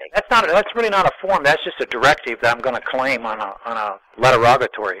mistake. That's really not a form. That's just a directive that I'm going to claim on a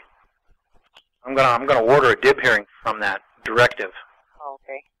letterogatory. I'm going to order a DIB hearing from that directive. Oh,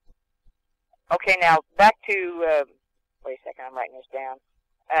 okay. Okay, now back to wait a second. I'm writing this down.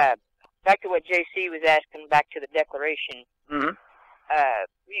 Back to what JC was asking. Back to the declaration. Mm-hmm.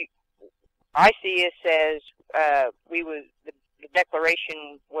 I see it says the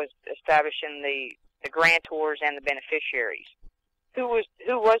declaration was establishing the grantors and the beneficiaries. Who was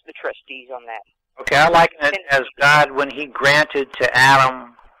the trustees on that? Okay, I liken it as God when He granted to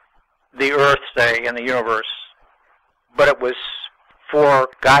Adam the earth, say, and the universe, but it was for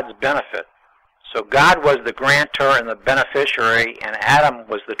God's benefit. So God was the grantor and the beneficiary, and Adam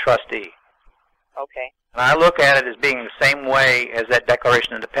was the trustee. Okay. And I look at it as being the same way as that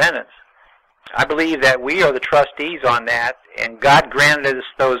Declaration of Independence. I believe that we are the trustees on that, and God granted us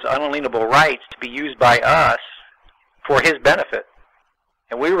those unalienable rights to be used by us for His benefit.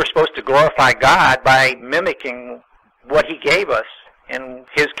 And we were supposed to glorify God by mimicking what He gave us in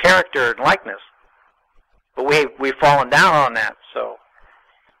His character and likeness. But we've fallen down on that. So,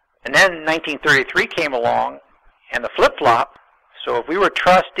 and then 1933 came along, and the flip-flop. So if we were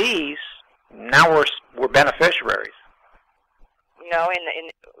trustees, now we're beneficiaries. No,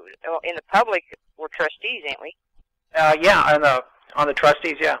 in the public, we're trustees, ain't we? Yeah, on the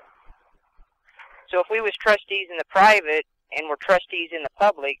trustees, yeah. So if we was trustees in the private and we're trustees in the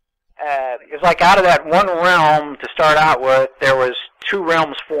public, it's like out of that one realm to start out with, there was two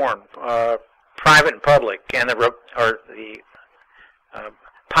realms formed, private and public, and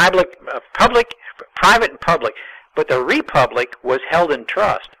private and public. But the republic was held in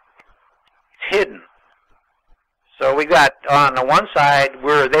trust. It's hidden. So we got on the one side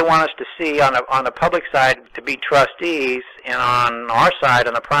where they want us to see on the public side to be trustees, and on our side,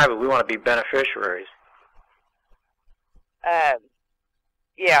 on the private, we want to be beneficiaries.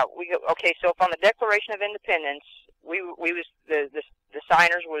 Yeah. Okay. So if on the Declaration of Independence, we was the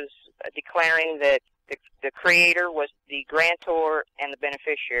signers was declaring that the creator was the grantor and the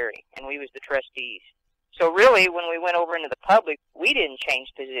beneficiary, and we was the trustees. So really, when we went over into the public, we didn't change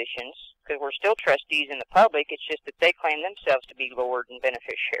positions because we're still trustees in the public. It's just that they claim themselves to be lord and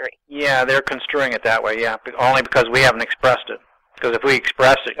beneficiary. Yeah, they're construing it that way, yeah, but only because we haven't expressed it. Because if we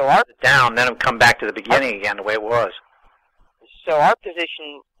expressed it down, then it would come back to the beginning again the way it was. So our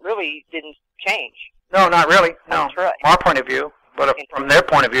position really didn't change. No, not really. No, That's right. From our point of view. But from their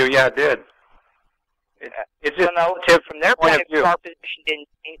point of view, yeah, it did. It's just from their point of view, our position didn't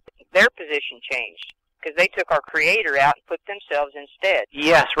change. Their position changed because they took our creator out and put themselves instead.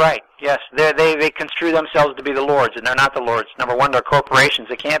 Yes, right. Yes, they construe themselves to be the lords, and they're not the lords. Number one, they're corporations.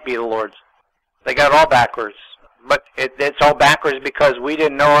 They can't be the lords. They got it all backwards. But it's all backwards because we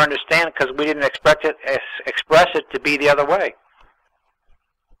didn't know or understand because we didn't express it to be the other way.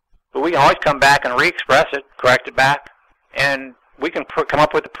 But we can always come back and re-express it, correct it back, and we can come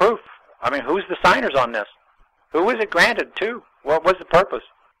up with the proof. I mean, who's the signers on this? Who was it granted to? What was the purpose?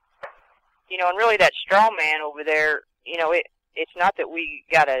 You know, and really that straw man over there, you know, it's not that we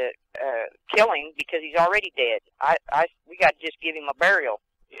got to kill him because he's already dead. We got to just give him a burial.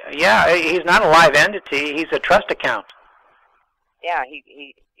 Yeah, he's not a live entity. He's a trust account. Yeah,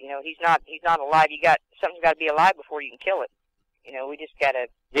 he you know, he's not alive. Something's got to be alive before you can kill it. You know, we just got to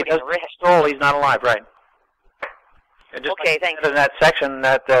put him to rest. Soul, he's not alive, right? Just okay, like thank you. In that section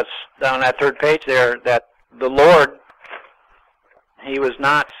that's on that third page there, that the Lord, he was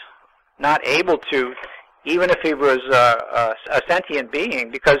not able to, even if he was a sentient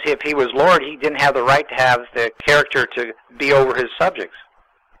being, because if he was Lord, he didn't have the right to have the character to be over his subjects.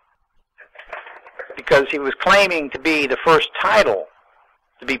 Because he was claiming to be the first title,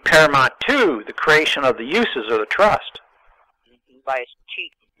 to be paramount to the creation of the uses of the trust. By his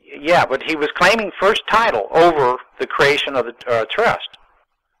cheek. Yeah, but he was claiming first title over the creation of the trust.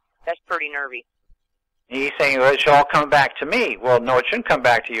 That's pretty nervy. He's saying, well, it should all come back to me. Well, no, it shouldn't come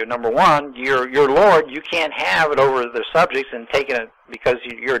back to you. Number one, you're Lord. You can't have it over the subjects and taking it because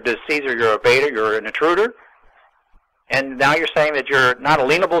you're a deceiver, you're a beta, you're an intruder. And now you're saying that you're not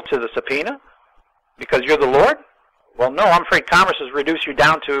alienable to the subpoena because you're the Lord? Well, no, I'm afraid commerce has reduced you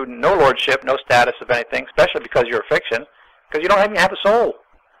down to no lordship, no status of anything, especially because you're a fiction, because you don't even have a soul.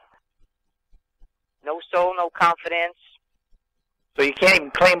 No soul, no confidence. So you can't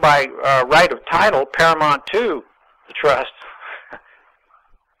even claim by right of title paramount to the trust.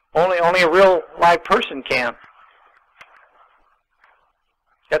 Only a real live person can.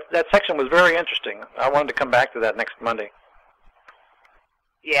 That section was very interesting. I wanted to come back to that next Monday.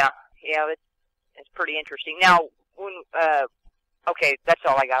 Yeah, it's pretty interesting. Now, when okay, that's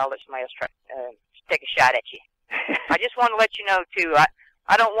all I got. I'll let somebody else try take a shot at you. I just want to let you know too.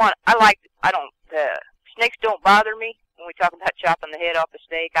 Snakes don't bother me when we talk about chopping the head off a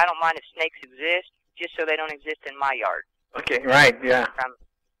snake. I don't mind if snakes exist, just so they don't exist in my yard. Okay, right, yeah.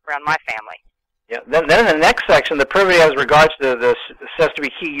 Around my family. Yeah. Then in the next section, the privity as regards to this says to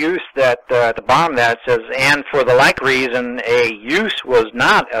be key use that at the bottom of that says, and for the like reason, a use was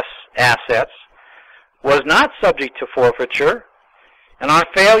not assets, was not subject to forfeiture, and on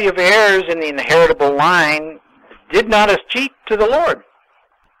failure of heirs in the inheritable line, did not escheat to the Lord.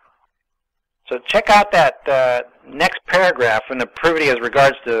 So check out that next paragraph in the privity as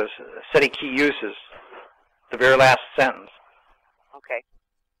regards to city key uses, the very last sentence. Okay.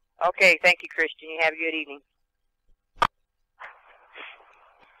 Okay, thank you, Christian. You have a good evening.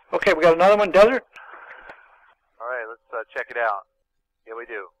 Okay, we got another one, Desert? All right, let's check it out. Yeah, we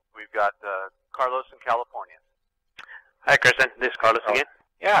do. We've got Carlos in California. Hi, Kristen. This is Carlos again.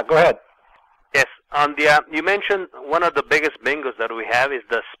 Yeah, go ahead. Yes. On the you mentioned one of the biggest bingos that we have is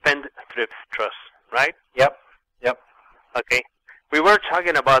the spendthrift trust, right? Yep. Yep. Okay. We were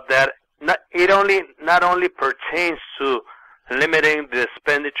talking about that. Not only pertains to limiting the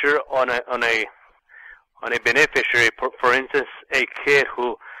expenditure on a beneficiary. For instance, a kid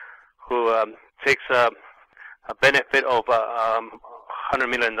who takes a benefit of $100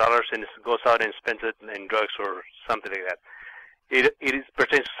 million and goes out and spends it in drugs or something like that. It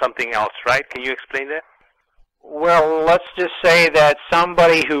pertains to something else, right? Can you explain that? Well, let's just say that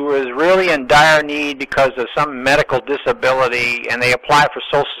somebody who is really in dire need because of some medical disability and they apply for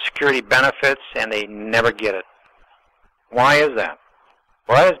Social Security benefits and they never get it. Why is that?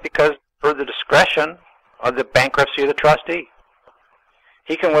 Well, it's because for the discretion of the bankruptcy of the trustee.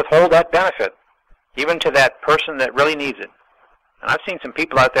 He can withhold that benefit, even to that person that really needs it. And I've seen some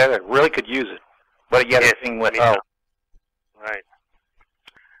people out there that really could use it, but yet it's being withheld. Right.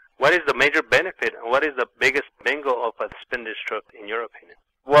 What is the major benefit? What is the biggest bingo of a spendthrift trust, in your opinion?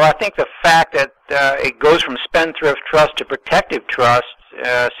 Well, I think the fact that it goes from spendthrift trust to protective trust,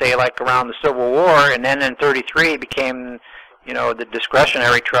 say like around the Civil War, and then in '33 became, the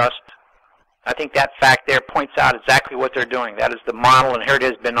discretionary trust. I think that fact there points out exactly what they're doing. That is the model, and here it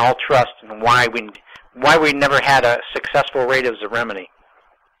has been all trust, and why we never had a successful rate as a remedy.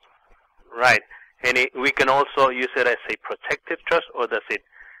 Right. And we can also use it as a protective trust, or does it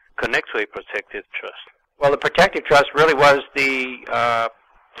connect to a protective trust? Well, the protective trust really was because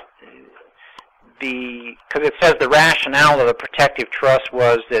it says the rationale of the protective trust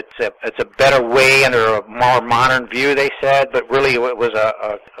was it's a better way under a more modern view, they said, but really it was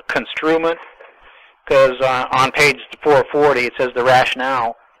a construment, because on page 440 it says the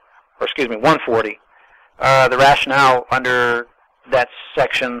rationale, 140, the rationale under that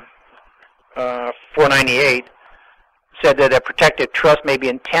section 498 said that a protective trust may be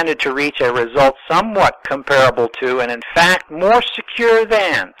intended to reach a result somewhat comparable to, and in fact more secure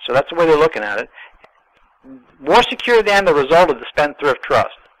than, so that's the way they're looking at it, more secure than the result of the spendthrift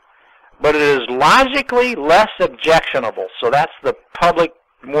trust. But it is logically less objectionable, so that's the public,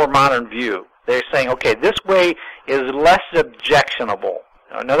 more modern view. They're saying, okay, this way is less objectionable.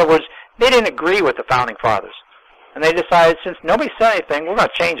 In other words, they didn't agree with the Founding Fathers. And they decided, since nobody said anything, we're going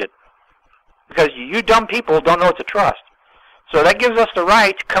to change it. Because you dumb people don't know it's a trust. So that gives us the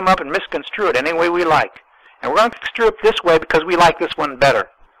right to come up and misconstrue it any way we like. And we're going to construe it this way because we like this one better.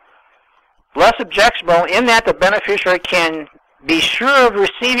 Less objectionable in that the beneficiary can be sure of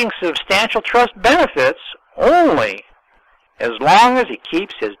receiving substantial trust benefits only as long as he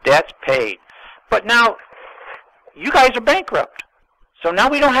keeps his debts paid. But now, you guys are bankrupt. So now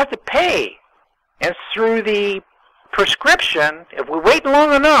we don't have to pay. And through the prescription, if we wait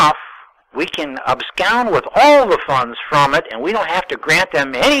long enough, we can abscond with all the funds from it, and we don't have to grant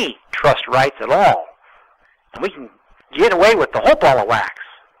them any trust rights at all. And we can get away with the whole ball of wax.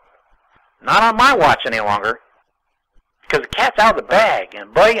 Not on my watch any longer, because the cat's out of the bag,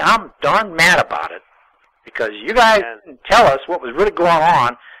 and buddy, I'm darn mad about it. Because you guys didn't tell us what was really going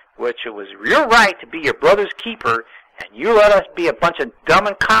on, which it was your right to be your brother's keeper, and you let us be a bunch of dumb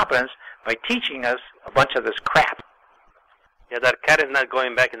incompetents by teaching us a bunch of this crap. Yeah, that cat is not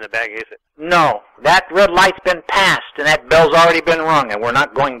going back in the bag, is it? No, that red light's been passed, and that bell's already been rung, and we're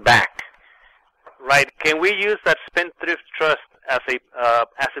not going back. Right. Can we use that spendthrift trust as a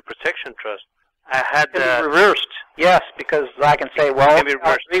protection trust? I had reversed. Yes, because I can say, well, I'll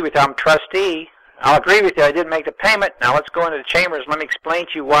agree with you. I'm trustee. I'll agree with you. I didn't make the payment. Now let's go into the chambers. Let me explain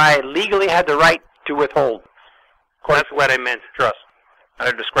to you why I legally had the right to withhold. That's what I meant. Trust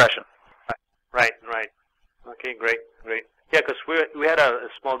under discretion. Right. Okay, great. Yeah, because we had a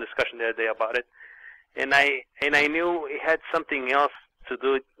small discussion the other day about it, and I knew it had something else to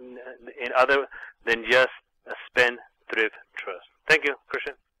do in other than just a spendthrift trust. Thank you,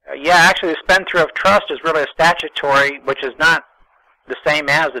 Christian. Yeah, actually, the spendthrift trust is really a statutory, which is not the same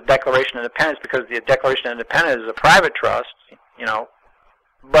as the Declaration of Independence, because the Declaration of Independence is a private trust,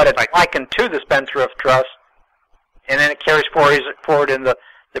 but it's likened to the spendthrift trust, and then it carries forward in the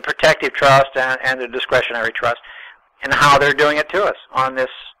protective trust and the discretionary trust, and how they're doing it to us on this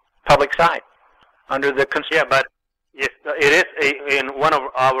public side under the Yeah, but yes, it is in one of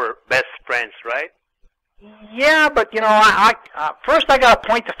our best friends, right? Yeah, but first I got to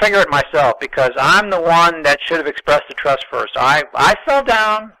point the finger at myself, because I'm the one that should have expressed the trust first. I fell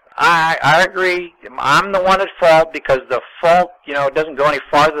down. I agree. I'm the one at fault, because the fault doesn't go any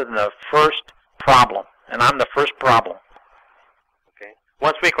farther than the first problem, and I'm the first problem. Okay.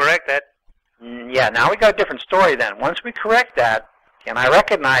 Once we correct that. Yeah, now we got a different story then. Once we correct that, and I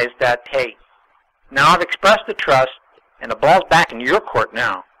recognize that, hey, now I've expressed the trust, and the ball's back in your court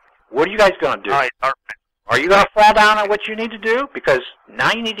now. What are you guys going to do? All right. Are you going to fall down on what you need to do? Because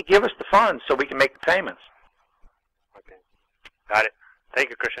now you need to give us the funds so we can make the payments. Okay. Got it. Thank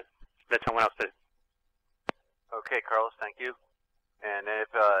you, Christian. Let someone else do it. Okay, Carlos, thank you. And if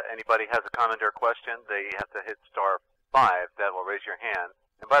anybody has a comment or a question, they have to hit *5. That will raise your hand.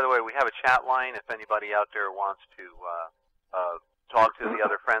 And by the way, we have a chat line. If anybody out there wants to talk to the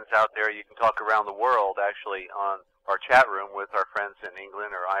other friends out there, you can talk around the world, actually, on our chat room with our friends in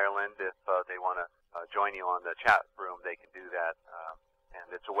England or Ireland. If they want to join you on the chat room, they can do that. And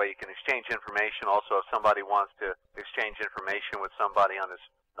it's a way you can exchange information. Also, if somebody wants to exchange information with somebody on this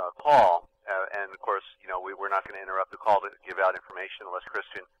call, and of course, we're not going to interrupt the call to give out information unless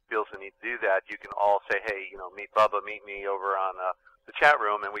Christian feels the need to do that. You can all say, hey, meet Bubba, meet me over on the chat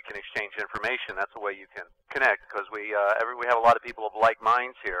room, and we can exchange information. That's the way you can connect, because we have a lot of people of like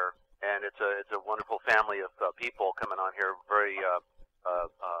minds here, and it's a wonderful family of people coming on here, very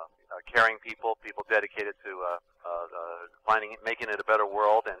caring people dedicated to making it a better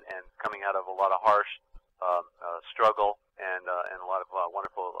world, and coming out of a lot of harsh struggle, and a lot of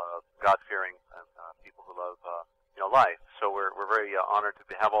wonderful God-fearing people who love life. So we're very honored to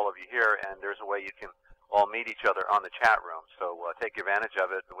have all of you here, and there's a way you can all meet each other on the chat room. So take advantage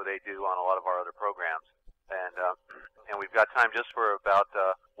of it, what they do on a lot of our other programs. And we've got time just for about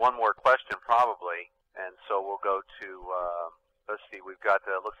one more question probably, and so we'll go to let's see, we've got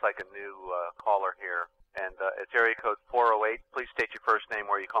looks like a new caller here, and it's area code 408. Please state your first name.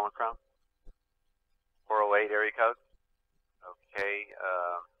 Where are you calling from? 408 area code. Okay,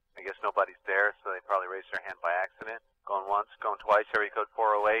 I guess nobody's there, so they probably raised their hand by accident. Going once, going twice, area code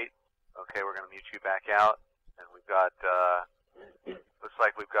 408. Okay, we're going to mute you back out. And we've got, looks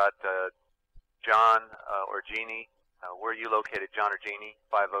like we've got John or Jeannie. Where are you located, John or Jeannie?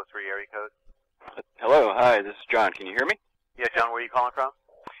 503 area code. Hello, hi, this is John. Can you hear me? Yeah, John, where are you calling from?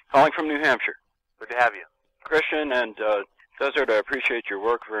 Calling from New Hampshire. Good to have you. Christian and Desert, I appreciate your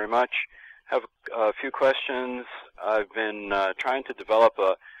work very much. Have a few questions. I've been trying to develop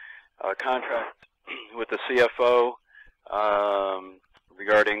a contract with the CFO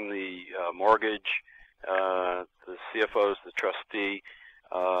regarding the mortgage. The CFO is the trustee.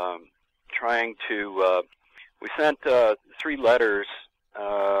 Trying to, we sent 3 letters.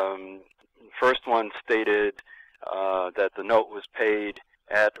 First one stated that the note was paid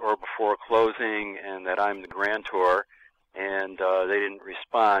at or before closing and that I'm the grantor, and they didn't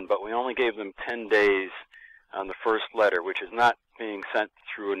respond, but we only gave them 10 days on the first letter, which is not being sent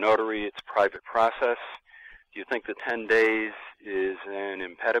through a notary. It's a private process. Do you think the 10 days is an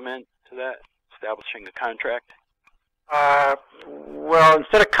impediment to that, establishing a contract? Well,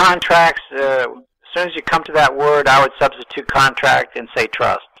 instead of contracts, as soon as you come to that word, I would substitute contract and say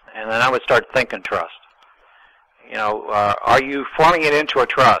trust, and then I would start thinking trust. Are you forming it into a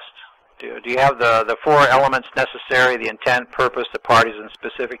trust? Do you have the 4 elements necessary, the intent, purpose, the parties, and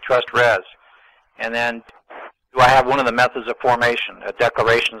specific trust res? And then do I have one of the methods of formation, a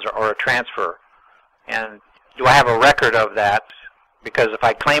declaration or a transfer? And do I have a record of that? Because if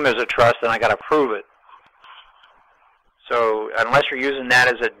I claim as a trust, then I got to prove it. So unless you're using that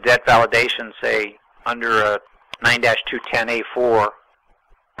as a debt validation, say under a 9-210A4,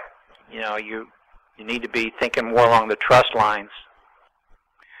 you need to be thinking more along the trust lines.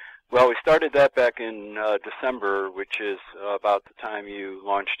 Well, we started that back in December, which is about the time you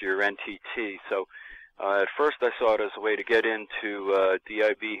launched your NTT. So at first I saw it as a way to get into a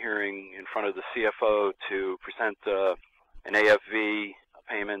DIB hearing in front of the CFO to present an AFV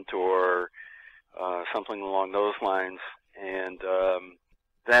payment or something along those lines. And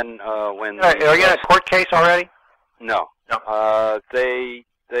then when... Are you in a court case already? No.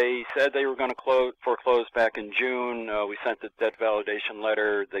 They said they were going to foreclose back in June. We sent the debt validation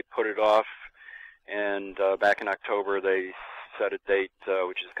letter. They put it off, and back in October they set a date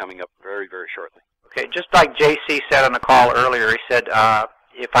which is coming up very, very shortly. Okay, just like JC said on the call earlier, he said,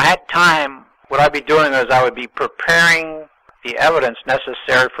 if I had time, what I'd be doing is I would be preparing the evidence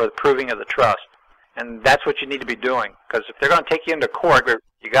necessary for the proving of the trust. And that's what you need to be doing, because if they're going to take you into court,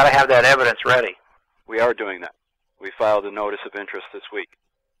 you got to have that evidence ready. We are doing that. We filed a notice of interest this week.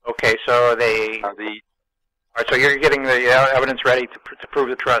 Okay, so all right, so you're getting the evidence ready to prove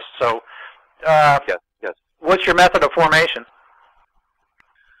the trust. So, yes. What's your method of formation?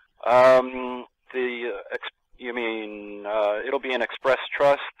 You mean it'll be an express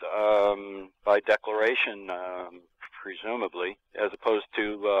trust by declaration, presumably, as opposed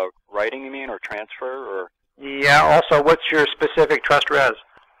to writing, you mean, or transfer, or? Yeah. Also, what's your specific trust res?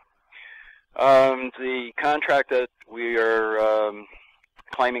 The contract that we are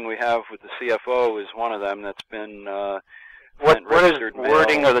claiming we have with the CFO is one of them that's been What is registered the mail.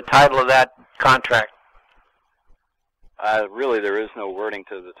 wording or the title of that contract? Really, there is no wording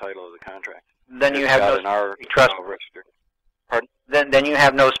to the title of the contract. Then you It's have got no an R trust. registered. Pardon? Then you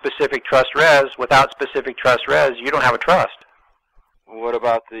have no specific trust res. Without specific trust res, you don't have a trust. What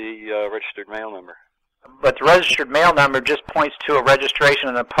about the registered mail number? But the registered mail number just points to a registration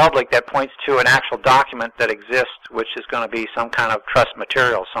in the public that points to an actual document that exists, which is going to be some kind of trust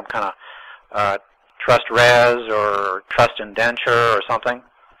material, some kind of trust res or trust indenture or something,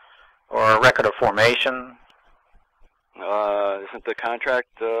 or a record of formation. Isn't the contract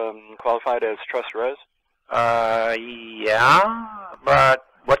qualified as trust res? Yeah, but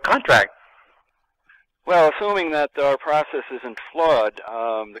what contract? Well, assuming that our process isn't flawed,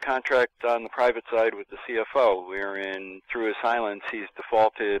 the contract on the private side with the CFO, wherein through his silence he's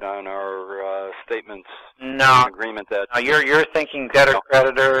defaulted on our statements. No, agreement that you're thinking debtor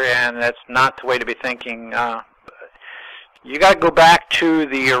creditor, and that's not the way to be thinking. You got to go back to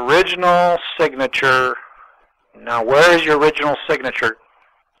the original signature. Now, where is your original signature?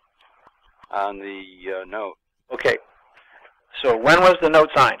 on the note. Okay. So when was the note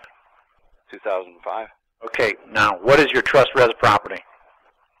signed? 2005. Okay. Now, what is your trust res property?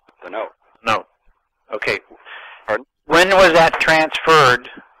 The note. Note. Okay. Pardon? When was that transferred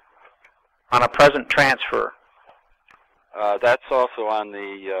on a present transfer? That's also on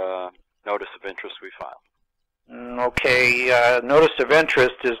the notice of interest we filed. Okay. Notice of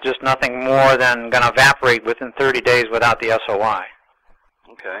interest is just nothing more than going to evaporate within 30 days without the SOI.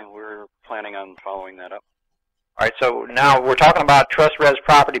 Okay, we're planning on following that up. All right, so now we're talking about trust res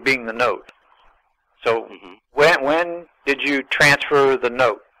property being the note. So when did you transfer the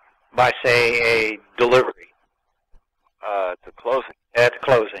note? By, say, a delivery? At the closing. At the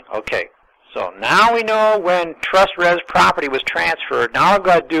closing, okay. So now we know when trust res property was transferred. Now all we've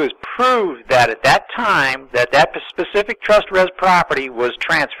got to do is prove that at that time that that specific trust res property was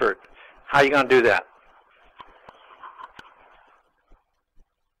transferred. How are you going to do that?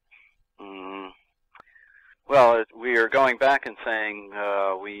 Well, we are going back and saying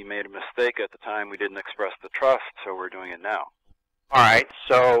we made a mistake at the time. We didn't express the trust, so we're doing it now. All right,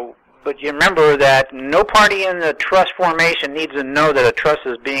 so, but you remember that no party in the trust formation needs to know that a trust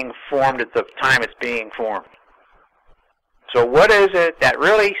is being formed at the time it's being formed. So what is it that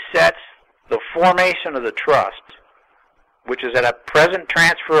really sets the formation of the trust, which is at a present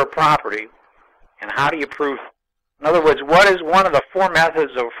transfer of property, and how do you prove? In other words, what is one of the four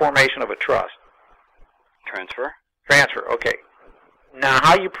methods of formation of a trust? Transfer. Transfer, okay. Now,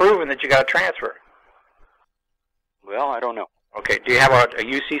 how are you proving that you got a transfer? Well, I don't know. Okay, do you have a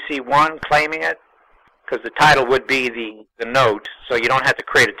UCC1 claiming it? Because the title would be the note, so you don't have to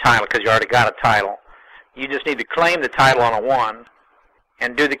create a title because you already got a title. You just need to claim the title on a 1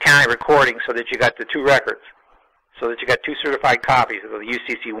 and do the county recording so that you got the two records, so that you got two certified copies of the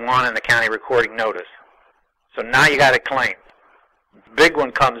UCC1 and the county recording notice. So now you got a claim. The big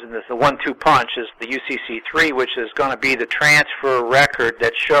one comes in this, the 1-2 punch is the UCC3, which is going to be the transfer record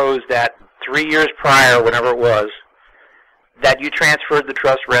that shows that 3 years prior, whenever it was, that you transferred the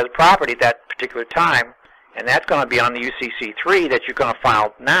trust res property at that particular time, and that's going to be on the UCC3 that you're going to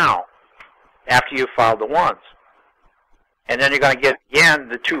file now, after you've filed the ones. And then you're going to get, again,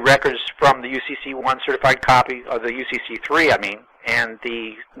 the two records from the UCC1 certified copy, of the UCC3, I mean, and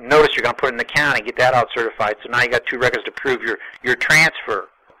the notice you're going to put in the county, get that out certified. So now you got two records to prove your transfer.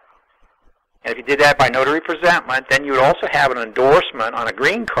 And if you did that by notary presentment, then you would also have an endorsement on a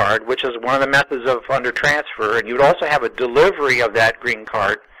green card, which is one of the methods of under transfer, and you would also have a delivery of that green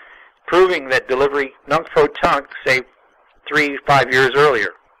card, proving that delivery nunc pro tunc, say 3-5 years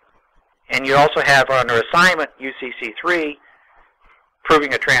earlier. And you also have under assignment UCC3,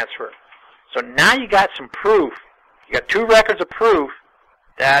 proving a transfer. So now you got some proof. You got two records of proof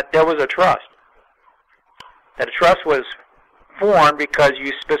that there was a trust. That a trust was formed because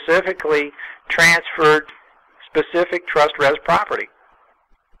you specifically transferred specific trust res property.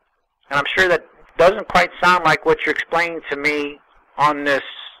 And I'm sure that doesn't quite sound like what you're explaining to me on this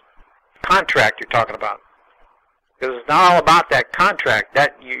contract you're talking about. Because it's not all about that contract.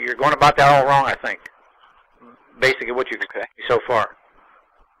 That you're going about that all wrong, I think. Basically what you've explained so far.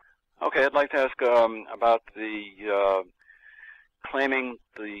 Okay, I'd like to ask about the claiming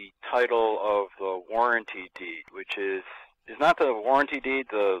the title of the warranty deed, which is not the warranty deed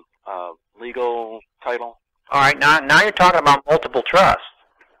the legal title? All right, now you're talking about multiple trusts.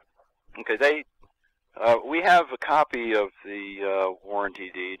 Okay, we have a copy of the warranty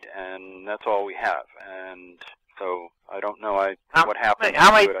deed, and that's all we have. And so I don't know what happened.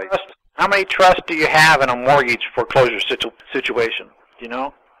 How many trusts do you have in a mortgage foreclosure situation? Do you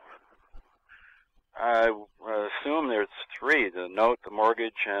know? I assume there's three: the note, the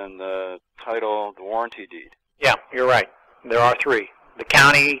mortgage, and the title, the warranty deed. Yeah, you're right. There are three. The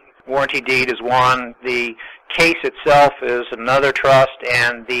county warranty deed is one, the case itself is another trust,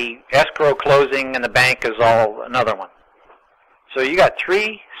 and the escrow closing and the bank is all another one. So you got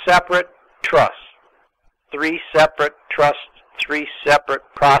three separate trusts, three separate processes,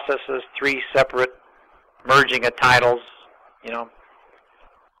 three separate merging of titles, you know.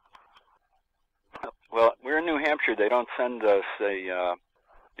 Well, we're in New Hampshire. They don't send us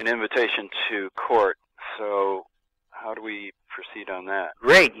an invitation to court, so how do we proceed on that?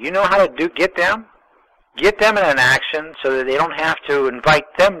 Great. You know how to get them? Get them in an action so that they don't have to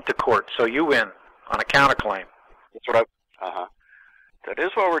invite them to court, so you win on a counterclaim. That's what that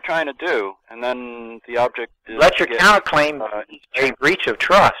is what we're trying to do, and then the object is... Let your counterclaim be a breach of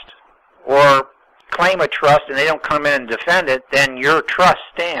trust, or claim a trust and they don't come in and defend it, then your trust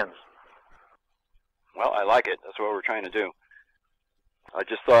stands. Well, I like it. That's what we're trying to do. I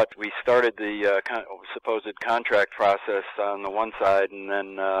just thought we started the supposed contract process on the one side, and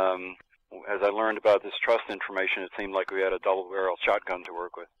then as I learned about this trust information, it seemed like we had a double-barrel shotgun to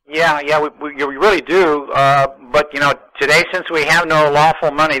work with. Yeah, we really do. But, you know, today, since we have no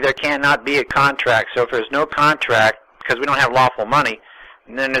lawful money, there cannot be a contract. So if there's no contract, because we don't have lawful money,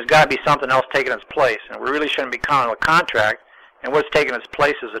 then there's got to be something else taking its place. And we really shouldn't be calling it a contract. And what's taking its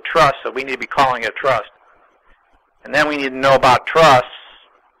place is a trust, so we need to be calling it a trust. And then we need to know about trusts,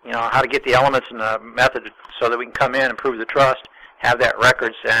 you know, how to get the elements and the method so that we can come in and prove the trust, have that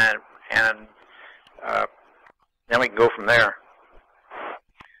records, and then we can go from there.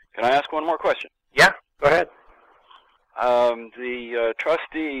 Can I ask one more question? Yeah, go ahead. The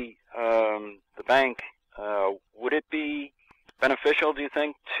trustee, the bank, would it be beneficial, do you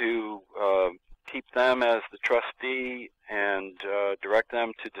think, to keep them as the trustee and direct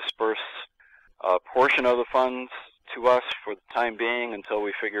them to disperse a portion of the funds to us for the time being until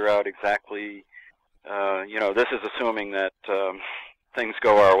we figure out exactly, you know, this is assuming that things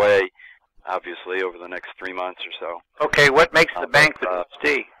go our way, obviously, over the next 3 months or so. Okay, what makes the bank the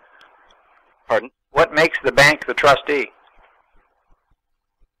trustee? Pardon? What makes the bank the trustee?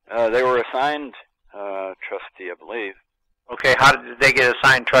 They were assigned trustee, I believe. Okay, how did they get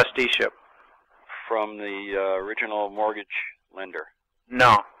assigned trusteeship? From the original mortgage lender.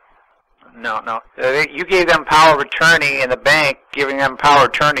 No. You gave them power of attorney, and the bank, giving them power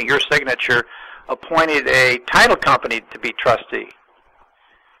of attorney, your signature, appointed a title company to be trustee.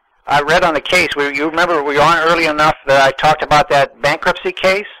 I read on the case, you remember we were on early enough that I talked about that bankruptcy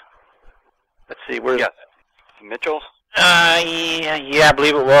case? Let's see, where's... Yes. Mitchell's? Yeah, I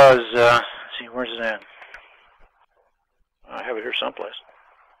believe it was. Let's see, where's it at? I have it here someplace.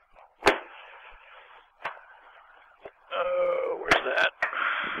 Where's that?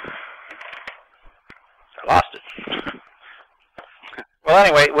 I lost it. Well,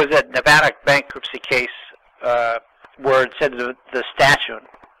 anyway, it was that Nevada bankruptcy case where it said the statute.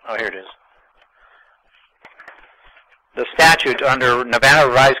 Oh, here it is. The statute under Nevada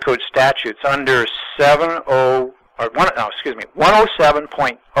Revised Code statutes under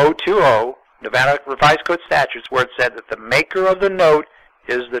 107.020 Nevada Revised Code statutes, where it said that the maker of the note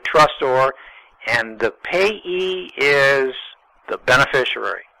is the trustor and the payee is the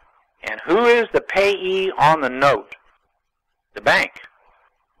beneficiary. And who is the payee on the note? The bank.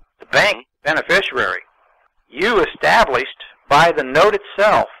 The bank beneficiary. You established by the note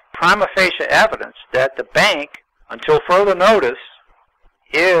itself prima facie evidence that the bank, until further notice,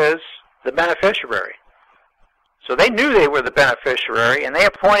 is the beneficiary. So they knew they were the beneficiary, and they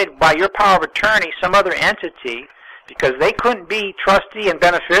appointed by your power of attorney some other entity because they couldn't be trustee and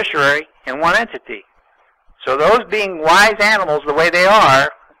beneficiary in one entity. So those being wise animals the way they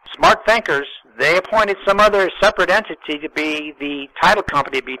are, smart thinkers, they appointed some other separate entity to be the title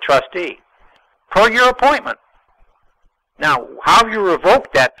company to be trustee, per your appointment. Now, how have you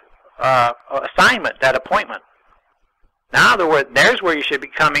revoked that assignment, that appointment? Now, there's where you should be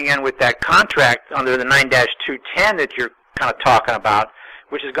coming in with that contract under the 9-210 that you're kind of talking about,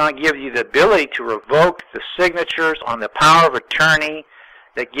 which is going to give you the ability to revoke the signatures on the power of attorney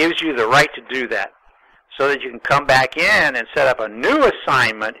that gives you the right to do that, so that you can come back in and set up a new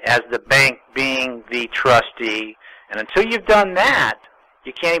assignment as the bank being the trustee. And until you've done that,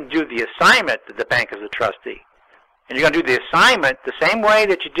 you can't even do the assignment that the bank is the trustee. And you're going to do the assignment the same way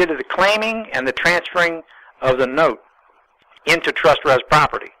that you did the claiming and the transferring of the note into trust res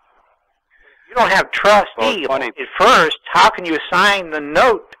property. You don't have trustee at first. How can you assign the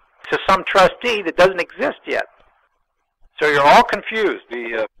note to some trustee that doesn't exist yet? So you're all confused.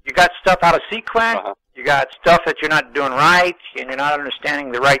 You got stuff out of sequence. You got stuff that you're not doing right, and you're not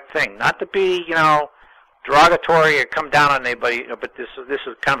understanding the right thing. Not to be, derogatory or come down on anybody, but this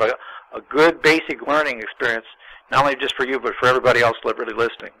is kind of a good basic learning experience, not only just for you, but for everybody else really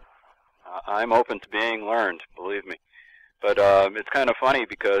listening. I'm open to being learned, believe me. But it's kind of funny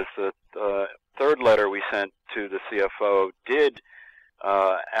because the third letter we sent to the CFO did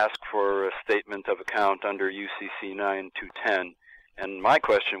ask for a statement of account under UCC 9210. And my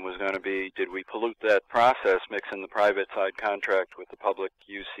question was going to be, did we pollute that process, mixing the private side contract with the public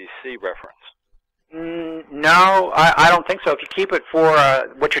UCC reference? No, I don't think so. If you keep it for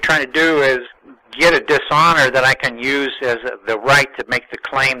what you're trying to do is get a dishonor that I can use as the right to make the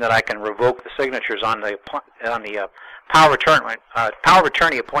claim that I can revoke the signatures on the power of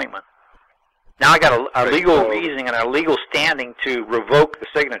attorney appointment. Now I got a legal reasoning and a legal standing to revoke the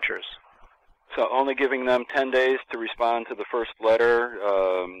signatures. So only giving them 10 days to respond to the first letter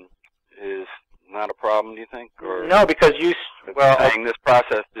is not a problem, do you think? Or no, because saying this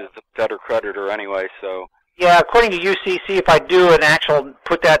process is the debtor creditor anyway, so... Yeah, according to UCC, if I do an actual,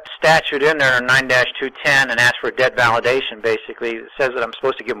 put that statute in there, 9-210, and ask for debt validation, basically, it says that I'm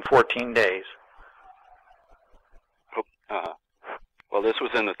supposed to give them 14 days. Well, this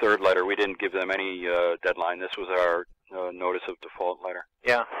was in the third letter. We didn't give them any deadline. This was our notice of default letter.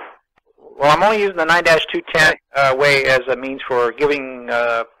 Yeah. Well, I'm only using the 9-210 way as a means for getting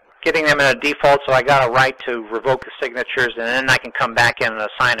them in a default, so I got a right to revoke the signatures, and then I can come back in and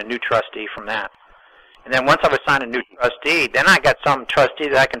assign a new trustee from that. And then once I've assigned a new trustee, then I got some trustee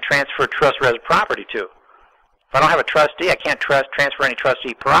that I can transfer trust res property to. If I don't have a trustee, I can't transfer any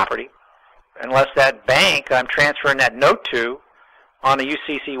trustee property unless that bank I'm transferring that note to on the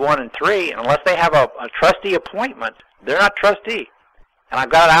UCC 1 and 3, unless they have a trustee appointment, they're not trustee. And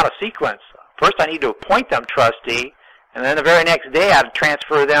I've got it out of sequence. First I need to appoint them trustee, and then the very next day I have to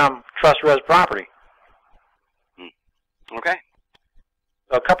transfer them trust res property. Okay.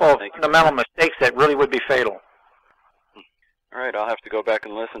 So a couple of fundamental mistakes that really would be fatal. All right, I'll have to go back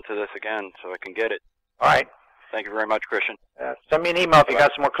and listen to this again so I can get it. All right. Thank you very much, Christian. Send me an email if you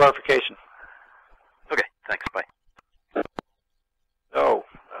got some more clarification. Okay, thanks. Bye. So,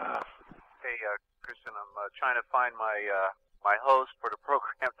 hey, Christian, I'm trying to find my host for the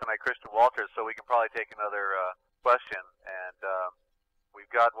program tonight, Christian Walters, so we can probably take another question. And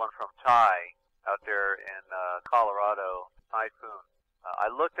we've got one from Ty out there in Colorado, Typhoon. I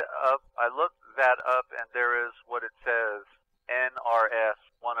looked that up, and there is what it says, NRS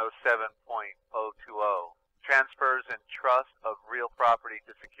 107.020, transfers in trust of real property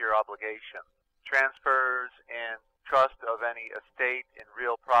to secure obligation. Transfers in trust of any estate in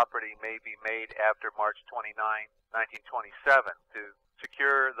real property may be made after March 29, 1927 to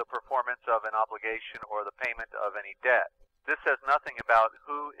secure the performance of an obligation or the payment of any debt. This says nothing about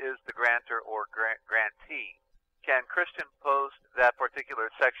who is the grantor or grantee. Can Christian post that particular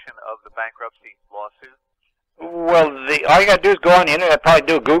section of the bankruptcy lawsuit? well, all you got to do is go on the internet, probably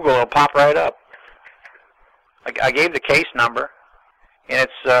do a Google, it'll pop right up. I gave the case number, and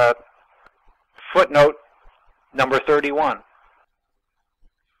it's footnote number 31.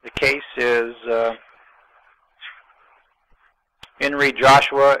 The case is Henry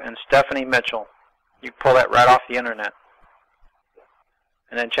Joshua and Stephanie Mitchell. You can pull that right off the internet.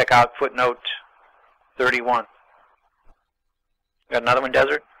 And then check out footnote 31. Got another one,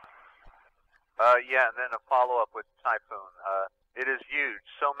 Desert? Yeah, and then a follow-up with Typhoon. It is huge.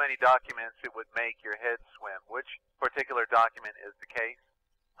 So many documents it would make your head swim. Which particular document is the case?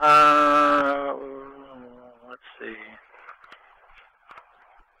 Let's see.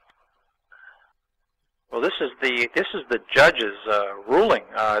 Well, this is the judge's ruling.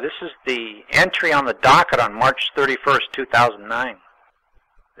 This is the entry on the docket on March 31st, 2009.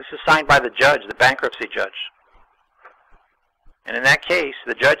 This is signed by the judge, the bankruptcy judge. And in that case,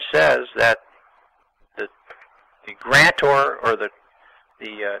 the judge says that the grantor or the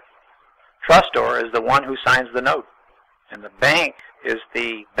trustor is the one who signs the note, and the bank is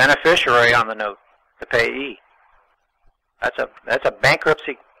the beneficiary on the note, the payee. That's a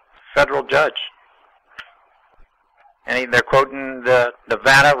bankruptcy federal judge. And they're quoting the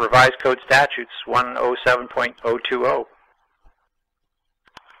Nevada Revised Code Statutes 107.020.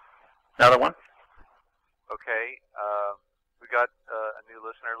 Another one? Okay. We got a new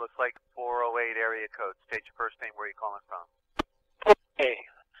listener. Looks like 408 area code. State your first name. Where are you calling from? Okay.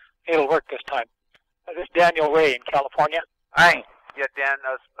 It'll work this time. This is Daniel Ray in California. Hi. Yeah, Dan,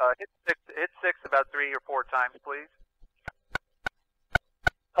 hit six about 3 or 4 times, please.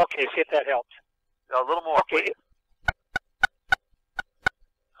 Okay, see if that helps. A little more, Okay. please.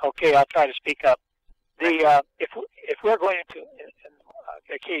 Okay, I'll try to speak up. If we're going to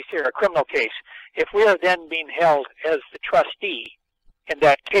a case here, a criminal case. If we are then being held as the trustee in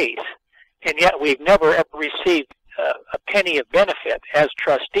that case, and yet we've never ever received a penny of benefit as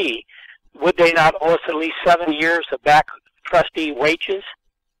trustee, would they not owe us at least 7 years of back trustee wages?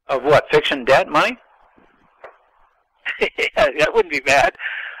 Of what, fiction debt money? Yeah, that wouldn't be bad.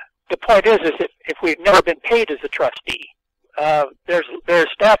 The point is if we've never been paid as a trustee, there's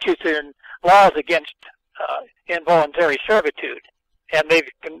statutes and laws against involuntary servitude, and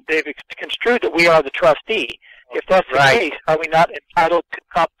they've construed that we are the trustee. If that's the case, are we not entitled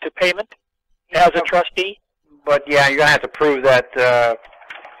to payment as a trustee? But yeah, you're going to have to prove that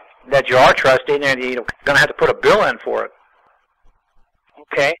that you are a trustee, and you're going to have to put a bill in for it.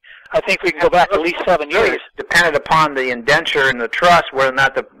 Okay, I think we can go back at least 7 years. Dependent upon the indenture and the trust, whether or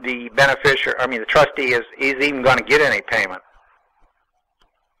not the beneficiary, the trustee is even going to get any payment.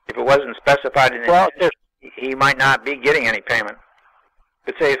 If it wasn't specified in the indenture, he might not be getting any payment.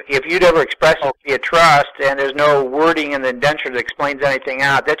 But say if you'd ever expressed it to be a trust and there's no wording in the indenture that explains anything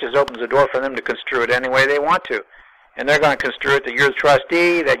out, that just opens the door for them to construe it any way they want to. And they're going to construe it that you're the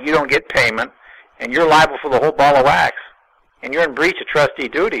trustee, that you don't get payment, and you're liable for the whole ball of wax. And you're in breach of trustee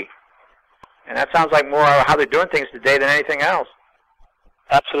duty. And that sounds like more how they're doing things today than anything else.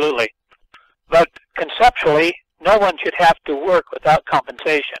 Absolutely. But conceptually, no one should have to work without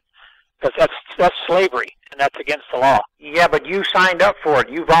compensation, because that's slavery, and that's against the law. Yeah, but you signed up for it.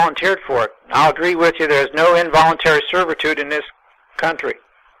 You volunteered for it. I'll agree with you. There's no involuntary servitude in this country.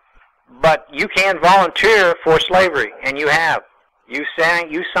 But you can volunteer for slavery, and you have. You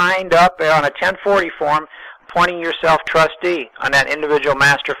signed up on a 1040 form appointing yourself trustee on that individual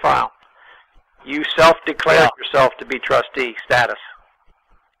master file. You self-declared yourself to be trustee status.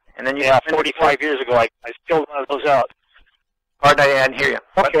 And then you 45 years ago, I filled one of those out. Pardon, I didn't hear you.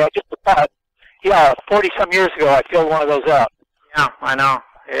 Okay, I just thought, 40-some years ago, I filled one of those out. Yeah, I know.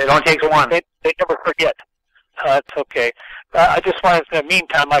 It only takes one. They never forget. It's okay. I just wanted, in the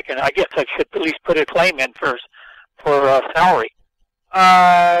meantime, I guess I should at least put a claim in for salary.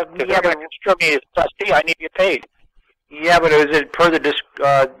 Yeah, but construe me as trustee, I need to get paid. Yeah, but is it per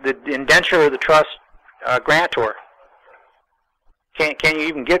the indenture of the trust grantor? Can you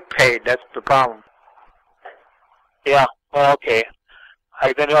even get paid? That's the problem. Yeah. Well, okay.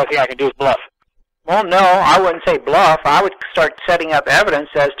 Then the only thing I can do is bluff. Well, no, I wouldn't say bluff. I would start setting up evidence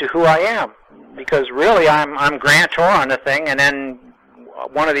as to who I am, because really I'm grantor on the thing, and then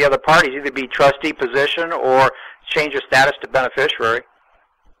one of the other parties either be trustee position or change your status to beneficiary.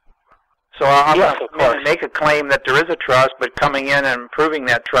 So I'm going to make a claim that there is a trust, but coming in and proving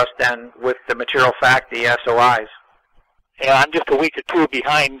that trust then with the material fact, the SOIs. Yeah, I'm just a week or two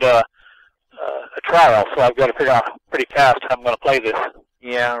behind a trial, so I've got to figure out pretty fast how I'm going to play this.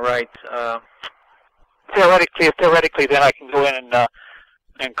 Yeah, right. Theoretically, then I can go in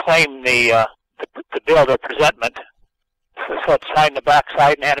and claim the bill, the presentment, so it's signed the back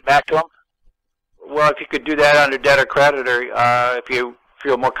side and hand it back to them. Well, if you could do that under debtor creditor, if you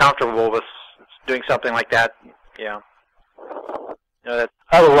feel more comfortable with doing something like that, yeah.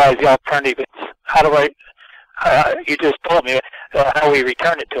 Otherwise, the alternative is how do you just told me how we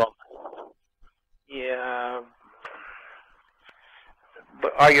return it to them. Yeah.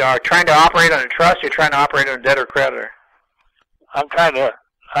 But are you trying to operate on a trust? Or you're trying to operate on a debtor creditor? I'm trying to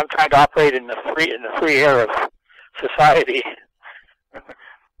operate in the free air of society.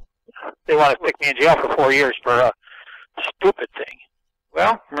 They want to stick me in jail for 4 years for a stupid thing.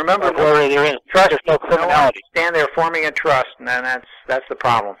 Well, remember, there is trust. There's no criminality. Stand there forming a trust, and then that's the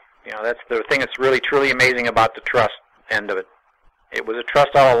problem. That's the thing that's really truly amazing about the trust end of it. It was a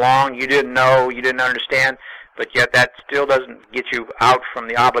trust all along. You didn't know, you didn't understand, but yet that still doesn't get you out from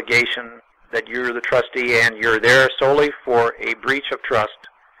the obligation that you're the trustee and you're there solely for a breach of trust.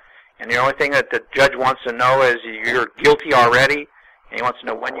 And the only thing that the judge wants to know is you're guilty already, and he wants to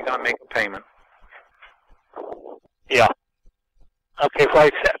know when you're going to make a payment. Yeah. Okay, if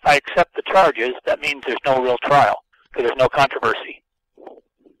I accept the charges, that means there's no real trial, because there's no controversy.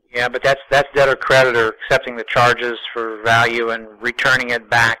 Yeah, but that's debtor creditor accepting the charges for value and returning it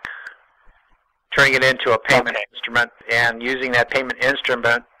back, turning it into a payment instrument and using that payment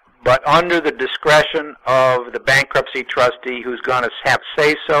instrument, but under the discretion of the bankruptcy trustee who's going to have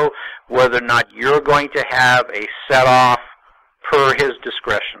say-so whether or not you're going to have a set-off per his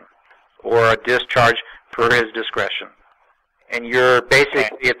discretion or a discharge per his discretion. And you're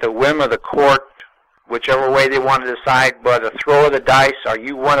basically at the whim of the court, whichever way they want to decide, but a throw of the dice. Are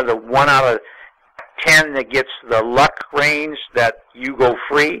you one of the 1 out of 10 that gets the luck range that you go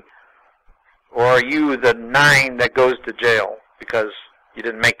free? Or are you the 9 that goes to jail because you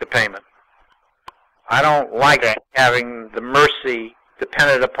didn't make the payment? I don't like having the mercy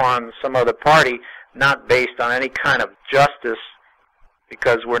dependent upon some other party, not based on any kind of justice,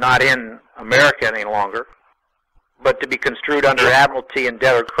 because we're not in America any longer, but to be construed under admiralty and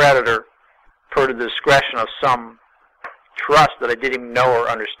debtor-creditor per the discretion of some trust that I didn't even know or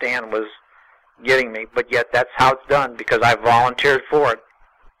understand was getting me, but yet that's how it's done because I volunteered for it.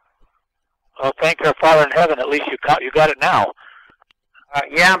 Well, thank our Father in heaven. At least you got it now.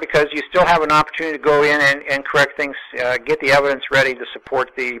 Yeah, because you still have an opportunity to go in and correct things, get the evidence ready to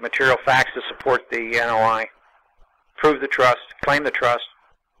support the material facts to support the NOI, prove the trust, claim the trust.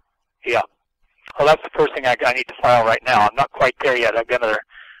 Yeah. Well, that's the first thing I need to file right now. I'm not quite there yet. I've got another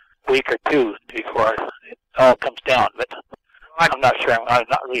week or two before it all comes down, but I'm not sure. I'm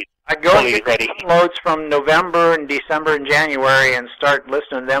not really I'd go and ready. Get loads from November and December and January and start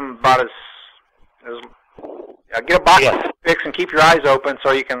listening to them about as get a box of fix and keep your eyes open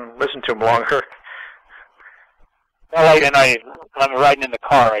so you can listen to them longer. Well, and I'm riding in the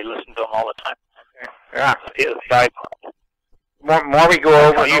car. I listen to them all the time. Yeah. More we go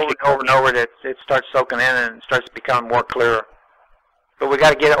over and over, it starts soaking in and starts becoming more clear. But we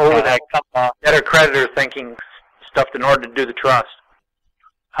got to get over that debtor-creditor thinking stuff in order to do the trust.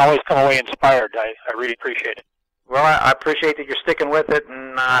 I always come away inspired. I really appreciate it. Well, I appreciate that you're sticking with it,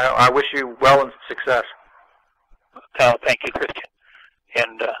 and I wish you well and success. Thank you, Christian.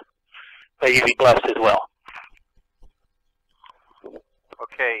 And may you be blessed as well.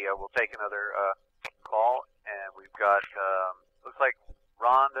 Okay, we'll take another call, and we've got, looks like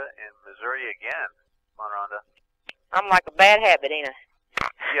Rhonda in Missouri again. Come on, Rhonda. I'm like a bad habit, ain't I?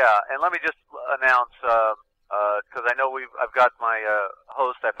 Yeah, and let me just announce, because I know I've got my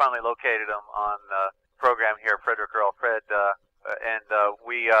host. I finally located him on program here, Frederick Earl Fred, and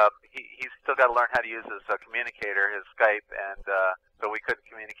he's still got to learn how to use his communicator, his Skype, and so we couldn't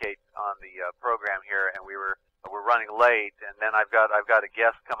communicate on the program here, and we're running late. And then I've got a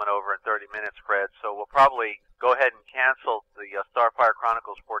guest coming over in 30 minutes, Fred. So we'll probably go ahead and cancel the Starfire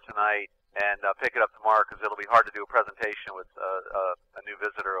Chronicles for tonight and pick it up tomorrow because it'll be hard to do a presentation with a new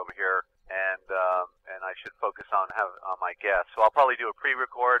visitor over here, and I should focus on my guest. So I'll probably do a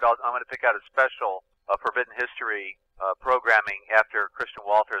pre-record. I'm going to pick out a special Forbidden History programming after Christian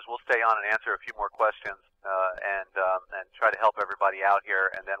Walters. We'll stay on and answer a few more questions and try to help everybody out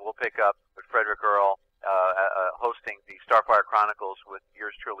here, and then we'll pick up with Frederick Earl hosting the Starfire Chronicles with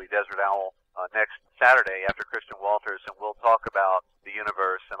yours truly, Desert Owl, next Saturday after Christian Walters, and we'll talk about the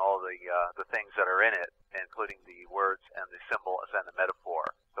universe and all the things that are in it, including the words and the symbols and the metaphor.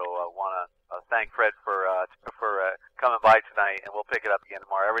 So I want to thank Fred for coming by tonight, and we'll pick it up again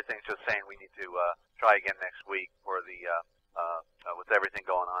tomorrow. Everything's just saying we need to try again next week for the with everything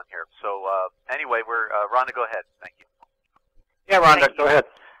going on here. So anyway, we're Rhonda, go ahead. Thank you. Yeah, Rhonda, go ahead.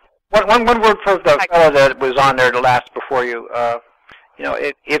 One word for the fellow that was on there the last before you.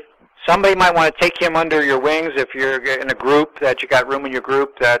 If somebody might want to take him under your wings, if you're in a group that you got room in your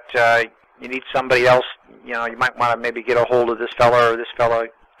group that you need somebody else, you might want to maybe get a hold of this fellow or this fellow,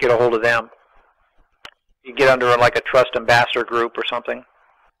 get a hold of them. You get under like a trust ambassador group or something.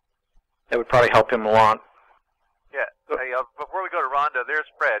 That would probably help him a lot. Yeah. Hey, before we go to Rhonda, there's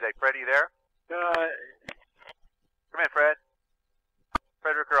Fred. Hey, Fred, are you there? Come in, Fred.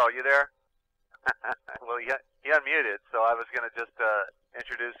 Frederick Earl, you there? Well, he unmuted, so I was going to just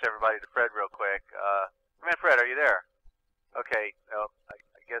introduce everybody to Fred real quick. Come in, Fred, are you there? Okay,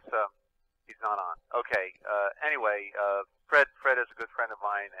 I guess he's not on. Okay, anyway, Fred is a good friend of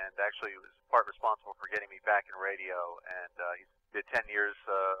mine, and actually was part responsible for getting me back in radio, and he did 10 years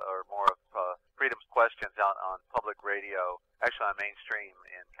or more of Freedom's Questions out on public radio, actually on mainstream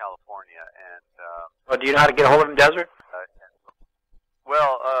in California. And do you know how to get a hold of him, Desert?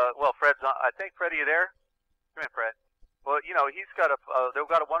 Well, Fred's on. I think, Fred, are you there? Come in, Fred. Well, he's got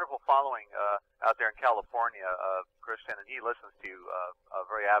they've got a wonderful following out there in California, Christian, and he listens to you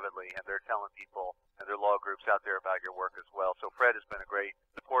very avidly, and they're telling people and their law groups out there about your work as well. So Fred has been a great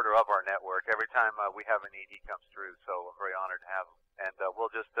supporter of our network. Every time we have a need, he comes through, so we're very honored to have him. And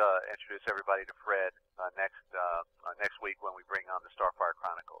we'll just introduce everybody to Fred next week when we bring on the Starfire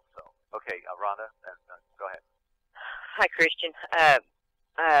Chronicles. So, okay, Rhonda, and go ahead. Hi, Christian.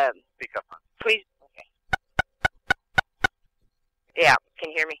 Speak up, hon. Please. Okay. Yeah, can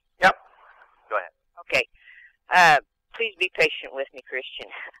you hear me? Yep. Go ahead. Okay. Please be patient with me,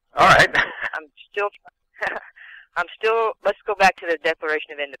 Christian. All right. I'm still, let's go back to the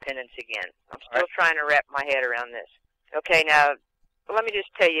Declaration of Independence again. I'm still trying to wrap my head around this. Okay, now, let me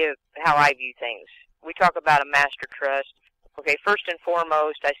just tell you how I view things. We talk about a master trust. Okay, first and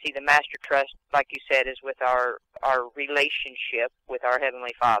foremost, I see the master trust, like you said, is with our relationship with our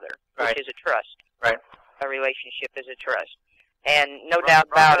Heavenly Father, which is a trust. Right. A relationship is a trust. And no doubt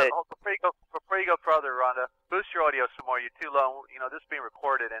about it. Before you go further, Rhonda, boost your audio some more. You're too low. You know, this is being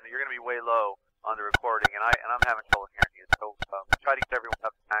recorded, and you're going to be way low on the recording, and I'm having trouble hearing you. So try to get everyone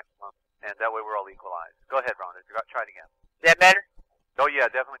up to maximum, and that way we're all equalized. Go ahead, Rhonda. Try it again. Is that better? Oh, yeah,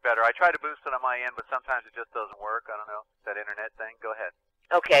 definitely better. I try to boost it on my end, but sometimes it just doesn't work. I don't know, that internet thing. Go ahead.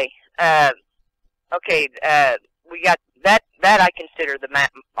 Okay. We got that. That I consider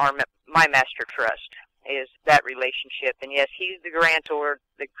my master trust is that relationship. And yes, he's the grantor,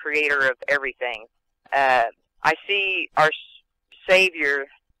 the creator of everything. I see our Savior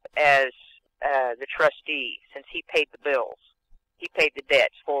as the trustee, since he paid the bills. He paid the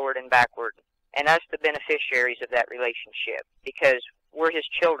debts forward and backward, and us the beneficiaries of that relationship, because we're his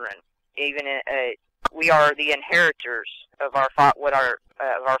children. Even we are the inheritors of our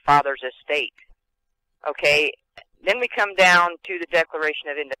Father's estate. Okay. Then we come down to the Declaration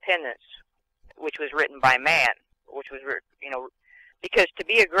of Independence, which was written by man, because to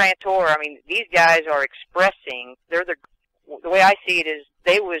be a grantor, I mean, these guys are expressing, the way I see it is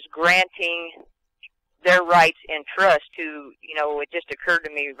they was granting their rights in trust to, it just occurred to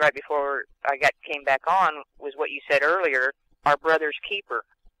me right before I came back on, was what you said earlier, our brother's keeper.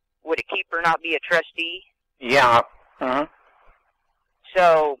 Would a keeper not be a trustee? Yeah. Uh-huh.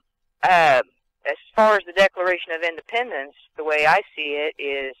 So, as far as the Declaration of Independence, the way I see it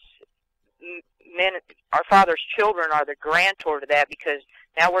is our Father's children are the grantor to that, because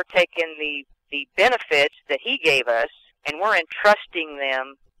now we're taking the benefits that he gave us, and we're entrusting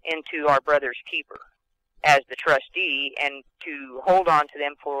them into our brother's keeper as the trustee, and to hold on to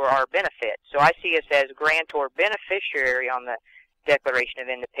them for our benefit. So I see us as grantor beneficiary on the Declaration of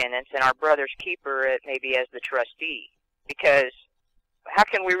Independence, and our brother's keeper maybe as the trustee. Because how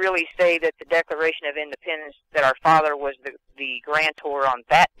can we really say that the Declaration of Independence, that our father was the grantor on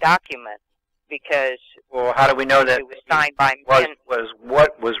that document? Because how do we know that it was signed by was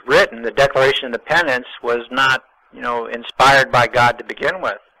what was written? The Declaration of Independence was not, inspired by God to begin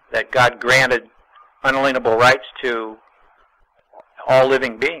with. That God granted unalienable rights to all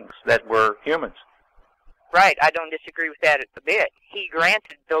living beings that were humans. Right, I don't disagree with that a bit. He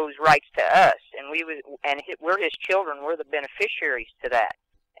granted those rights to us, and we're his children. We're the beneficiaries to that.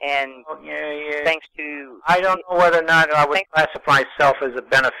 And thanks to... I don't know whether or not I would classify myself as a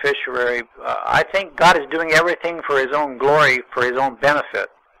beneficiary. I think God is doing everything for his own glory, for his own benefit.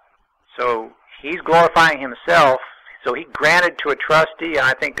 So he's glorifying himself, so he granted to a trustee, and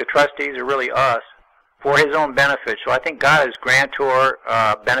I think the trustees are really us, for his own benefit. So I think God is grantor,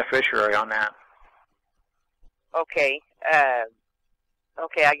 beneficiary on that. Okay.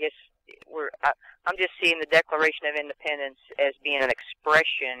 I guess I'm just seeing the Declaration of Independence as being an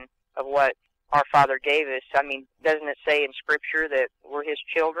expression of what our Father gave us. I mean, doesn't it say in Scripture that we're his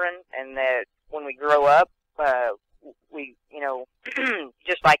children, and that when we grow up, we,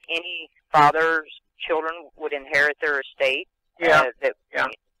 just like any father's children would inherit their estate? Yeah.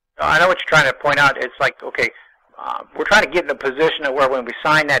 I know what you're trying to point out. It's like, okay, we're trying to get in a position of where when we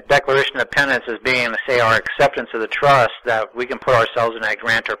sign that Declaration of Independence as being, say, our acceptance of the trust, that we can put ourselves in that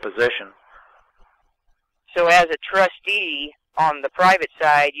grantor position. So as a trustee on the private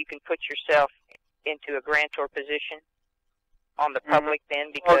side, you can put yourself into a grantor position on the public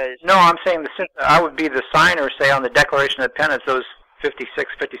then, because... No, I'm saying I would be the signer, say, on the Declaration of Independence. Those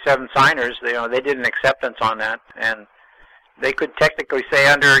 56, 57 signers, they did an acceptance on that, and they could technically say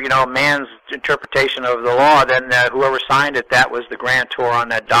under, man's interpretation of the law, then whoever signed it, that was the grantor on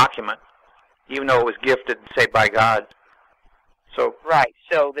that document, even though it was gifted, say, by God. So right.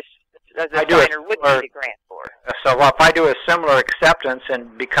 So the signer would be the grantor. So if I do a similar acceptance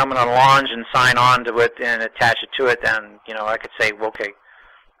and become an allonge and sign on to it and attach it to it, then I could say, well, okay,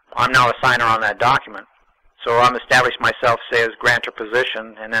 I'm now a signer on that document. So I'm establishing myself, say, as grantor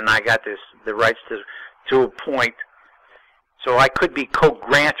position, and then I got the rights to appoint. So I could be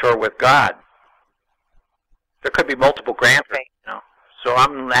co-grantor with God. There could be multiple grantors, okay. So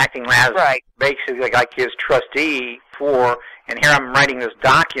I'm acting as basically like his trustee for, and here I'm writing this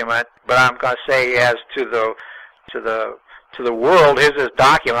document, but I'm going to say as to the world, here's this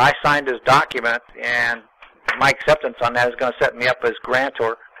document. I signed this document, and my acceptance on that is going to set me up as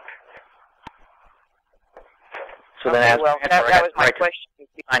grantor. So then, as grantor, that was my question.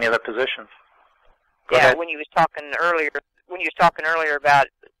 Any other position? Go ahead. When you was talking earlier about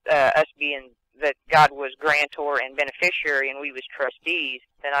us being that God was grantor and beneficiary, and we was trustees,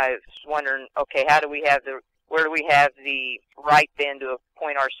 then I was wondering, okay, where do we have the right then to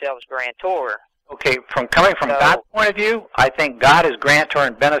appoint ourselves grantor? Okay, coming from God's point of view, I think God is grantor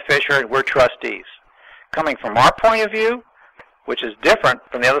and beneficiary, and we're trustees. Coming from our point of view, which is different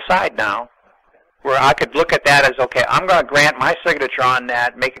from the other side now, where I could look at that as, okay, I'm going to grant my signature on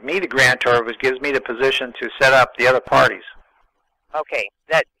that, make me the grantor, which gives me the position to set up the other parties. Okay,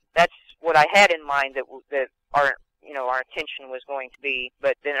 that's what I had in mind, that our intention was going to be.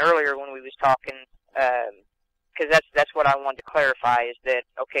 But then earlier when we was talking, because that's what I wanted to clarify, is that,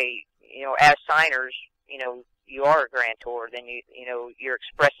 okay, as signers, you are a grantor, then you're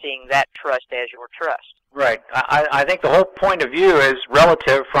expressing that trust as your trust. Right. I think the whole point of view is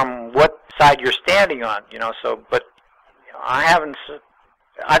relative from what side you're standing on. But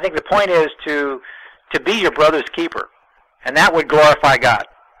I think the point is to be your brother's keeper, and that would glorify God,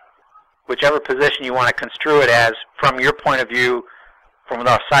 whichever position you want to construe it as from your point of view, from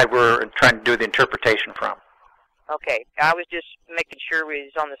the side we're trying to do the interpretation from. Okay, I was just making sure we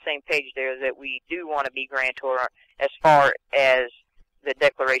was on the same page there, that we do want to be grantor as far as the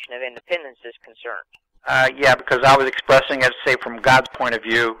Declaration of Independence is concerned. Yeah, because I was expressing it, say, from God's point of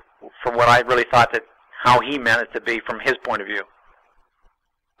view, from what I really thought that how He meant it to be from His point of view.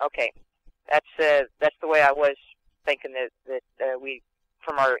 Okay, that's the way I was thinking that we,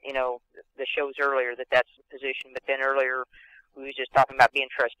 from our the shows earlier, that's the position. But then earlier we was just talking about being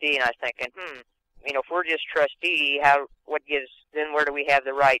trustee, and I was thinking, if we're just trustee, where do we have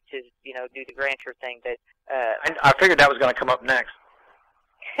the right to do the grantor thing? That I figured that was going to come up next.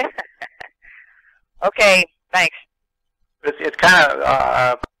 Okay, thanks. It's kind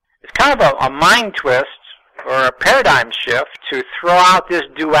of a mind twist or a paradigm shift to throw out this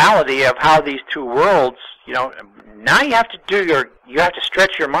duality of how these two worlds. Now you have to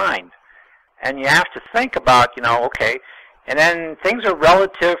stretch your mind, and you have to think about okay, and then things are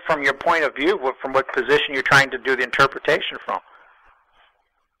relative from your point of view, from what position you're trying to do the interpretation from.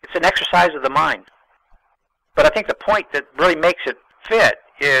 It's an exercise of the mind. But I think the point that really makes it fit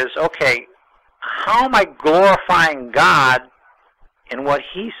is, okay, how am I glorifying God in what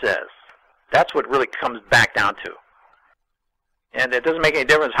He says? That's what really comes back down to. And it doesn't make any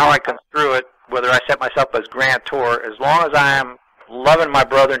difference how I construe it, whether I set myself as grantor, as long as I am loving my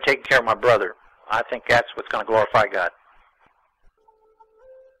brother and taking care of my brother. I think that's what's going to glorify God.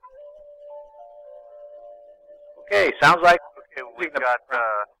 Okay, sounds like... Okay, we've got,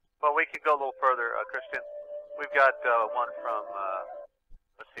 well, we can go a little further, Christian. We've got one from,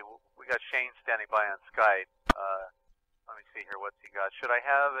 let's see, we got Shane standing by on Skype. Let me see here, what's he got? Should I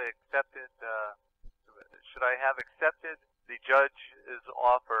have accepted the judge's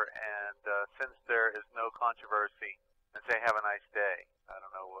offer, and since there is no controversy, and say have a nice day? I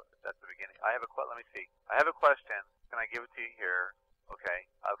don't know what that's the beginning. Let me see. I have a question. Can I give it to you here? Okay.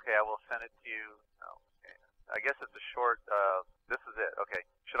 Okay, I will send it to you. No. Okay. I guess it's a short, this is it. Okay.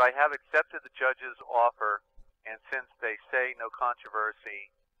 Should I have accepted the judge's offer, and since they say no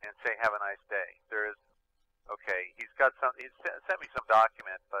controversy, and say have a nice day? There is, okay, he's sent me some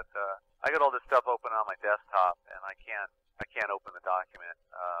document, but I got all this stuff open on my desktop, and I can't open the document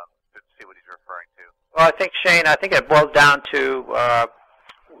to see what he's referring to. Well, I think, Shane, it boils down to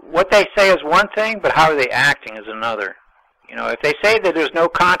what they say is one thing, but how are they acting is another. If they say that there's no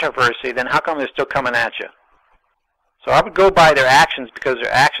controversy, then how come they're still coming at you? So I would go by their actions, because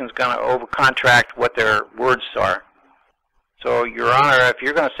their actions going to over-contract what their words are. So, Your Honor, if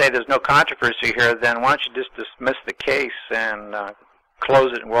you're going to say there's no controversy here, then why don't you just dismiss the case and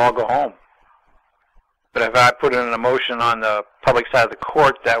close it and we'll all go home? But if I put in a motion on the public side of the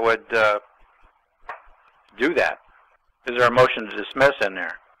court, that would do that. Is there a motion to dismiss in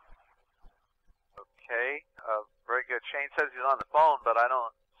there? Okay, very good. Shane says he's on the phone, but I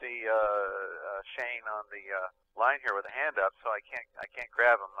don't see Shane on the line here with a hand up, so I can't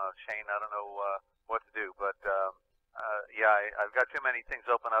grab him. Shane, I don't know what to do, but yeah, I've got too many things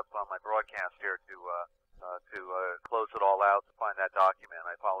open up on my broadcast here to close it all out to find that document.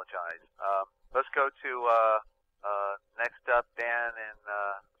 I apologize. Let's go to next up, Dan in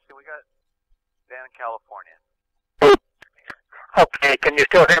we got Dan in California. Okay, can you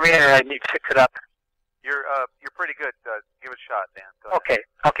still hear me, or I need to fix it up? You're pretty good. Give it a shot, Dan. Go ahead.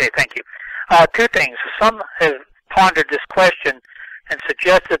 Okay, thank you. Two things. Some have pondered this question and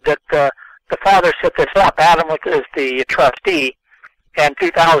suggested that the father set this up. Adam was the trustee, and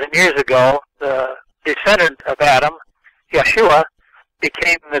 2,000 years ago, the descendant of Adam, Yeshua,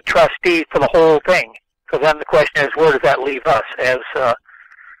 became the trustee for the whole thing. So then the question is, where does that leave us as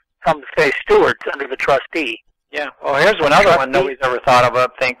some say stewards under the trustee? Yeah. Well, here's another one nobody's ever thought of, I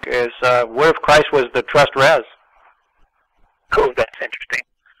think, is what if Christ was the trust res? Oh, that's interesting.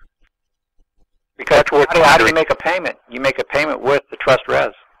 Because how do you make a payment? You make a payment with the trust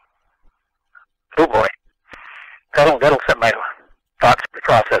res. Oh boy, that'll set my thoughts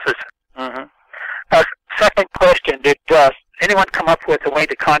processes. Mm-hmm. Second question: did anyone come up with when way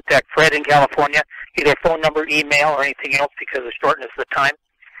to contact Fred in California, either phone number, email, or anything else because of shortness of the time?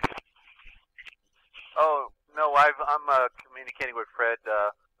 Oh, no, I'm communicating with Fred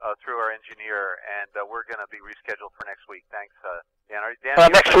through our engineer, and we're going to be rescheduled for next week. Thanks, Dan.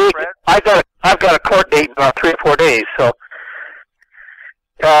 Dan, Next week, Fred? I've got a court date in about 3 or 4 days, so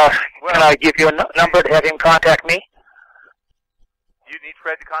can I give you a number to have him contact me? You need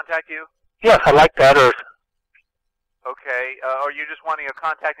Fred to contact you? Yes, I like that. Or Okay. Are you just wanting a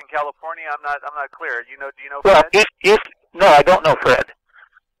contact in California? I'm not clear. Do you know well, Fred? no, I don't know Fred,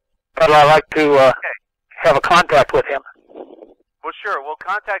 but I like to have a contact with him. Well, sure. Well,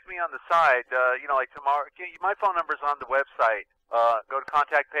 contact me on the side. Like tomorrow. My phone number's on the website. Go to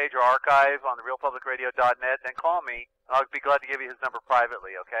contact page or archive on the realpublicradio.net and call me. I'll be glad to give you his number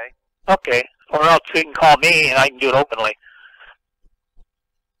privately. Okay. Okay. Or else you can call me and I can do it openly.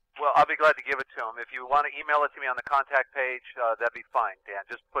 Well, I'll be glad to give it to him. If you want to email it to me on the contact page, that'd be fine, Dan.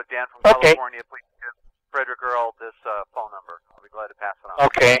 Just put Dan from California. Please give Frederick Earl this phone number. I'll be glad to pass it on.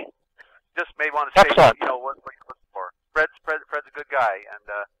 Okay. Just may want to say, Excellent. What you're looking for. Fred's a good guy, and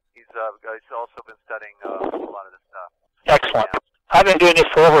he's also been studying a lot of this stuff. Excellent. I've been doing this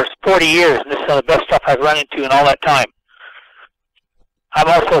for over 40 years, and this is the best stuff I've run into in all that time. I'm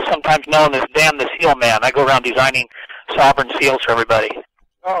also sometimes known as Dan the Seal Man. I go around designing sovereign seals for everybody.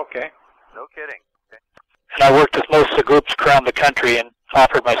 Oh, okay. No kidding. Okay. And I worked with most of the groups around the country and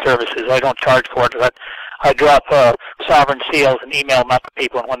offered my services. I don't charge for it, but I drop sovereign seals and email them out to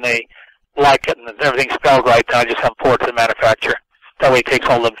people, and when they like it and everything's spelled right, then I just have them forward to the manufacturer. That way it takes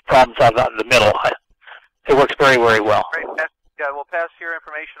all the problems out of the middle. It works very, very well. Great. Well, pass your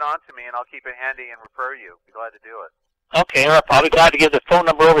information on to me, and I'll keep it handy and refer you. Be glad to do it. Okay, I'll be glad to give the phone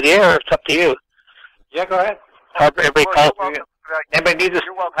number over the air. It's up to you. Yeah, go ahead. Everybody calls. Anybody needs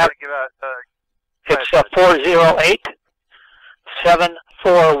You're welcome to give out. It's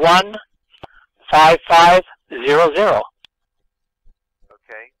 408-741-5500.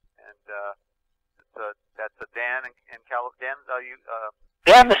 Okay, and that's a Dan in California.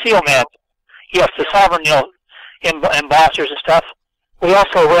 Dan the Seal Man. Yes, the sovereign, embossers and stuff. We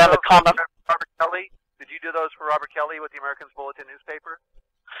also ran the common. Robert Kelly. Did you do those for Robert Kelly with the Americans Bulletin newspaper?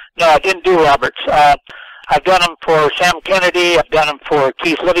 No, I didn't do Roberts. I've done them for Sam Kennedy. I've done them for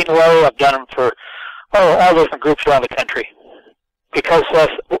Keith Livingway. I've done them for all different groups around the country. Because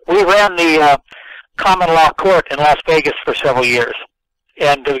we ran the common law court in Las Vegas for several years,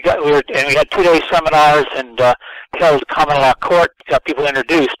 and we had 2-day seminars and held common law court. Got people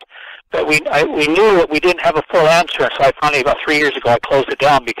introduced, but we knew that we didn't have a full answer. So I finally, about 3 years ago, I closed it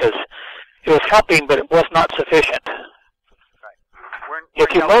down because it was helping, but it was not sufficient.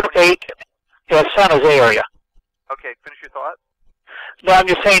 If you motivate, San Jose area. Okay, finish your thought. No, I'm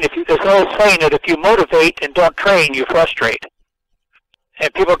just saying, there's an old saying that if you motivate and don't train, you frustrate.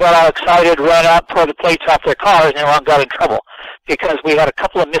 And people got all excited, ran out, tore the plates off their cars, and everyone got in trouble because we had a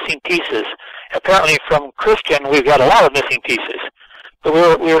couple of missing pieces. Apparently, from Christian, we've got a lot of missing pieces, but we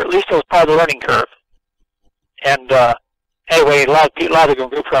were at least it was part of the learning curve. And anyway, a lot of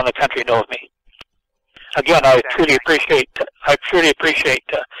different groups around the country know of me. Again, I truly appreciate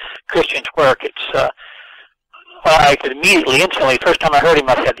Christian's work. It's I could instantly, first time I heard him,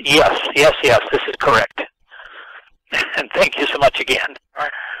 I said, yes, this is correct. And thank you so much again. All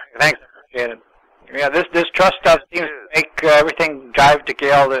right. Thanks. Appreciate it. Yeah, this trust stuff seems to make everything jive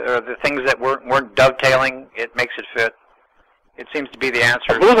together. The things that weren't dovetailing, it makes it fit. It seems to be the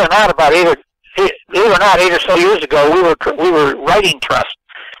answer. Believe it or not, 8 or so years ago, we were writing trust.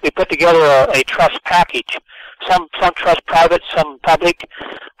 We put together a trust package. Some trust private, some public,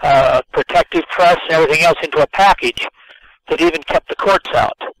 protective trust, and everything else into a package that even kept the courts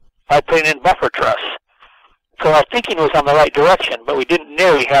out by putting in buffer trusts. So our thinking was on the right direction, but we didn't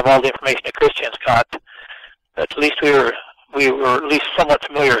nearly have all the information that Christians got. At least we were at least somewhat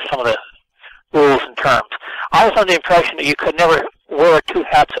familiar with some of the rules and terms. I was under the impression that you could never wear 2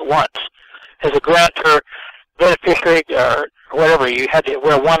 hats at once. As a grantor, beneficiary, or whatever, you had to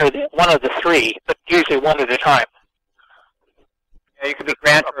wear one of the 3, but usually one at a time. Yeah, you could be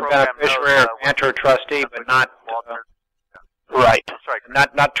grantor, beneficiary, or grantor, trustee, but not right.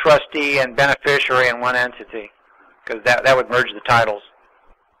 Not trustee and beneficiary in one entity, because that would merge the titles.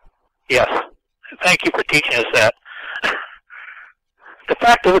 Yes. Thank you for teaching us that. The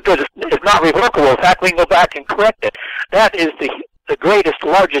fact that it is not revocable, in fact, we can go back and correct it. That is the greatest,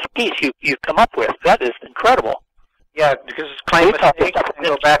 largest piece you've come up with. That is incredible. Yeah, because it's claim mistake, I can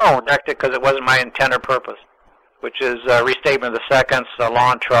go back and correct it because it wasn't my intent or purpose, which is Restatement of the Seconds,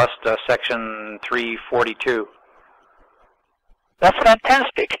 Law and Trust, Section 342. That's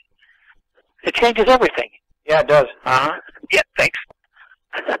fantastic. It changes everything. Yeah, it does. Uh-huh. Yeah, thanks.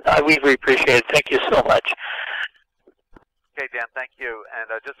 We appreciate it. Thank you so much. Okay, Dan, thank you. And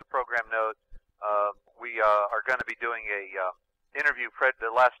just a program note, we are going to be doing a interview.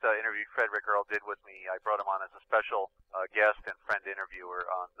 The last interview Fred Rickerl did with me, I brought him on as a special guest and friend interviewer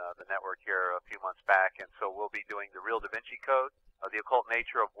on the network here a few months back. And so we'll be doing the Real Da Vinci Code, the occult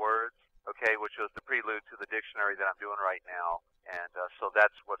nature of words, okay, which was the prelude to the dictionary that I'm doing right now. And so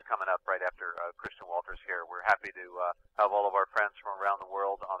that's what's coming up right after Christian Walters here. We're happy to have all of our friends from around the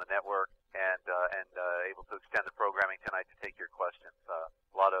world on the network and able to extend the programming tonight to take your questions.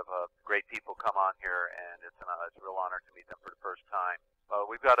 A lot of great people come on here, and it's a real honor to meet them for the first time.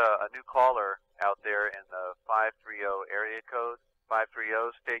 We've got a new caller out there in the 530 area code.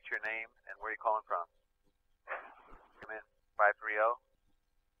 530, state your name and where you're calling from. Come in, 530.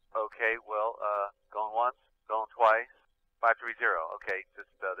 Okay, well, going once, going twice. 530. Okay, just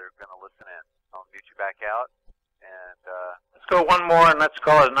they're going to listen in. I'll mute you back out. And let's go one more and let's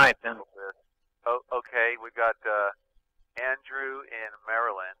call it a night then. Oh, okay, we've got Andrew in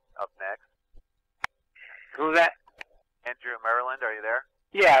Maryland up next. Who's that? Andrew in Maryland, are you there?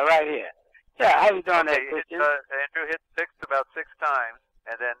 Yeah, right here. Yeah, how you doing there, Okay, Christian? Andrew, hit about six times,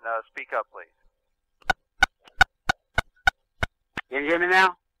 and then speak up, please. Can you hear me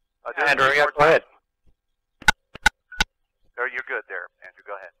now? Andrew, yeah, go ahead. Oh, you're good there, Andrew.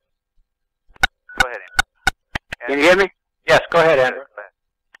 Go ahead. Go ahead, Andrew. Can you hear me? Yes, go ahead, Andrew. Go ahead.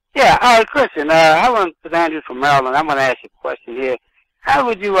 Yeah, Christian, I want to Andrew from Maryland. I'm going to ask you a question here. How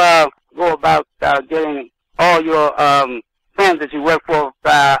would you go about getting all your friends that you work for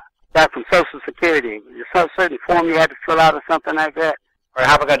back from Social Security? Is there some certain form you had to fill out or something like that? Or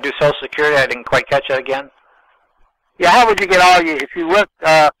how am I going to do Social Security? I didn't quite catch that again. Yeah, how would you get all your, if you work,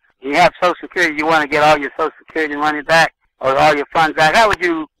 you have Social Security, you want to get all your Social Security money back or all your funds back, how would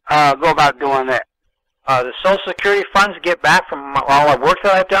you go about doing that? The Social Security funds get back from all the work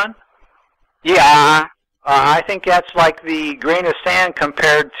that I've done? Yeah, I think that's like the grain of sand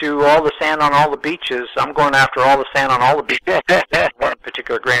compared to all the sand on all the beaches. I'm going after all the sand on all the beaches. One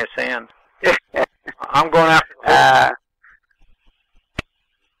particular grain of sand. I'm going after the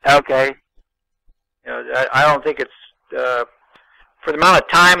whole. Okay. You know, I don't think it's for the amount of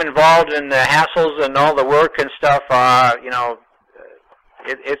time involved in the hassles and all the work and stuff. You know,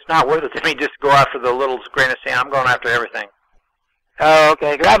 it's not worth it to me just to go after the little grain of sand. I'm going after everything. Oh,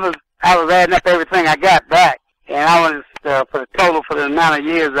 okay. 'Cause I was adding up everything I got back, and I was for the total for the amount of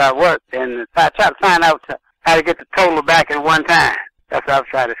years I worked, and I tried to find out how to get the total back at one time. That's what I was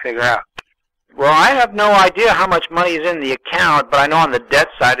trying to figure out. Well, I have no idea how much money is in the account, but I know on the debt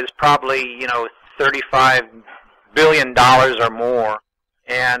side it's probably, you know, $35 billion or more.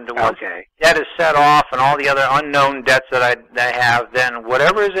 And once debt is set off and all the other unknown debts that I have, then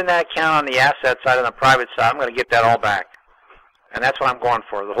whatever is in that account on the asset side and the private side, I'm going to get that all back. And that's what I'm going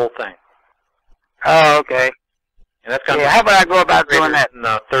for, the whole thing. Oh, okay. And that's going to how about I go about doing that?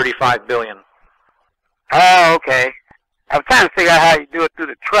 $35 billion. Oh, okay. I was trying to figure out how you do it through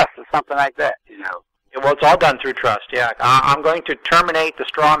the trust or something like that, you know. Yeah, well, it's all done through trust, yeah. I'm going to terminate the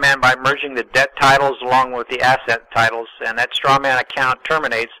straw man by merging the debt titles along with the asset titles, and that straw man account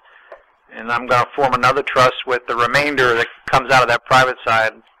terminates, and I'm going to form another trust with the remainder that comes out of that private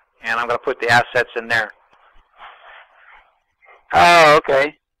side, and I'm going to put the assets in there. Oh,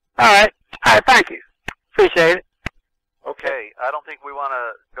 okay. All right. All right, thank you. Appreciate it. Okay, I don't think we want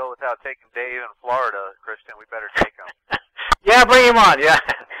to go without taking Dave in Florida, Christian. We better take him. Yeah, bring him on, yeah.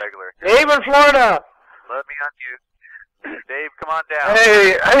 Regular. Dave in Florida. Let me unmute. Dave, come on down.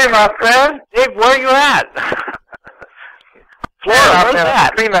 Hey, my friend. Dave, where are you at? Florida, where's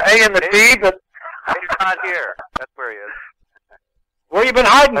that? Between the A and the D, but Dave's not here. That's where he is. Where you been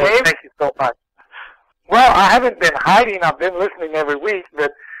hiding, Dave? Thank you so much. Well, I haven't been hiding. I've been listening every week,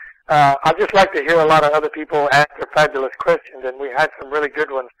 but I just like to hear a lot of other people ask their fabulous questions, and we had some really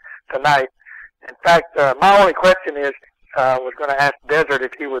good ones tonight. In fact, my only question is, was going to ask Desert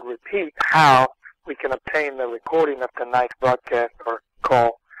if he would repeat how we can obtain the recording of tonight's broadcast or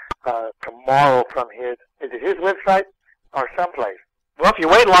call tomorrow from his, is it his website or someplace? Well, if you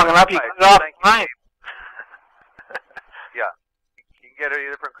wait long enough, you can get it off time. Yeah. You can get it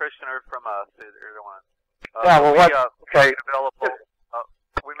either from Christian or from us, either one. Yeah, well, okay.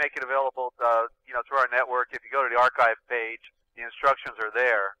 We make it available, you know, through our network. If you go to the archive page, the instructions are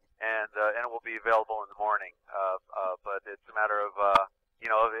there, and it will be available in the morning. But it's a matter of,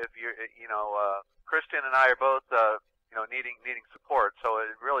 you know, if you're, you know, Christian and I are both, you know, needing support. So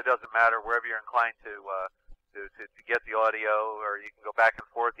it really doesn't matter wherever you're inclined to get the audio, or you can go back and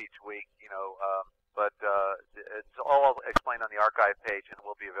forth each week. You know, But it's all explained on the archive page and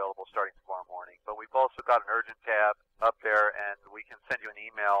will be available starting tomorrow morning. But we've also got an urgent tab up there, and we can send you an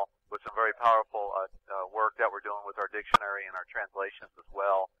email with some very powerful work that we're doing with our dictionary and our translations as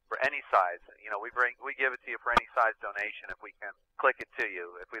well for any size. You know, we give it to you for any size donation if we can click it to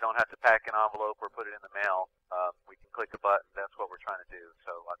you. If we don't have to pack an envelope or put it in the mail, we can click a button. That's what we're trying to do.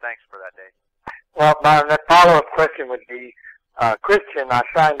 So thanks for that, Dave. Well, my follow-up question would be, Christian, I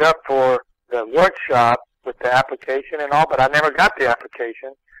signed up for the workshop with the application and all, but I never got the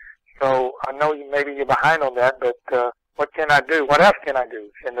application. So I know maybe you're behind on that, but what can I do? What else can I do?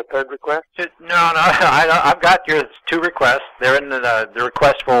 Send the third request? No, I've got your 2 requests. They're in the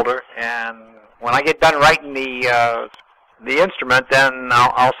request folder, and when I get done writing the instrument, then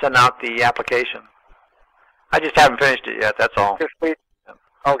I'll send out the application. I just haven't finished it yet. That's all. You're sweet.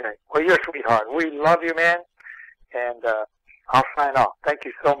 Okay. Well, you're a sweetheart. We love you, man, and I'll sign off. Thank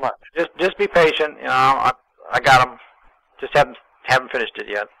you so much. Just be patient. You know, I got them. Just haven't finished it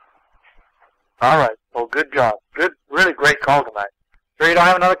yet. All right. Well, good job. Good, really great call tonight. Sure you don't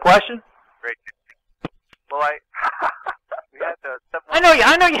have another question? Great. Well, we had I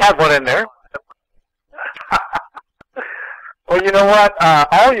know you have one in there. Well, you know what?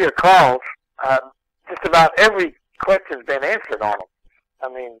 All your calls, just about every question's been answered on them. I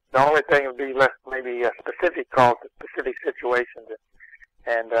mean, the only thing would be left maybe specific calls to specific situations,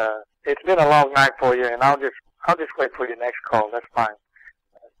 and it's been a long night for you. And I'll just wait for your next call. That's fine.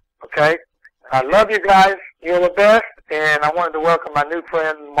 Okay. I love you guys. You're the best. And I wanted to welcome my new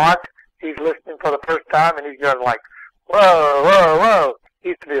friend Mark. He's listening for the first time, and he's going like, whoa, whoa, whoa. He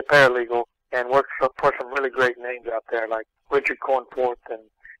used to be a paralegal and works for some really great names out there, like Richard Cornforth and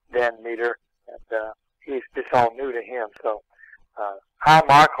Dan Meter. And it's all new to him. So, hi,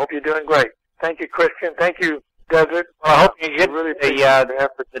 Mark. Hope you're doing great. Thank you, Christian. Thank you, Desert. Well, I hope you get really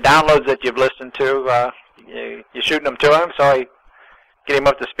the downloads that you've listened to. You're shooting them to him, so I get him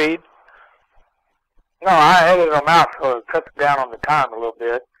up to speed. No, I edited them out, so it cuts down on the time a little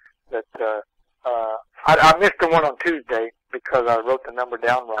bit. But I missed the one on Tuesday because I wrote the number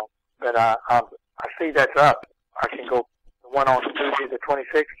down wrong. But I see that's up. I can go the one on Tuesday, the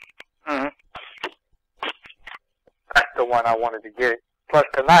 26th. Mm-hmm. That's the one I wanted to get. Plus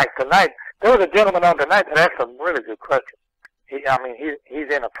tonight, there was a gentleman on tonight that asked some really good questions. He's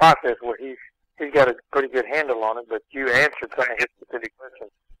in a process where he's got a pretty good handle on it, but you answered some of his specific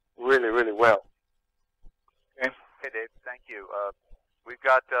questions really, really well. Okay, Dave, thank you. We've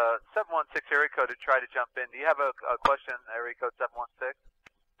got 716 area code to try to jump in. Do you have a question, area code 716?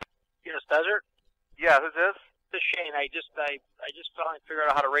 Yes, Desert? Yeah, who's this? This is Shane. I just finally figured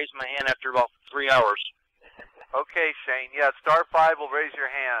out how to raise my hand after about 3 hours. Okay, Shane. Yeah, *5 will raise your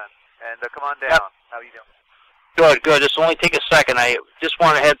hand. And come on down. Yep. How you doing? Good. This will only take a second. I just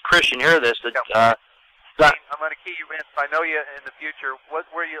want to have Christian hear this. That, Shane, I'm going to key you in. I know you in the future. Where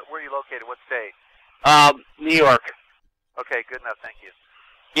are you located? What state? New York. Okay, good enough. Thank you.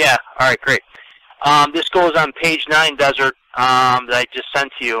 Yeah. All right. Great. This goes on page 9, Desert, that I just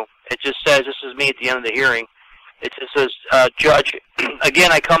sent to you. It just says, this is me at the end of the hearing. It just says, Judge,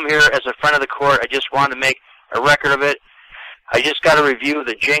 again, I come here as a friend of the court. I just wanted to make a record of it. I just got a review of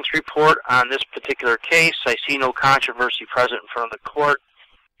the Jenks report on this particular case. I see no controversy present in front of the court.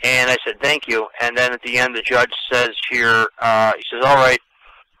 And I said, thank you. And then at the end, the judge says here, he says, all right.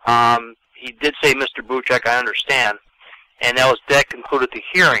 He did say, Mr. Buchek, I understand. And that concluded the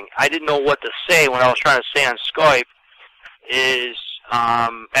hearing. I didn't know what to say when I was trying to say on Skype.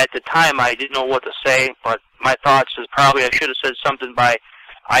 At the time, I didn't know what to say, but my thoughts is probably I should have said something by,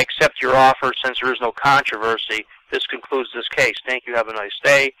 I accept your offer since there is no controversy. This concludes this case. Thank you. Have a nice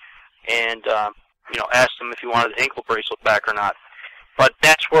day. And, asked him if he wanted the ankle bracelet back or not. But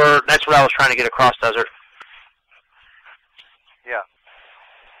that's what I was trying to get across, Desert. Yeah.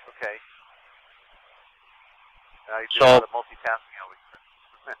 Okay. So, multitasking always.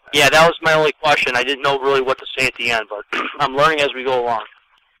 Yeah, that was my only question. I didn't know really what to say at the end, but I'm learning as we go along.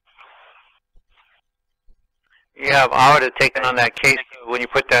 Yeah, I would have taken on that case when you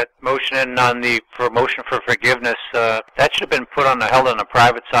put that motion in on the motion for forgiveness. That should have been held on the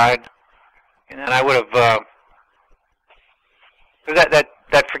private side, and then I would have.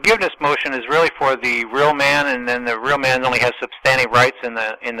 That forgiveness motion is really for the real man, and then the real man only has substantive rights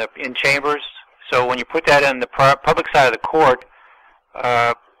in chambers. So when you put that in the public side of the court,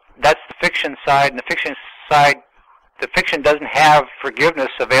 that's the fiction side, and the fiction doesn't have forgiveness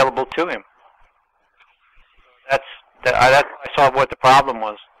available to him. That's I saw what the problem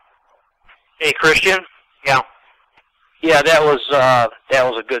was. Hey, Christian. Yeah. Yeah, that was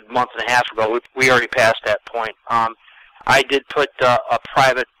a good month and a half ago. We already passed that point. I did put a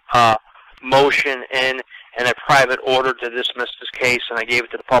private motion in and a private order to dismiss this case, and I gave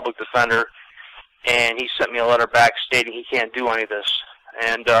it to the public defender, and he sent me a letter back stating he can't do any of this,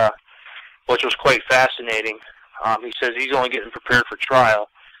 and which was quite fascinating. He says he's only getting prepared for trial.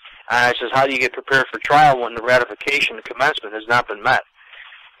 And I says, how do you get prepared for trial when the ratification, the commencement, has not been met?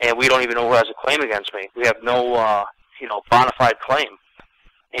 And we don't even know who has a claim against me. We have no, bona fide claim.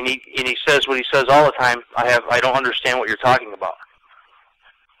 And he says what he says all the time. I don't understand what you're talking about.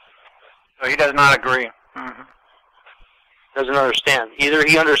 So he does not agree. Doesn't understand. Either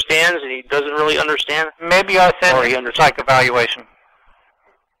he understands and he doesn't really understand. Maybe I said it's like evaluation.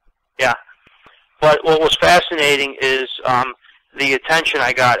 Yeah. But what was fascinating is the attention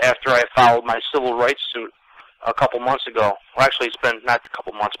I got after I filed my civil rights suit a couple months ago. Well, actually, it's been not a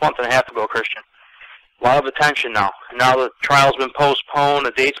couple months, month and a half ago, Christian. A lot of attention now. And now the trial's been postponed,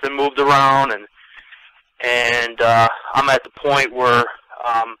 the date's been moved around, and I'm at the point where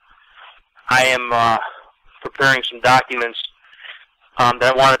I am preparing some documents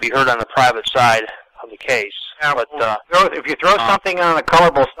that want to be heard on the private side of the case. Yeah, but if you throw something on the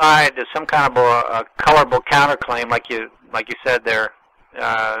colorable side, there's some kind of a colorable counterclaim, like you said there.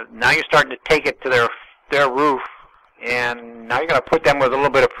 Now you're starting to take it to their roof, and now you're going to put them with a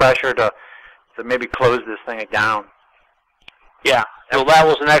little bit of pressure to maybe close this thing down. Yeah. Well, that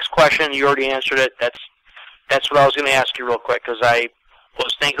was the next question. You already answered it. That's what I was going to ask you real quick, because I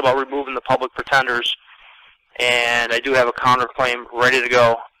was thinking about removing the public pretenders, and I do have a counterclaim ready to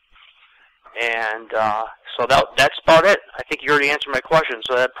go. And so that's about it. I think you already answered my question,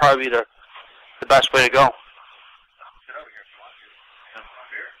 so that'd probably be the best way to go.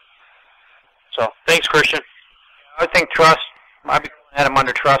 So, thanks, Christian. I think trust. I'd be at him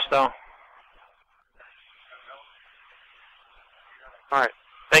under trust, though. All right.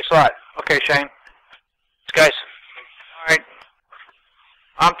 Thanks a lot. Okay, Shane. Thanks, guys. All right.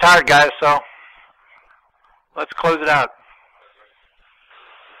 I'm tired, guys, so let's close it out.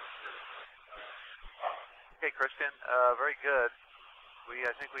 Okay, Christian. Very good.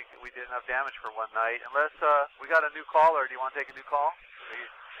 I think we did enough damage for one night. Unless we got a new caller. Do you want to take a new call?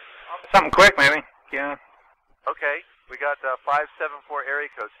 Something quick, maybe. Yeah. Okay. We got 574 area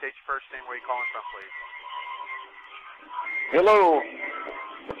code. State your first name. Where you calling from, please? Hello.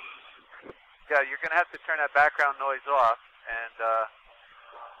 Yeah, you're going to have to turn that background noise off and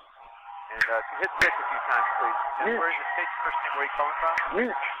hit 6 a few times, please. And where is the state your first name? Where you calling from?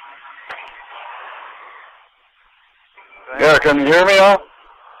 Yeah, can you hear me now?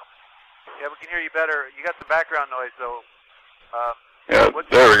 Yeah, we can hear you better. You got some background noise, though. Yeah,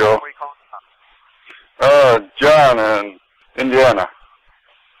 there we go. Where you calling from? John in Indiana.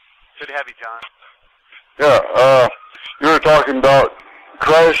 Good to have you, John. Yeah, you were talking about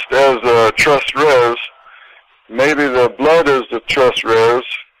Christ as a trust res. Maybe the blood is the trust res,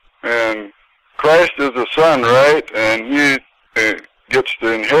 and Christ is the son, right? And he gets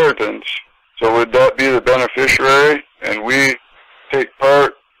the inheritance. So would that be the beneficiary, and we take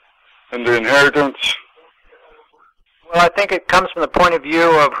part in the inheritance? Well, I think it comes from the point of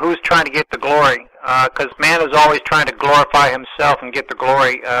view of who's trying to get the glory, because man is always trying to glorify himself and get the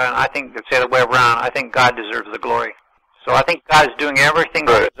glory. I think it's the other way around. I think God deserves the glory. So I think God is doing everything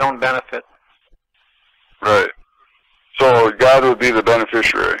for his own benefit. Right. So God would be the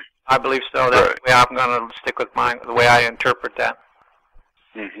beneficiary. I believe so. That's the way I'm going to stick with the way I interpret that.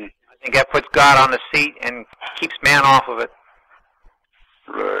 Mm-hmm. I think that puts God on the seat and keeps man off of it.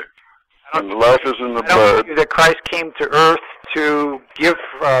 Right. And the life is in the blood. I don't believe that Christ came to earth to give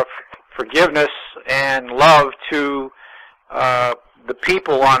forgiveness and love to the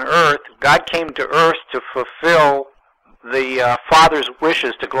people on earth. God came to earth to fulfill the Father's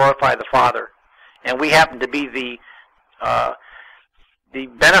wishes, to glorify the Father. And we happen to be the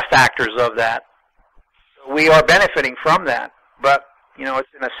benefactors of that. We are benefiting from that, but it's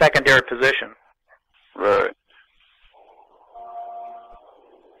in a secondary position. Right.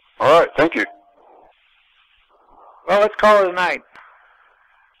 All right, thank you. Well, let's call it a night.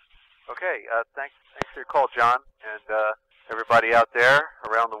 Okay, thanks for your call, John, and everybody out there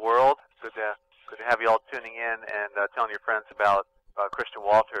around the world. Good to have you all tuning in and telling your friends about Christian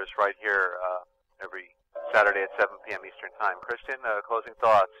Walters right here every Saturday at 7 p.m. Eastern Time. Christian, closing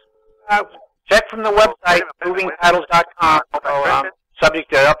thoughts. Check from the website, movingtitles.com.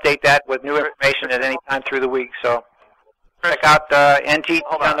 Subject to update that with new information at any time through the week. So check out NTT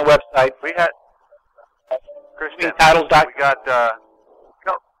on the website. We had Christian. Movingtitles.com. We got.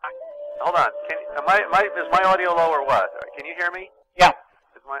 No, hold on. Is my audio low or what? Can you hear me? Yeah.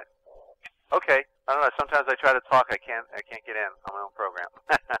 Okay. I don't know. Sometimes I try to talk. I can't get in on my own program.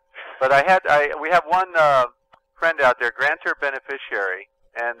 But we have one friend out there, grantor beneficiary,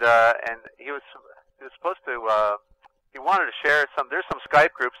 and he was supposed to. He wanted to share some. There's some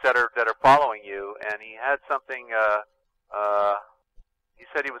Skype groups that are following you, and he had something. He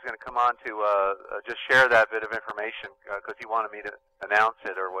said he was going to come on to just share that bit of information because he wanted me to announce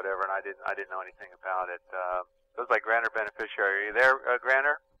it or whatever, and I didn't know anything about it. It was by Granter Beneficiary. Are you there,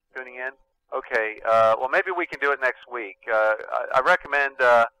 Granter? Tuning in? Okay. Well, maybe we can do it next week. I recommend,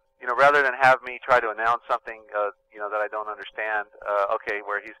 rather than have me try to announce something, that I don't understand. Okay,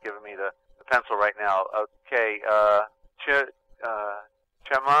 where he's giving me the pencil right now. Okay.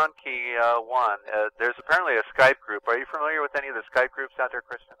 Chamanki 1. There's apparently a Skype group. Are you familiar with any of the Skype groups out there,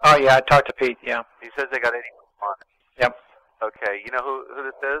 Christian? Oh, yeah, I talked to Pete, yeah. He says they got 81 on it. Yep. Okay, you know who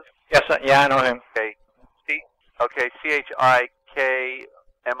this is? Yes, yeah, I know him. Okay, CHIKMONKI.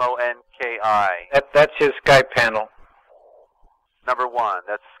 That's his Skype panel. Number 1,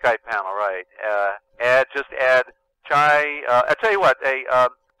 that's the Skype panel, right. Just add Chai. I'll tell you what,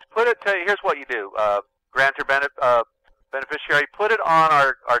 here's what you do, Granter Beneficiary, put it on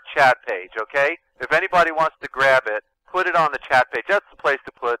our chat page, okay? If anybody wants to grab it, put it on the chat page. That's the place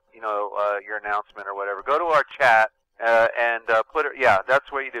to put, your announcement or whatever. Go to our chat and put it. Yeah, that's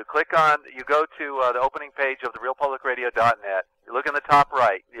what you do. You go to the opening page of therealpublicradio.net. You look in the top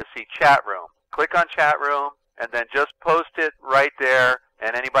right. You'll see chat room. Click on chat room, and then just post it right there,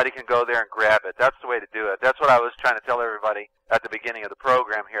 and anybody can go there and grab it. That's the way to do it. That's what I was trying to tell everybody at the beginning of the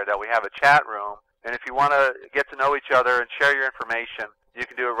program here, that we have a chat room. And if you want to get to know each other and share your information, you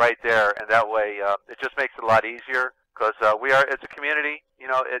can do it right there. And that way, it just makes it a lot easier because it's a community.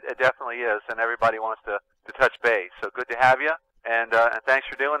 It definitely is, and everybody wants to touch base. So good to have you, and thanks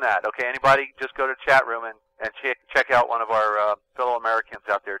for doing that. Okay, anybody, just go to the chat room and check out one of our fellow Americans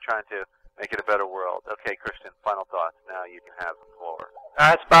out there trying to make it a better world. Okay, Christian, final thoughts. Now you can have the floor.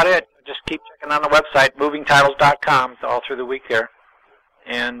 That's about it. Just keep checking on the website, movingtitles.com, all through the week there.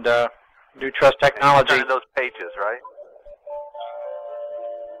 And New Trust Technology. And those pages, right?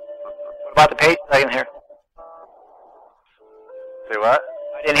 What about the pages? I didn't hear. Say what?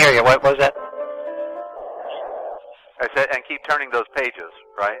 I didn't hear you. What was that? I said, and keep turning those pages,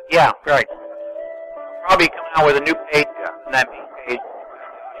 right? Yeah, right. Probably come out with a new page on that main page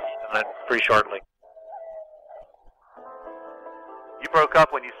on it pretty shortly. You broke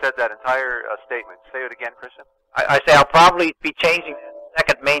up when you said that entire statement. Say it again, Christian. I say I'll probably be changing the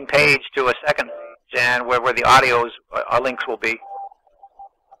second main page to a second page, and where the audios links will be.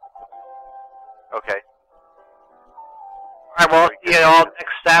 Okay. All right, well, see you all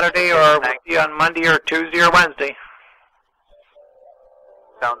next Saturday, or we'll see you on Monday or Tuesday or Wednesday.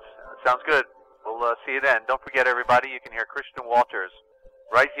 Sounds good. We'll see you then. Don't forget, everybody, you can hear Christian Walters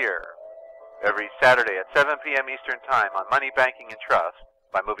right here every Saturday at 7 p.m. Eastern Time on Money, Banking, and Trust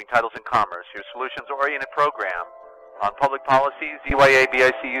by Moving Titles and Commerce, your solutions-oriented program on public policy, ZYA,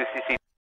 BIC, UCC,